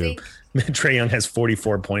 42. Trae Young has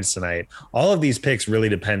 44 points tonight. All of these picks really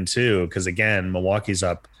depend too, because again, Milwaukee's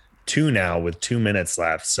up 2 now with 2 minutes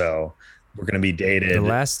left, so we're going to be dated the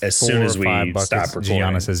last as soon as we stop recording.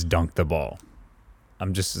 Giannis has dunked the ball.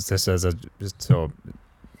 I'm just so.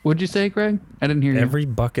 What'd you say, Greg? I didn't hear you. Every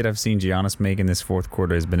bucket I've seen Giannis make in this fourth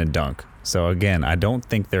quarter has been a dunk. So again, I don't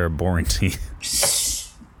think they're a boring team.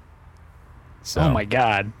 Oh my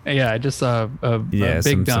God! Yeah, I just saw a big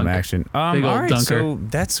dunk. Some action. Big old dunker. So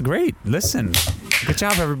that's great. Listen, good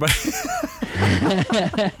job, everybody.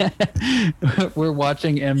 We're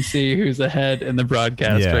watching MC, who's ahead in the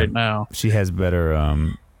broadcast right now. She has better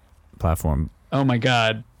platform. Oh my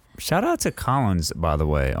God! Shout out to Collins, by the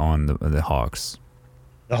way, on the Hawks.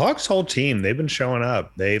 The Hawks' whole team, they've been showing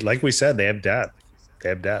up. They, like we said, they have depth.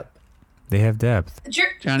 Johnny Depp.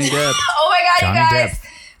 Oh my God, Johnny you guys! Depp.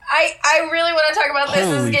 I really want to talk about this.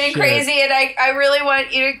 Holy This is getting shit. crazy, and I really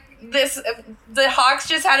want you to. The Hawks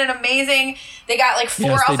just had an amazing. They got like 4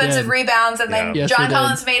 Yes, they offensive did. rebounds, and then Yes, John they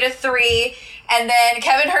Collins did. made a 3, And then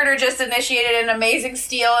Kevin Herter just initiated an amazing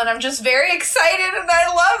steal, and I'm just very excited, and I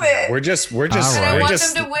love it. We're just live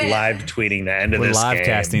tweeting the end of this game. We're live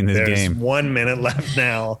casting this game. There's 1 minute left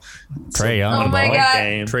now. Trae Young. Oh my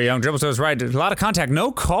God. Trae Young dribbles to his right. There's a lot of contact.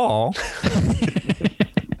 No call.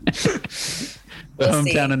 The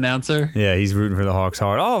hometown announcer. Yeah, he's rooting for the Hawks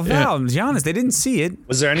hard. Oh, wow, Giannis, they didn't see it.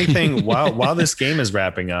 Was there anything while this game is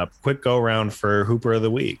wrapping up? Quick go around for Hooper of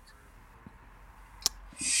the Week.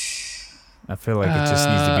 I feel like it just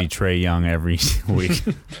needs to be Trae Young every week.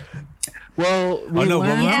 Well, we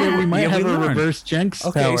might have a reverse jinx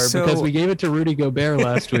power because we gave it to Rudy Gobert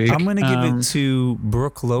last week. I'm going to give it to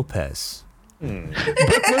Brook Lopez.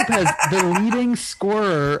 Brook Lopez, the leading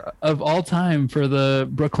scorer of all time for the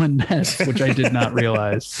Brooklyn Nets, which I did not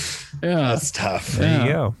realize. Yeah, that's tough. There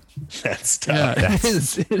you go. That's tough. Yeah,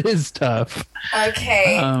 it is tough.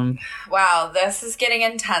 Okay. Wow, this is getting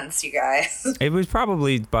intense, you guys. It was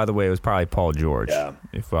probably, by the way, Paul George. Yeah.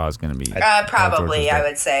 If I was going to be. Probably, I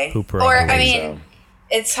would say. Hooper, or, I mean,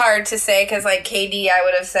 it's hard to say because, like, KD, I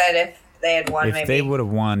would have said if they had won, maybe. If they would have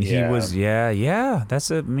won, he was,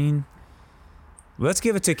 that's let's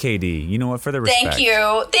give it to KD. You know what? For the respect. Thank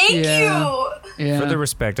you. Yeah. For the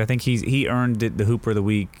respect, I think he earned it, the Hooper of the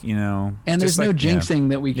Week. You know, and there's no jinxing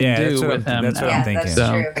that we can do with him. That's what I'm thinking.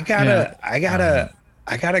 That's true.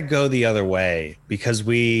 I gotta go the other way because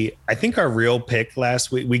I think our real pick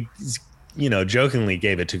last week, we jokingly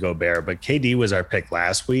gave it to Gobert, but KD was our pick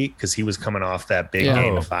last week because he was coming off that big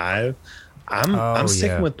game 5. I'm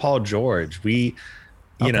sticking with Paul George.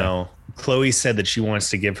 Chloe said that she wants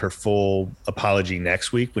to give her full apology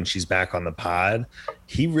next week when she's back on the pod.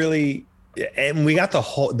 And we got the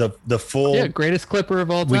full greatest Clipper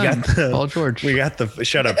of all time. Paul George.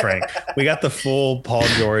 Shut up, Frank. We got the full Paul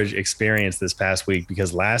George experience this past week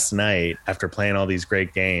because last night, after playing all these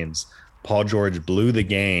great games, Paul George blew the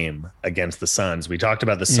game against the Suns. We talked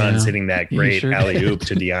about the Suns hitting that great alley-oop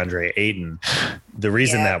to DeAndre Ayton. The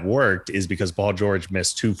reason that worked is because Paul George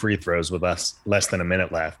missed 2 free throws with less than a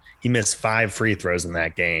minute left. He missed 5 free throws in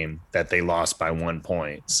that game that they lost by 1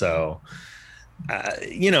 point. So,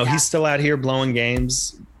 he's still out here blowing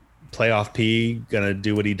games. Playoff P, gonna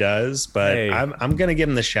do what he does. But I'm going to give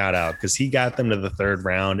him the shout out because he got them to the 3rd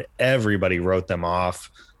round. Everybody wrote them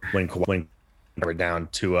off when we're down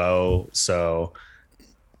 2-0. So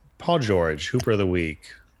Paul George, Hooper of the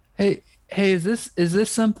Week. Hey, is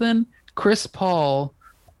this something? Chris Paul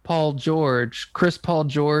George.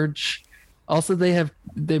 Also,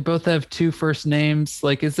 they both have 2 first names.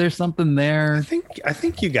 Like, is there something there? I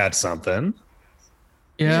think you got something.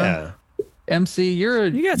 Yeah. MC,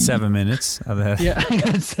 you got 7 minutes of that. Yeah, I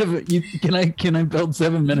got 7. Can I build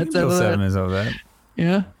 7 minutes out of that? 7 minutes of that.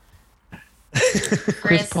 Yeah.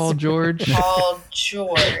 Chris Paul George. Paul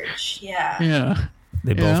George. Yeah. Yeah.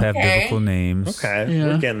 They both have biblical names. Okay. Yeah.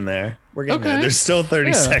 We're getting there. there. There's still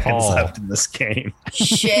 30 seconds left in this game.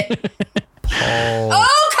 Shit. Paul.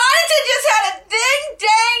 Oh, Connaughton just had a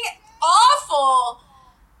ding-dang awful.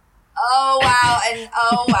 Oh, wow. And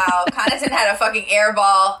Connaughton had a fucking air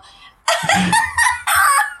ball.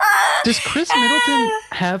 Does Chris Middleton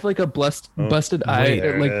have like a busted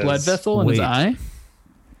eye, like blood vessel in his eye?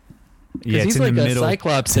 Yeah, he's it's like in the a middle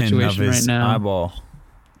Cyclops situation right now. Eyeball.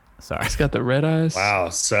 Sorry, he's got the red eyes. Wow.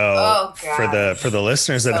 So for the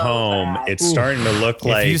listeners at home, it's starting to look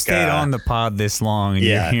like if you stayed on the pod this long. And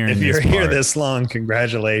you're hearing if you're here this long,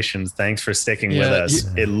 congratulations. Thanks for sticking with us.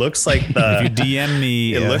 It looks like if you DM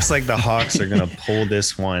me, it looks like the Hawks are going to pull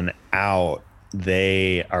this one out.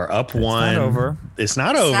 They are up 1. It's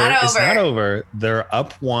not over. They're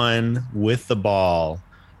up 1 with the ball,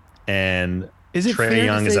 and is it Trae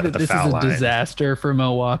Young is at the foul line. This is a disaster for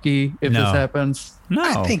Milwaukee if this happens. No,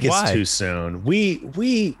 I think it's too soon.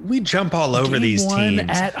 We jump all over these teams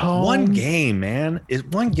at home. 1 game, man. It's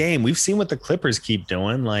 1 game. We've seen what the Clippers keep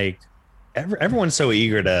doing. Like everyone's so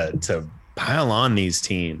eager to pile on these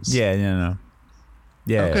teams. Yeah.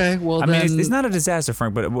 Okay. Well, I mean, it's not a disaster,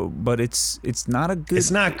 Frank, but it's not a good. It's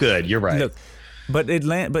not good. You're right. Look, but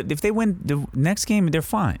if they win the next game, they're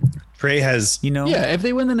fine. Trae has, if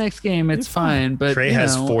they win the next game, it's fine. But Trae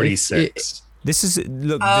has 46. This is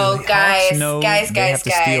guys, they have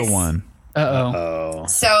to steal one. Uh-oh.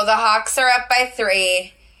 So the Hawks are up by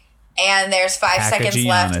 3, and there's 5 seconds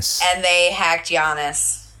left, and they hacked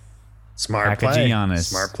Giannis. Smart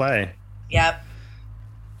play. Yep.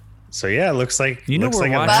 So it looks like we're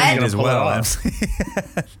watching it as well.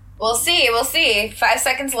 We'll see. 5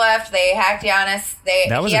 seconds left. They hacked Giannis.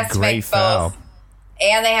 That was a great foul. Both,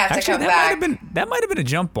 and they have to come back. That might have been a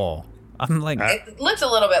jump ball. I'm like, it looked a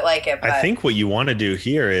little bit like it. But I think what you want to do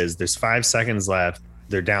here is there's 5 seconds left.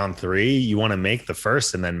 they're down 3, you want to make the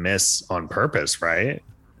first and then miss on purpose, right?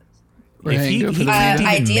 If he can't even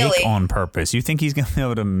ideally make on purpose, you think he's going to be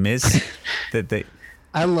able to miss that they...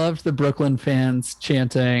 I loved the Brooklyn fans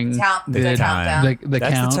chanting the countdown.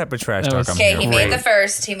 That's count. the type of trash talk I'm Okay, here he for. made the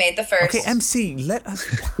first. Okay, MC, let us...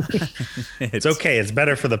 It's okay. It's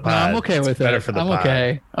better for the pod. No, I'm okay with it. Better for the pod.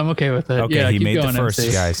 Okay. I'm okay with it. Okay, yeah, he keep made going, the first,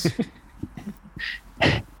 MC. guys.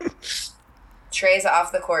 Trey's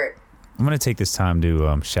off the court. I'm going to take this time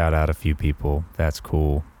to shout out a few people. That's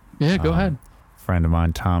cool. Yeah, go ahead. Friend of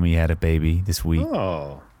mine, Tommy, had a baby this week.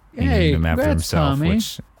 Oh. He Hey, named him after congrats, himself, Tommy.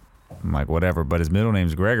 which I'm like, whatever. But his middle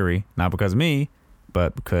name's Gregory, not because of me,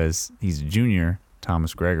 but because he's a junior,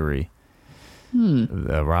 Thomas Gregory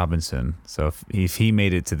Robinson. So if he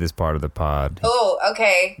made it to this part of the pod,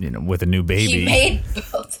 okay. with a new baby, He made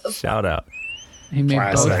both of them. shout out. He made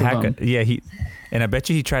both of them. Yeah, and I bet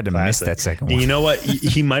you he tried to miss that second one. You know what?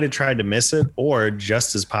 He might have tried to miss it, or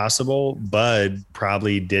just as possible, Bud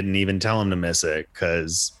probably didn't even tell him to miss it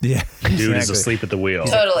because dude is asleep at the wheel.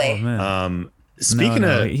 Totally. Oh, speaking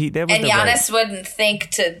of, and Giannis wouldn't think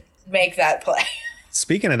to make that play.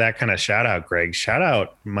 Speaking of that kind of shout out, Greg, shout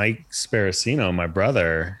out Mike Sparacino, my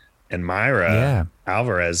brother, and Myra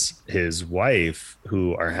Alvarez, his wife,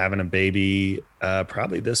 who are having a baby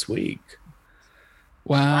probably this week.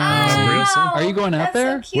 Wow. Are you going out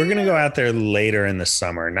there? So We're going to go out there later in the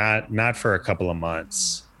summer, not for a couple of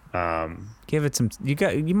months. Give it some.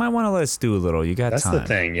 You might want to let us do a little. You got that's time. The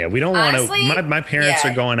thing. Yeah, we don't want to. My parents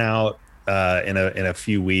are going out in a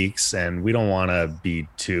few weeks, and we don't want to be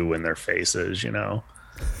too in their faces,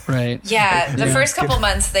 Right. Yeah, the first couple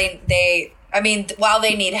months they while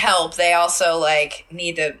they need help, they also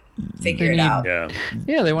need to figure it out.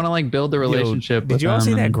 Yeah, they want to build the relationship. Did you all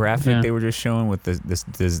see that graphic yeah. they were just showing with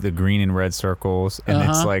the green and red circles, and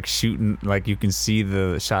it's shooting, you can see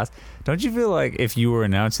the shots. Don't you feel like if you were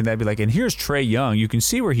announcing that, it'd be like, and here's Trae Young, you can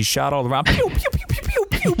see where he shot all around. Pew, pew, pew, pew,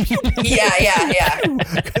 pew, pew, pew. Yeah.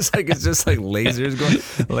 It's it's just lasers going.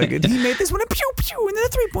 He made this one a pew pew, and then a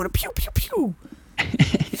 3-pointer pew pew pew.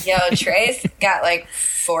 Yo, Trey's got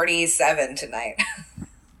 47 tonight.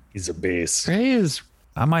 He's a beast. Trey is.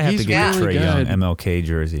 I might have to get a Trae Young MLK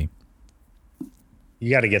jersey. You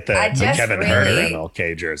got to get the Kevin Herter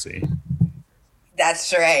MLK jersey.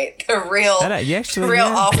 That's right. The real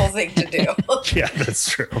awful thing to do. Yeah, that's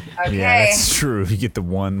true. Okay. Yeah, that's true. You get the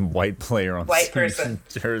one white player on white person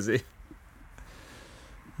jersey.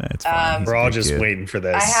 That's fine. We're all just waiting for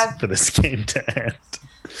this game to end.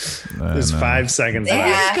 There's 5 seconds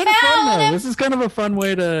left. This is kind of fun, though. This is kind of a fun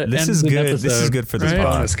way to end is an good. episode, this is good for this pod.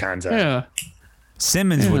 Bonus content. Yeah.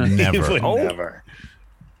 Simmons would never. He would never.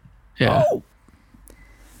 Yeah. Oh.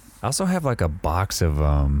 I also have a box of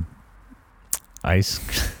ice,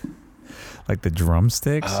 the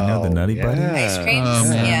drumsticks, the Nutty Buddy ice creams.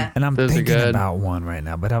 Yeah. And I'm Those thinking about one right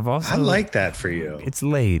now, but I like that for you. It's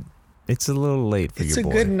late. It's a little late for it's your boy.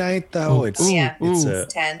 It's a good night though. It's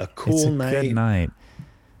a cool night. Good night.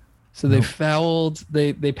 So they fouled.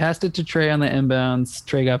 They passed it to Trey on the inbounds.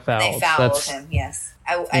 Trey got fouled. They fouled him. Yes,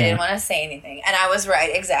 I didn't want to say anything, and I was right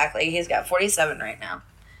exactly. He's got 47 right now.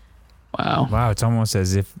 Wow. Wow. It's almost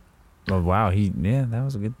as if. Oh wow. That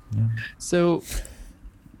was a good. Yeah.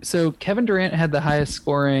 So Kevin Durant had the highest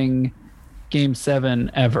scoring Game 7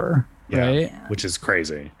 ever, right? Yeah. Which is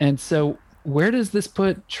crazy. And so where does this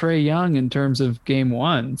put Trae Young in terms of Game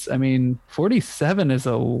 1s? I mean, 47 is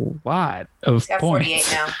a lot of He's got points.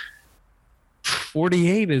 48 now.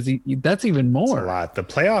 48 that's even more. That's a lot. The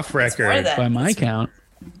playoff record, by my count.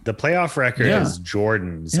 The playoff record is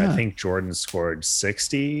Jordan's. I think Jordan scored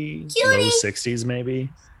 60, low 60s maybe.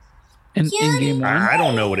 In Game 1? I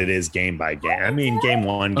don't know what it is game by game. I mean, Game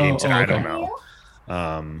 1, Game 2, I don't know.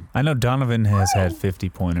 I know Donovan has had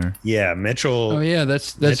 50-pointer. Yeah, Mitchell. Oh yeah,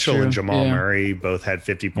 that's Mitchell true. and Jamal Murray both had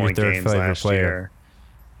 50-point games last year.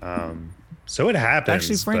 So it happens,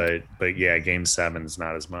 actually, Frank, but yeah, Game 7 is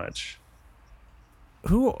not as much.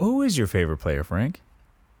 Who is your favorite player, Frank?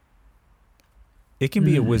 It can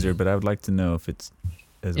be a Wizard, but I would like to know if it's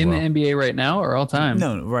as in the NBA right now or all time.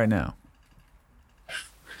 No, right now.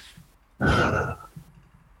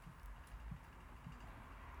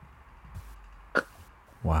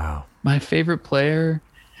 Wow. My favorite player,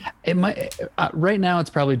 right now it's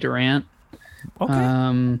probably Durant.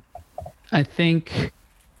 Okay. I think.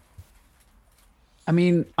 I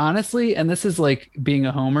mean, honestly, and this is being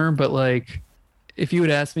a homer, but if you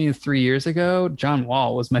had asked me 3 years ago, John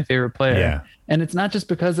Wall was my favorite player. Yeah. And it's not just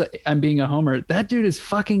because I'm being a homer. That dude is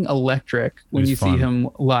fucking electric when you see him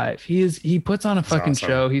live. He puts on a fucking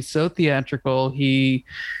show. He's so theatrical. He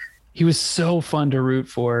he was so fun to root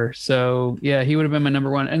for. So yeah, he would have been my number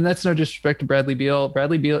one. And that's no disrespect to Bradley Beal.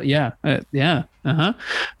 Bradley Beal, yeah. No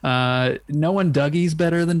one Dougie's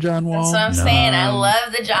better than John Wall. That's what I'm saying. I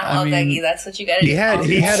love the John Wall Dougie. That's what you got to do. He had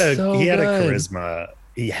a charisma.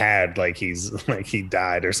 He had like he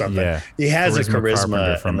died or something. Yeah. He has a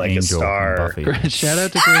charisma and like Angel a star. Shout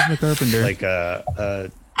out to Charisma Carpenter. Like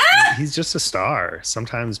he's just a star.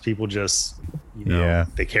 Sometimes people just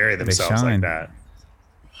they carry themselves like that.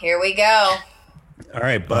 Here we go. All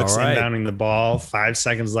right, Bucks inbounding the ball. 5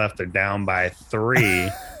 seconds left. They're down by 3.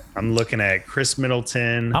 I'm looking at Chris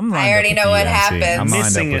Middleton. I already know what happens.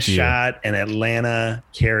 Missing a shot, and Atlanta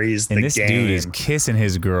carries the game. And this dude is kissing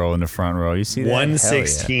his girl in the front row. You see that?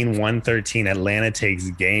 116, 113. Atlanta takes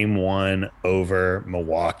game 1 over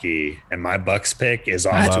Milwaukee. And my Bucks pick is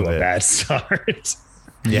off to a bad start.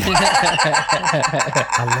 Yeah.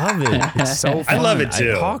 I love it. It's so fun. I love it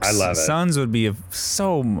too. Hawks, I love it. Suns would be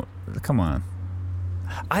come on.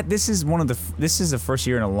 This is the first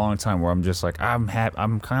year in a long time where I'm just like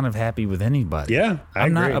I'm kind of happy with anybody. Yeah,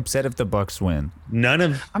 I'm not upset if the Bucks win.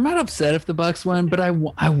 I'm not upset if the Bucks win, but I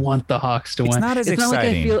want the Hawks to win. It's not as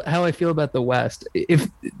exciting. Not like how I feel about the West. If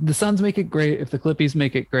the Suns make it great, if the Clippies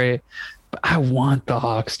make it great, but I want the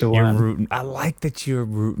Hawks to win. You're rooting. I like that you're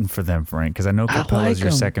rooting for them, Frank, because I know Capella's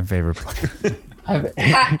your second favorite player.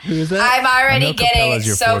 Who's that? I'm already getting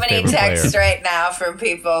so many texts right now from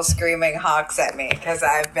people screaming Hawks at me because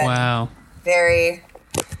I've been very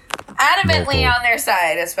adamantly on their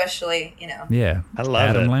side, especially, Yeah. I love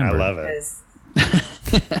Adam Lambert. I love it.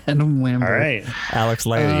 Adam Lambert. All right. Alex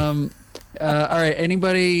Lady. All right.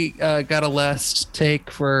 Anybody got a last take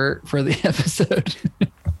for the episode?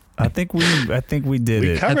 I think we did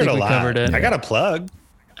it. We covered a lot. I got a plug.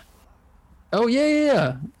 Oh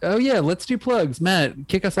yeah. Oh yeah. Let's do plugs. Matt,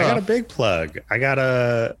 kick us off. I got a big plug. I got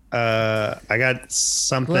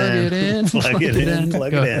something. Plug it in. Plug it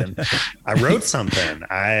in. I wrote something.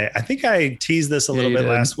 I think I teased this a little bit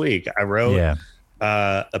last week. I wrote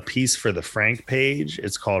a piece for the Frank page.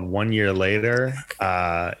 It's called 1 Year Later.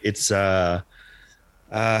 It's how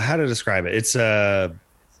to describe it. It's a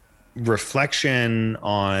reflection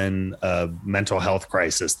on a mental health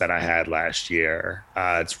crisis that I had last year.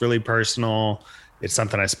 It's really personal. It's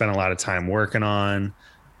something I spent a lot of time working on.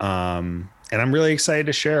 And I'm really excited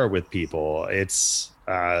to share it with people. It's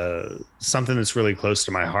something that's really close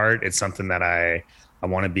to my heart. It's something that I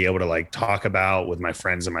want to be able to like talk about with my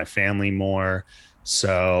friends and my family more.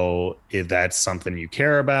 So if that's something you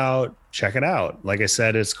care about, check it out. Like I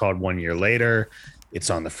said, it's called 1 Year Later. It's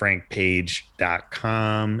on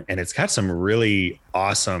thefrankpage.com, and it's got some really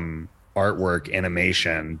awesome artwork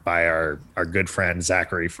animation by our good friend,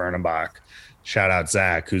 Zachary Fernenbach. Shout out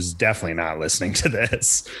Zach, who's definitely not listening to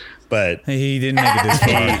this, but he didn't make it this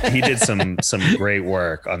far. He did some great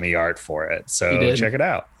work on the art for it. So check it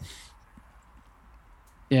out.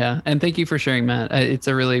 Yeah. And thank you for sharing, Matt. It's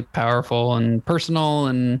a really powerful and personal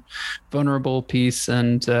and vulnerable piece.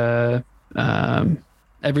 And,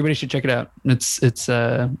 everybody should check it out. It's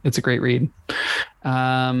a great read.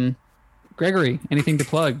 Gregory, anything to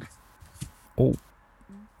plug? Oh,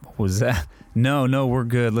 what was that? No, we're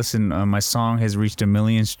good. Listen, my song has reached 1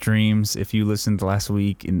 million streams. If you listened last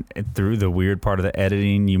week and through the weird part of the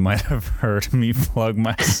editing, you might have heard me plug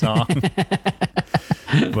my song.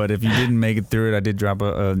 But if you didn't make it through it, I did drop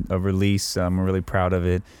a release. I'm really proud of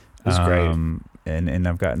it. It was great. And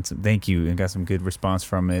I've gotten some thank you and got some good response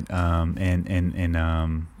from it. Yeah,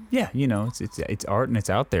 it's art and it's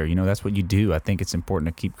out there. That's what you do. I think it's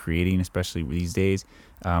important to keep creating, especially these days.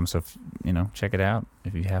 So if, check it out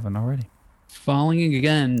if you haven't already. Falling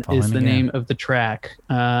Again is the name of the track,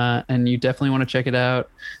 and you definitely want to check it out.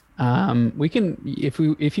 We can,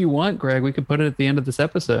 if you want, Greg, we could put it at the end of this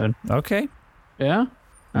episode. Okay. Yeah.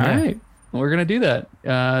 All right. We're gonna do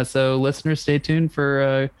that. So listeners, stay tuned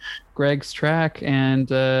for Greg's track, and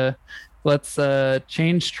let's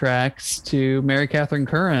change tracks to Mary Catherine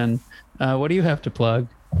Curran. What do you have to plug?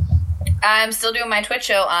 I'm still doing my Twitch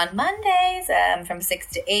show on Mondays from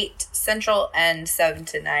 6 to 8 Central and 7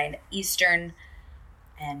 to 9 Eastern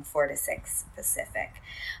and 4 to 6 Pacific.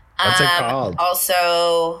 What's it called?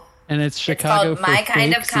 Also, and it's Chicago called My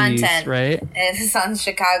Kind of Content, right? It's on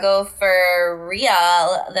Chicago for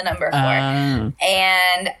Real, the number 4.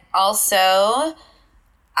 And also,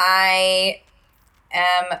 I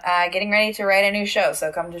am getting ready to write a new show,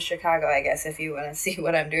 so come to Chicago, I guess, if you want to see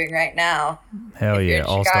what I'm doing right now. Hell yeah,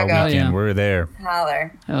 All-Star Weekend, yeah. We're there.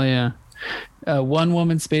 Holler. Hell yeah. One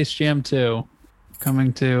Woman Space Jam 2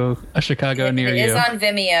 coming to a Chicago near you. It is on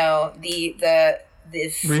Vimeo. The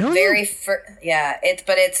really? very first, yeah,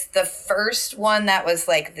 it's the first one that was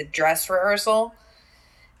like the dress rehearsal,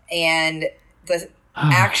 and the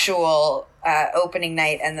actual opening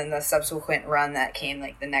night and then the subsequent run that came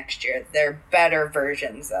like the next year. They're better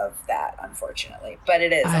versions of that, unfortunately, but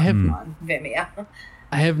it is on Vimeo.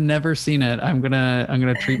 I have never seen it. I'm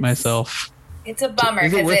gonna treat myself. It's a bummer.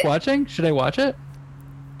 Is it worth watching? Should I watch it?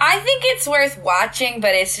 I think it's worth watching,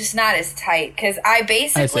 but it's just not as tight because I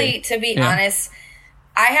basically, to be honest,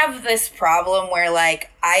 I have this problem where like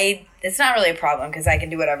it's not really a problem because I can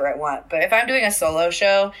do whatever I want. But if I'm doing a solo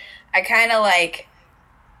show, I kind of like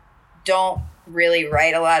don't really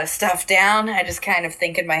write a lot of stuff down. I just kind of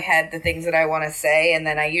think in my head the things that I want to say, and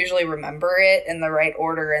then I usually remember it in the right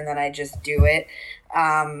order, and then I just do it.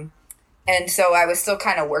 And so I was still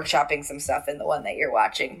kind of workshopping some stuff in the one that you're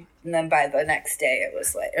watching. And then by the next day, it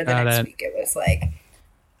was like, or the next week, it was like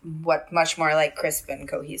much more like crisp and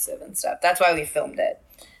cohesive and stuff. That's why we filmed it.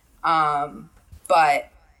 But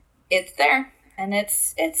it's there and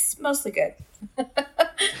it's mostly good.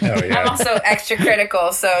 I'm also extra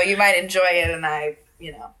critical, so you might enjoy it, and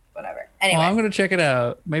whatever. Anyway, I'm gonna check it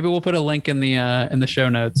out. Maybe we'll put a link in the show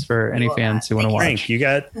notes for any fans who want to watch. Frank, you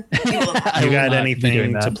got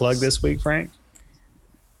anything to plug this week, Frank?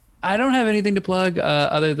 I don't have anything to plug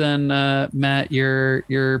other than Matt,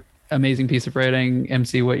 your amazing piece of writing,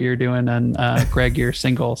 MC, what you're doing, and Greg, your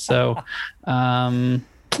single. So.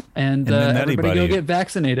 And everybody go get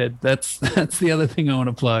vaccinated. That's the other thing I want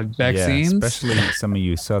to plug. Vaccines, especially some of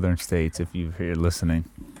you southern states, if you're listening.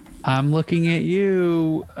 I'm looking at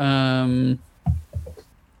you.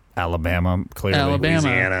 Alabama, clearly.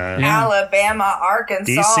 Louisiana, Alabama,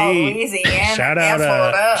 Arkansas, DC, Louisiana.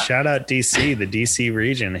 Shout out DC. The DC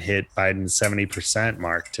region hit Biden's 70%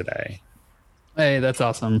 mark today. Hey, that's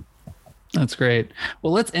awesome. That's great.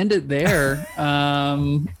 Well, let's end it there.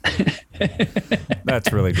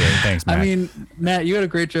 That's really great. Thanks, Matt. I mean, Matt, you had a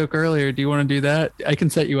great joke earlier. Do you want to do that? I can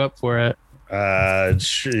set you up for it.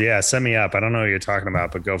 Yeah, set me up. I don't know what you're talking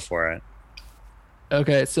about, but go for it.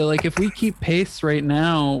 Okay, so like if we keep pace right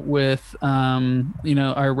now with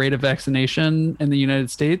our rate of vaccination in the United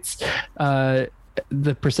States,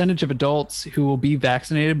 the percentage of adults who will be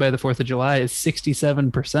vaccinated by the 4th of July is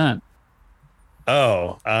 67%.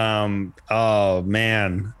 Oh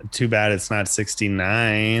man, too bad it's not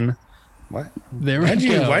 69. What? Why'd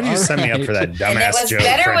you send me up for that dumbass joke? It was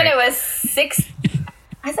better Frank. When it was 6.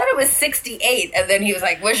 I thought it was 68, and then he was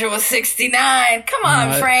like, "Wish it was 69." Come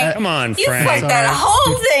on, Frank. Come on, you Frank. You fucked that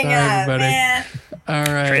whole thing up, everybody. Man. All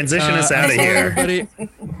right, transition us out of here, everybody.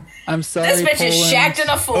 I'm sorry. This bitch Poland. is shacked in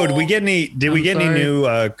a fool. Oh, did we get any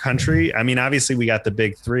new country? I mean, obviously we got the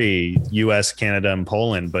big 3: U.S., Canada, and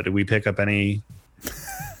Poland. But did we pick up any?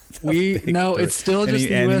 It's still just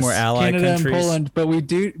the U.S., Canada, and Poland. But we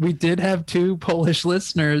did have 2 Polish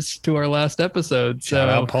listeners to our last episode. So shout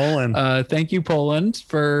out Poland. Thank you, Poland,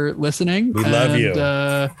 for listening. We love you.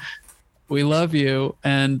 We love you,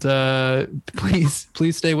 and please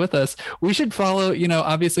stay with us. We should follow.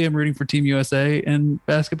 Obviously, I'm rooting for Team USA in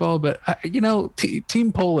basketball, but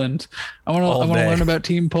Team Poland. I want to learn about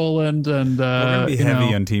Team Poland, and we're gonna be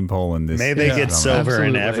heavy on Team Poland. May they get silver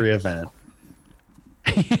in every event.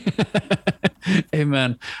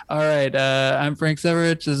 Amen. All right. I'm Frank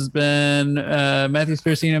Severich. This has been Matthew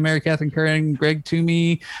Sparacino, Mary Catherine Curran, Greg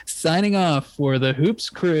Toomey signing off for the Hoops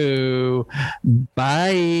crew.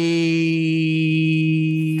 Bye.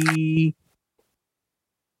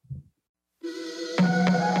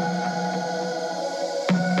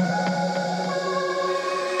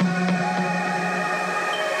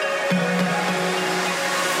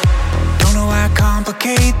 Don't know why I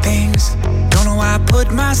complicate things. Don't know why I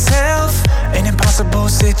put myself in impossible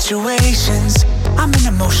situations. I'm in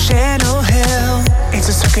emotional hell. It's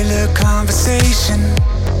a circular conversation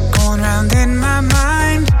going round in my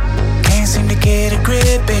mind. Can't seem to get a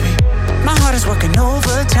grip, baby. My heart is working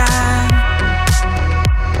overtime.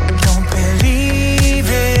 Don't believe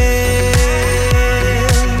it.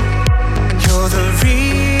 You're the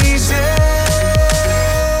reason.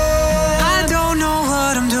 I don't know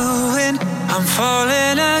what I'm doing. I'm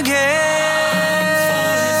falling again.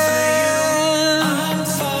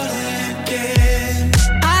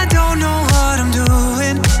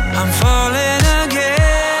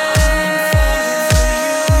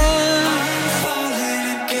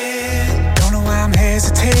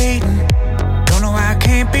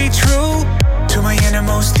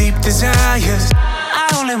 Desires,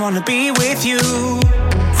 I only wanna be with you.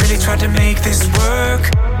 Really tried to make this work,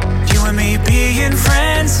 you and me being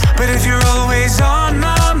friends. But if you're always on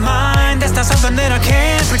my mind, that's not something that I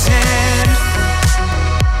can't pretend.